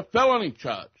 It's a felony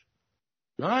charge.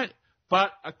 Right?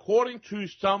 But according to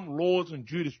some laws and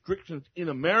jurisdictions in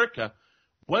America,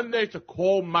 when there's a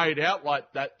call made out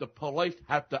like that, the police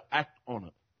have to act on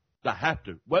it. They have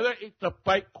to. Whether it's a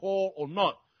fake call or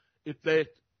not, if there's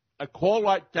a call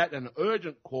like that, an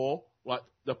urgent call, like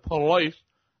the police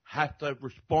have to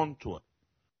respond to it.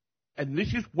 And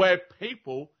this is where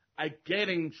people are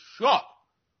getting shot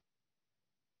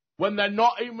when they're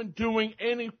not even doing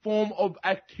any form of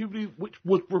activity which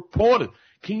was reported.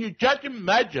 Can you just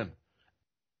imagine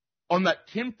on that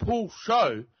Tim Pool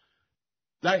show,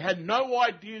 they had no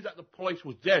idea that the police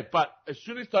was there, but as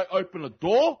soon as they open a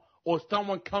door or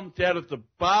someone comes out of the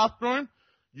bathroom,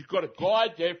 you've got a guy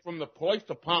there from the police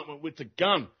department with a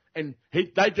gun, and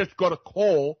they just got a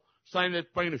call saying there's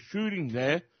been a shooting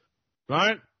there,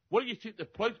 right? What do you think the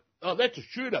police, oh, that's a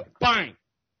shooter, bang.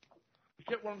 You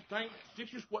get what I'm saying?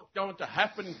 This is what's going to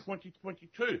happen in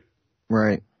 2022.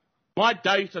 Right. My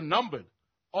days are numbered.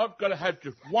 I've got to have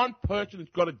just one person who's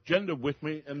got agenda with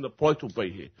me, and the police will be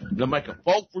here. They'll make a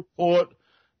false report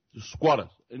to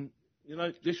squatters. And, you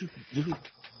know, this is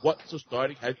what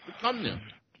society has become now.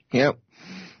 Yep.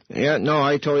 Yeah, no,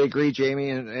 I totally agree, Jamie.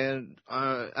 And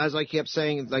as I kept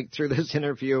saying, like, through this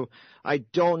interview, I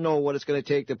don't know what it's going to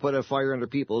take to put a fire under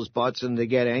people's butts and to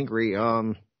get angry.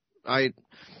 I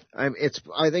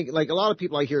think, like a lot of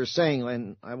people I hear saying,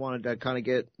 and I wanted to kind of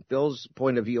get Bill's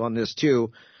point of view on this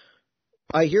too.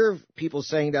 I hear people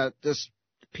saying that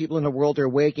people in the world are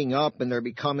waking up and they're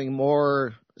becoming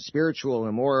more spiritual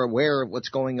and more aware of what's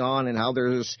going on and how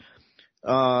there's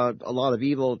a lot of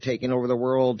evil taking over the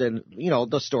world, and, you know,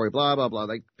 the story, blah, blah, blah.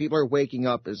 Like, people are waking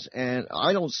up, and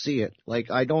I don't see it.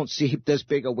 Like, I don't see this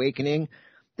big awakening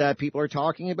that people are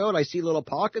talking about. I see little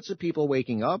pockets of people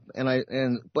waking up,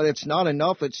 but it's not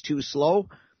enough. It's too slow.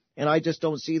 And I just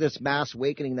don't see this mass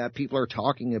awakening that people are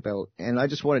talking about. And I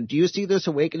just do you see this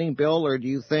awakening, Bill, or do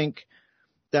you think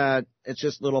that it's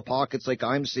just little pockets like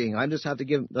I'm seeing? I'm just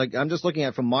looking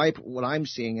at from what I'm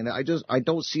seeing, and I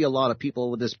don't see a lot of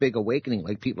people with this big awakening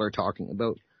like people are talking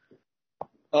about.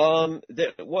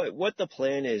 What the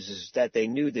plan is that they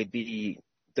knew they'd be,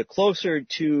 the closer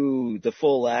to the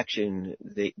full action,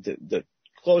 the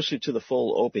closer to the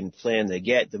full open plan they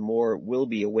get, the more will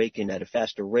be awakened at a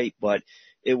faster rate, but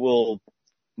it will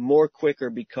more quicker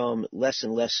become less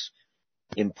and less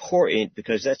important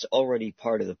because that's already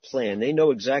part of the plan. They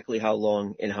know exactly how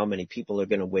long and how many people are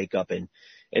going to wake up and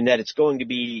that it's going to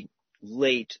be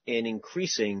late and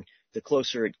increasing the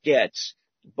closer it gets.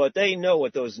 But they know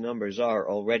what those numbers are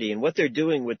already and what they're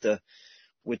doing with the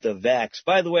vax.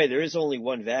 By the way, there is only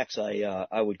one vax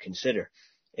I would consider,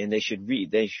 and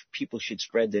people should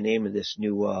spread the name of this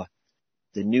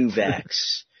the new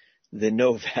vax, the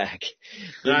Novak,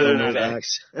 the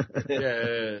Novavax.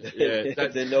 Yeah.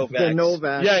 The Novavax. The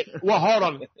Novak. Yeah. Well,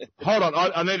 hold on.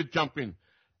 I need to jump in.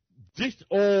 This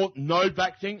all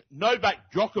Novak thing.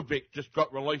 Novak Djokovic just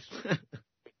got released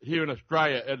here in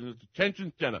Australia at a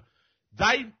detention centre.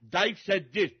 They said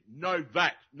this,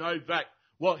 Novak.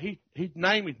 Well, his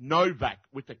name is Novak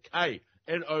with a K,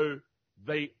 Novak.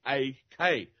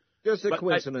 Just a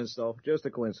coincidence, though. Just a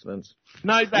coincidence.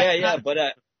 Novak. Yeah,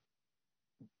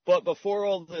 but before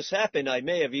all this happened, I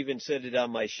may have even said it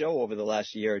on my show over the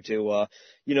last year or two, about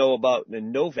the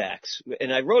Novaks.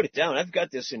 And I wrote it down. I've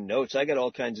got this in notes. I got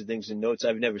all kinds of things in notes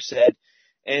I've never said.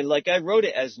 And I wrote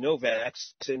it as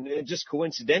Novaks, and just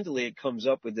coincidentally it comes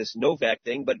up with this Novak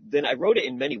thing, but then I wrote it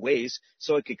in many ways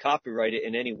so I could copyright it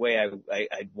in any way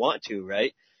I'd want to,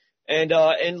 right? And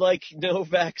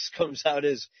Novaks comes out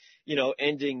as,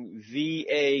 ending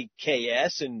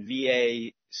VAKS and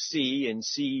VAC and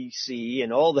CC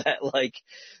and all that,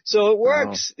 so it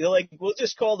works. Wow. We'll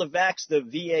just call the Vax the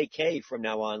VAK from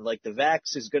now on. The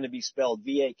Vax is going to be spelled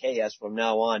VAKS from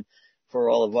now on. For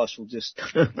all of us, we'll just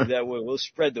that way we'll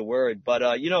spread the word. But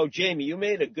Jamie, you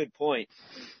made a good point.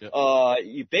 Yep.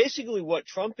 Basically what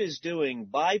Trump is doing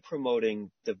by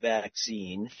promoting the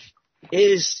vaccine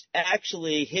is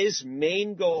actually his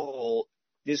main goal.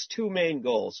 There's two main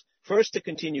goals. First, to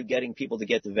continue getting people to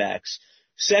get the vax.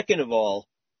 Second of all,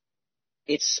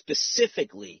 it's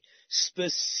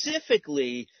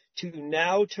specifically to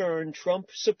now turn Trump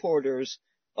supporters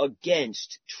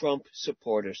against Trump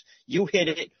supporters. You hit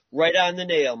it right on the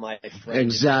nail, my friend.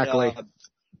 Exactly.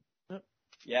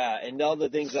 And all the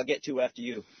things I'll get to after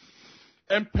you.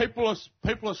 And people are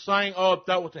saying, oh,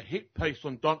 that was a hit piece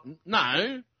on Don.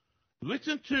 No.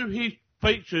 Listen to his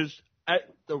speeches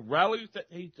at the rallies that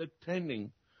he's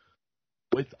attending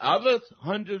with other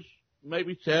hundreds,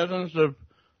 maybe thousands of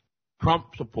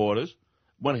Trump supporters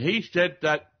when he said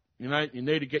that, you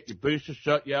need to get your booster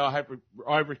shot. Yeah,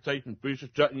 I've received some booster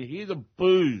shot, and you hear the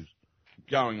boos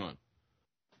going on.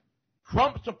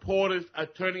 Trump supporters are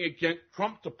turning against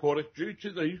Trump supporters due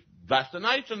to the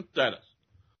vaccination status.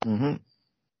 Mm-hmm.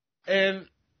 And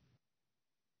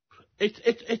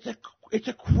it's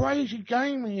a crazy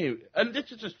game here. And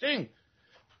this is the thing.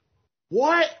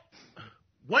 When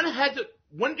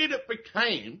did it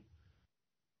become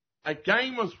a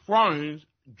Game of Thrones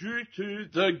due to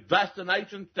the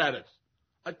vaccination status?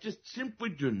 I just simply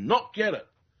do not get it.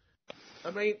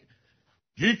 I mean,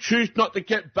 you choose not to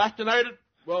get vaccinated?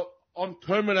 Well, I'm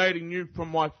terminating you from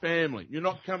my family. You're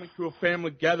not coming to a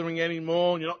family gathering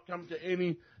anymore. You're not coming to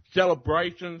any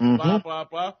celebrations, blah, blah,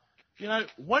 blah.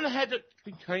 When had it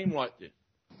become like this?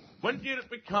 When did it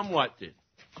become like this?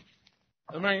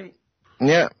 I mean...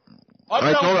 Yeah.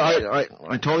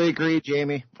 I totally agree,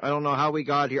 Jamie. I don't know how we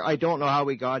got here.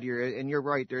 And you're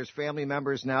right. There's family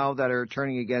members now that are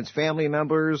turning against family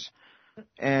members,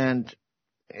 and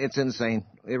it's insane.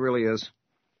 It really is.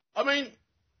 I mean,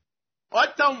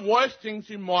 I've done worse things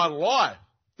in my life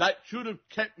that should have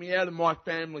kept me out of my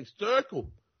family circle,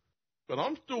 but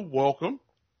I'm still welcome.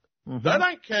 Mm-hmm. They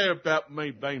don't care about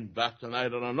me being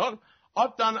vaccinated or not.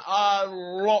 I've done a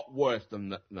lot worse than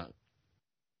that. No.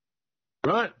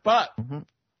 Right, but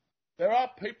there are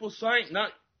people saying, no,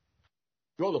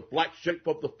 you're the black sheep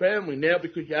of the family now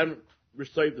because you haven't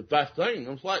received the vaccine. I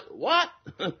was like, what?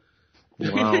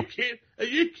 Wow. Are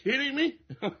you kidding me?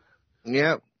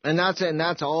 Yeah, and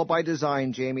that's all by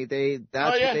design, Jamie. What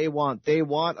they want. They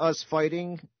want us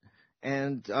fighting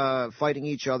and fighting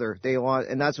each other.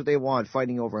 And that's what they want,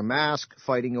 fighting over a mask,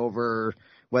 fighting over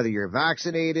whether you're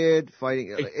vaccinated,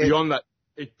 fighting.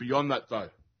 It's beyond that, though.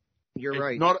 You're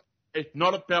right. It's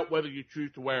not about whether you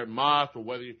choose to wear a mask or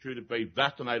whether you choose to be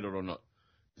vaccinated or not.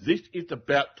 This is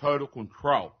about total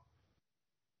control.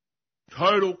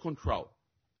 Total control.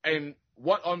 And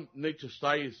what I need to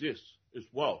say is this as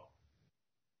well.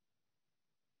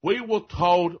 We were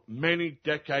told many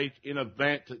decades in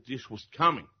advance that this was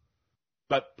coming.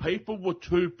 But people were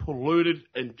too polluted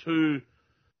and too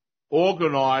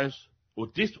organised, or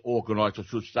disorganised, I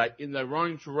should say, in their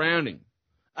own surroundings.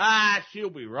 She'll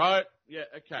be right. Yeah,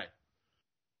 okay.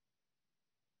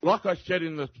 Like I said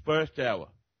in the first hour,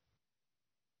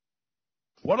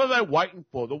 What are they waiting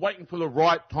for? They're waiting for the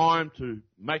right time to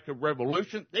make a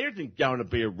revolution. There isn't going to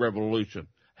be a revolution.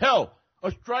 Hell,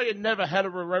 Australia never had a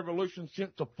revolution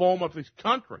since the form of this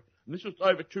country. And this was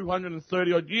over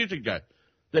 230 odd years ago.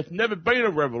 There's never been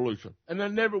a revolution, and there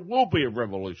never will be a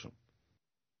revolution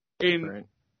in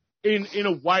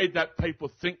a way that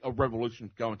people think a revolution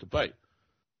is going to be.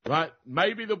 Right?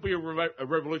 Maybe there'll be a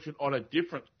revolution on a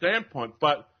different standpoint,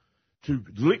 but to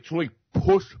literally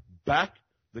push back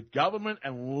the government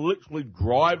and literally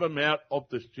drive them out of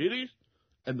the cities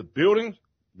and the buildings,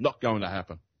 not going to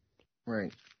happen.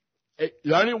 Right.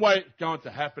 The only way it's going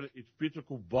to happen is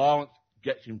physical violence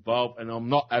gets involved, and I'm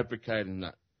not advocating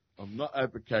that.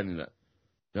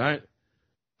 Right?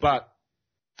 But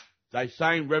they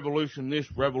saying revolution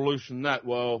this, revolution that.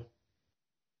 Well,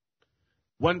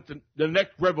 when the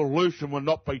next revolution will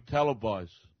not be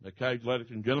televised. Okay,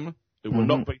 ladies and gentlemen, it will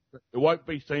not be. It won't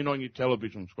be seen on your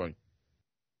television screen.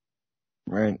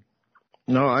 Right.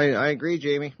 No, I agree,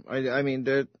 Jamie. I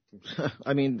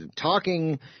mean,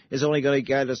 talking is only going to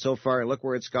get us so far. Look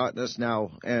where it's gotten us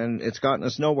now, and it's gotten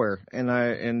us nowhere.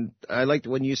 And I liked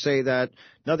when you say that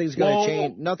nothing's going to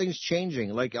change. Nothing's changing.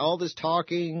 Like all this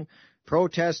talking,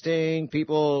 protesting,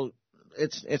 people.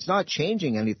 It's not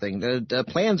changing anything. The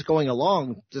plan's going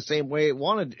along the same way it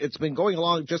wanted. It's been going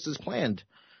along just as planned.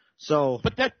 So,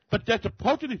 but that's a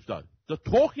positive though. The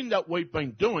talking that we've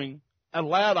been doing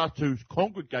allowed us to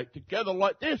congregate together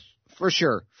like this. For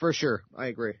sure. I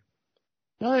agree.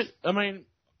 Right? I mean,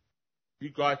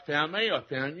 you guys found me, I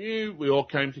found you, we all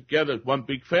came together as one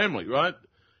big family, right?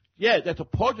 Yeah, that's a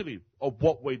positive of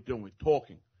what we're doing,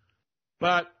 talking.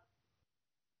 But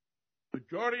the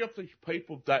majority of these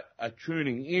people that are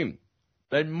tuning in,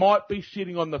 they might be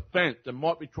sitting on the fence, they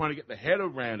might be trying to get their head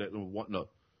around it and whatnot.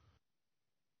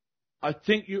 I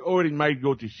think you already made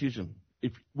your decision.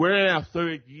 If we're in our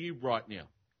third year right now,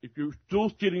 if you're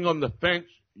still sitting on the fence,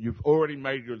 you've already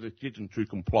made your decision to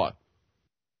comply.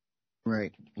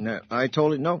 Right. No,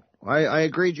 I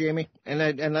agree, Jamie. And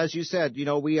as you said, you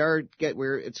know,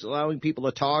 it's allowing people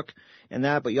to talk and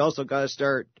that, but you also got to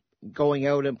start going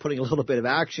out and putting a little bit of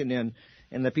action in.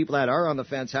 And the people that are on the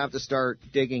fence have to start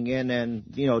digging in and,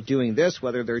 you know, doing this,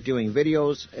 whether they're doing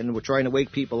videos and we're trying to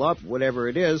wake people up, whatever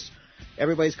it is.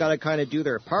 Everybody's got to kind of do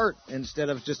their part instead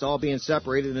of just all being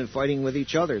separated and fighting with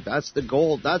each other. That's the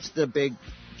goal. That's the big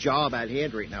job at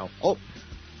hand right now. Oh,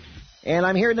 and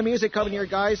I'm hearing the music coming here,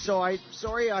 guys, so I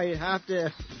have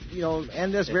to, you know,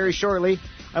 end this very shortly.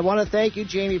 I want to thank you,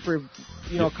 Jamie, for,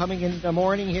 you know, coming in the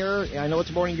morning here. I know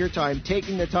it's morning your time,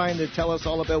 taking the time to tell us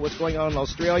all about what's going on in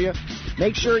Australia.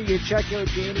 Make sure you check out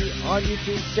Jamie on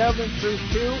YouTube, 7 through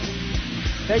 2.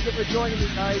 Thank you for joining me,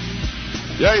 guys.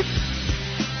 Yay.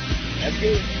 That's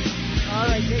good. All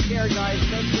right, take care, guys.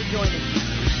 Thanks for joining.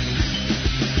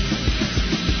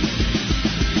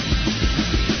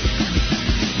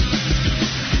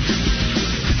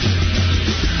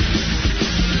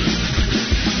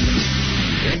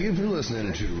 Thank you for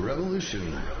listening to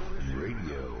Revolution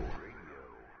Radio.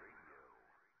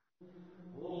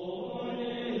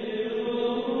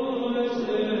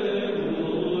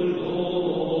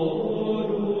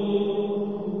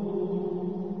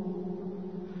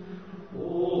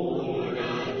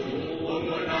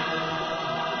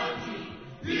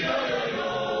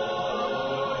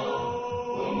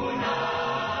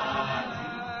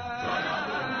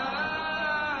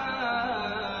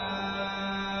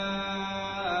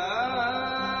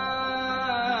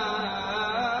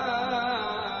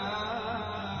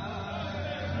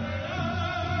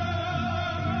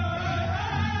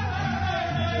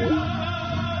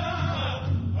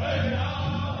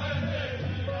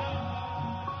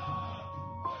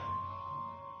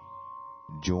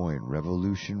 Join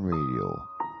Revolution Radio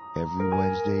every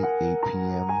Wednesday, 8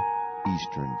 p.m.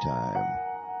 Eastern Time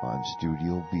on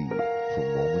Studio B for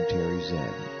Momentary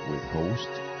Zen with host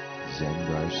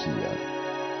Zen Garcia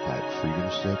at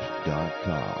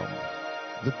freedomslips.com,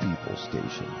 the People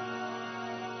Station.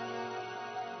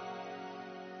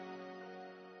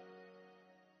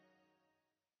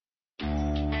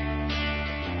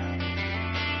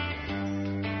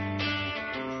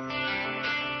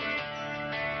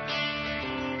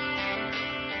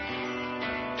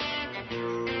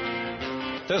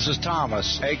 This is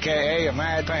Thomas, a.k.a. a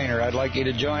Mad Painter. I'd like you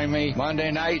to join me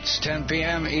Monday nights, 10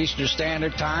 p.m. Eastern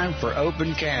Standard Time for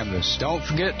Open Canvas. Don't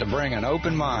forget to bring an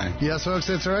open mind. Yes, folks,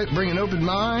 that's right. Bring an open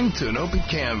mind to an open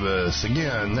canvas.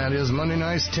 Again, that is Monday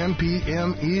nights, 10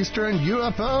 p.m. Eastern.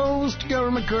 UFOs to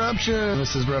government corruption.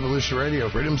 This is Revolution Radio,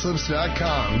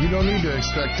 freedomslips.com. You don't need to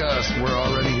expect us. We're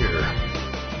already here.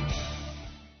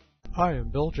 I am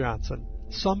Bill Johnson.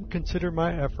 Some consider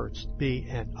my efforts to be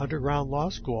an underground law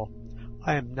school.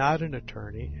 I am not an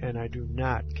attorney, and I do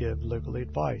not give legal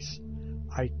advice.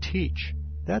 I teach.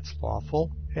 That's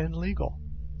lawful and legal.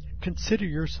 Consider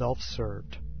yourself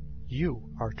served. You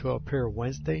are to appear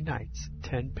Wednesday nights,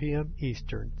 10 p.m.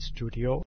 Eastern, Studio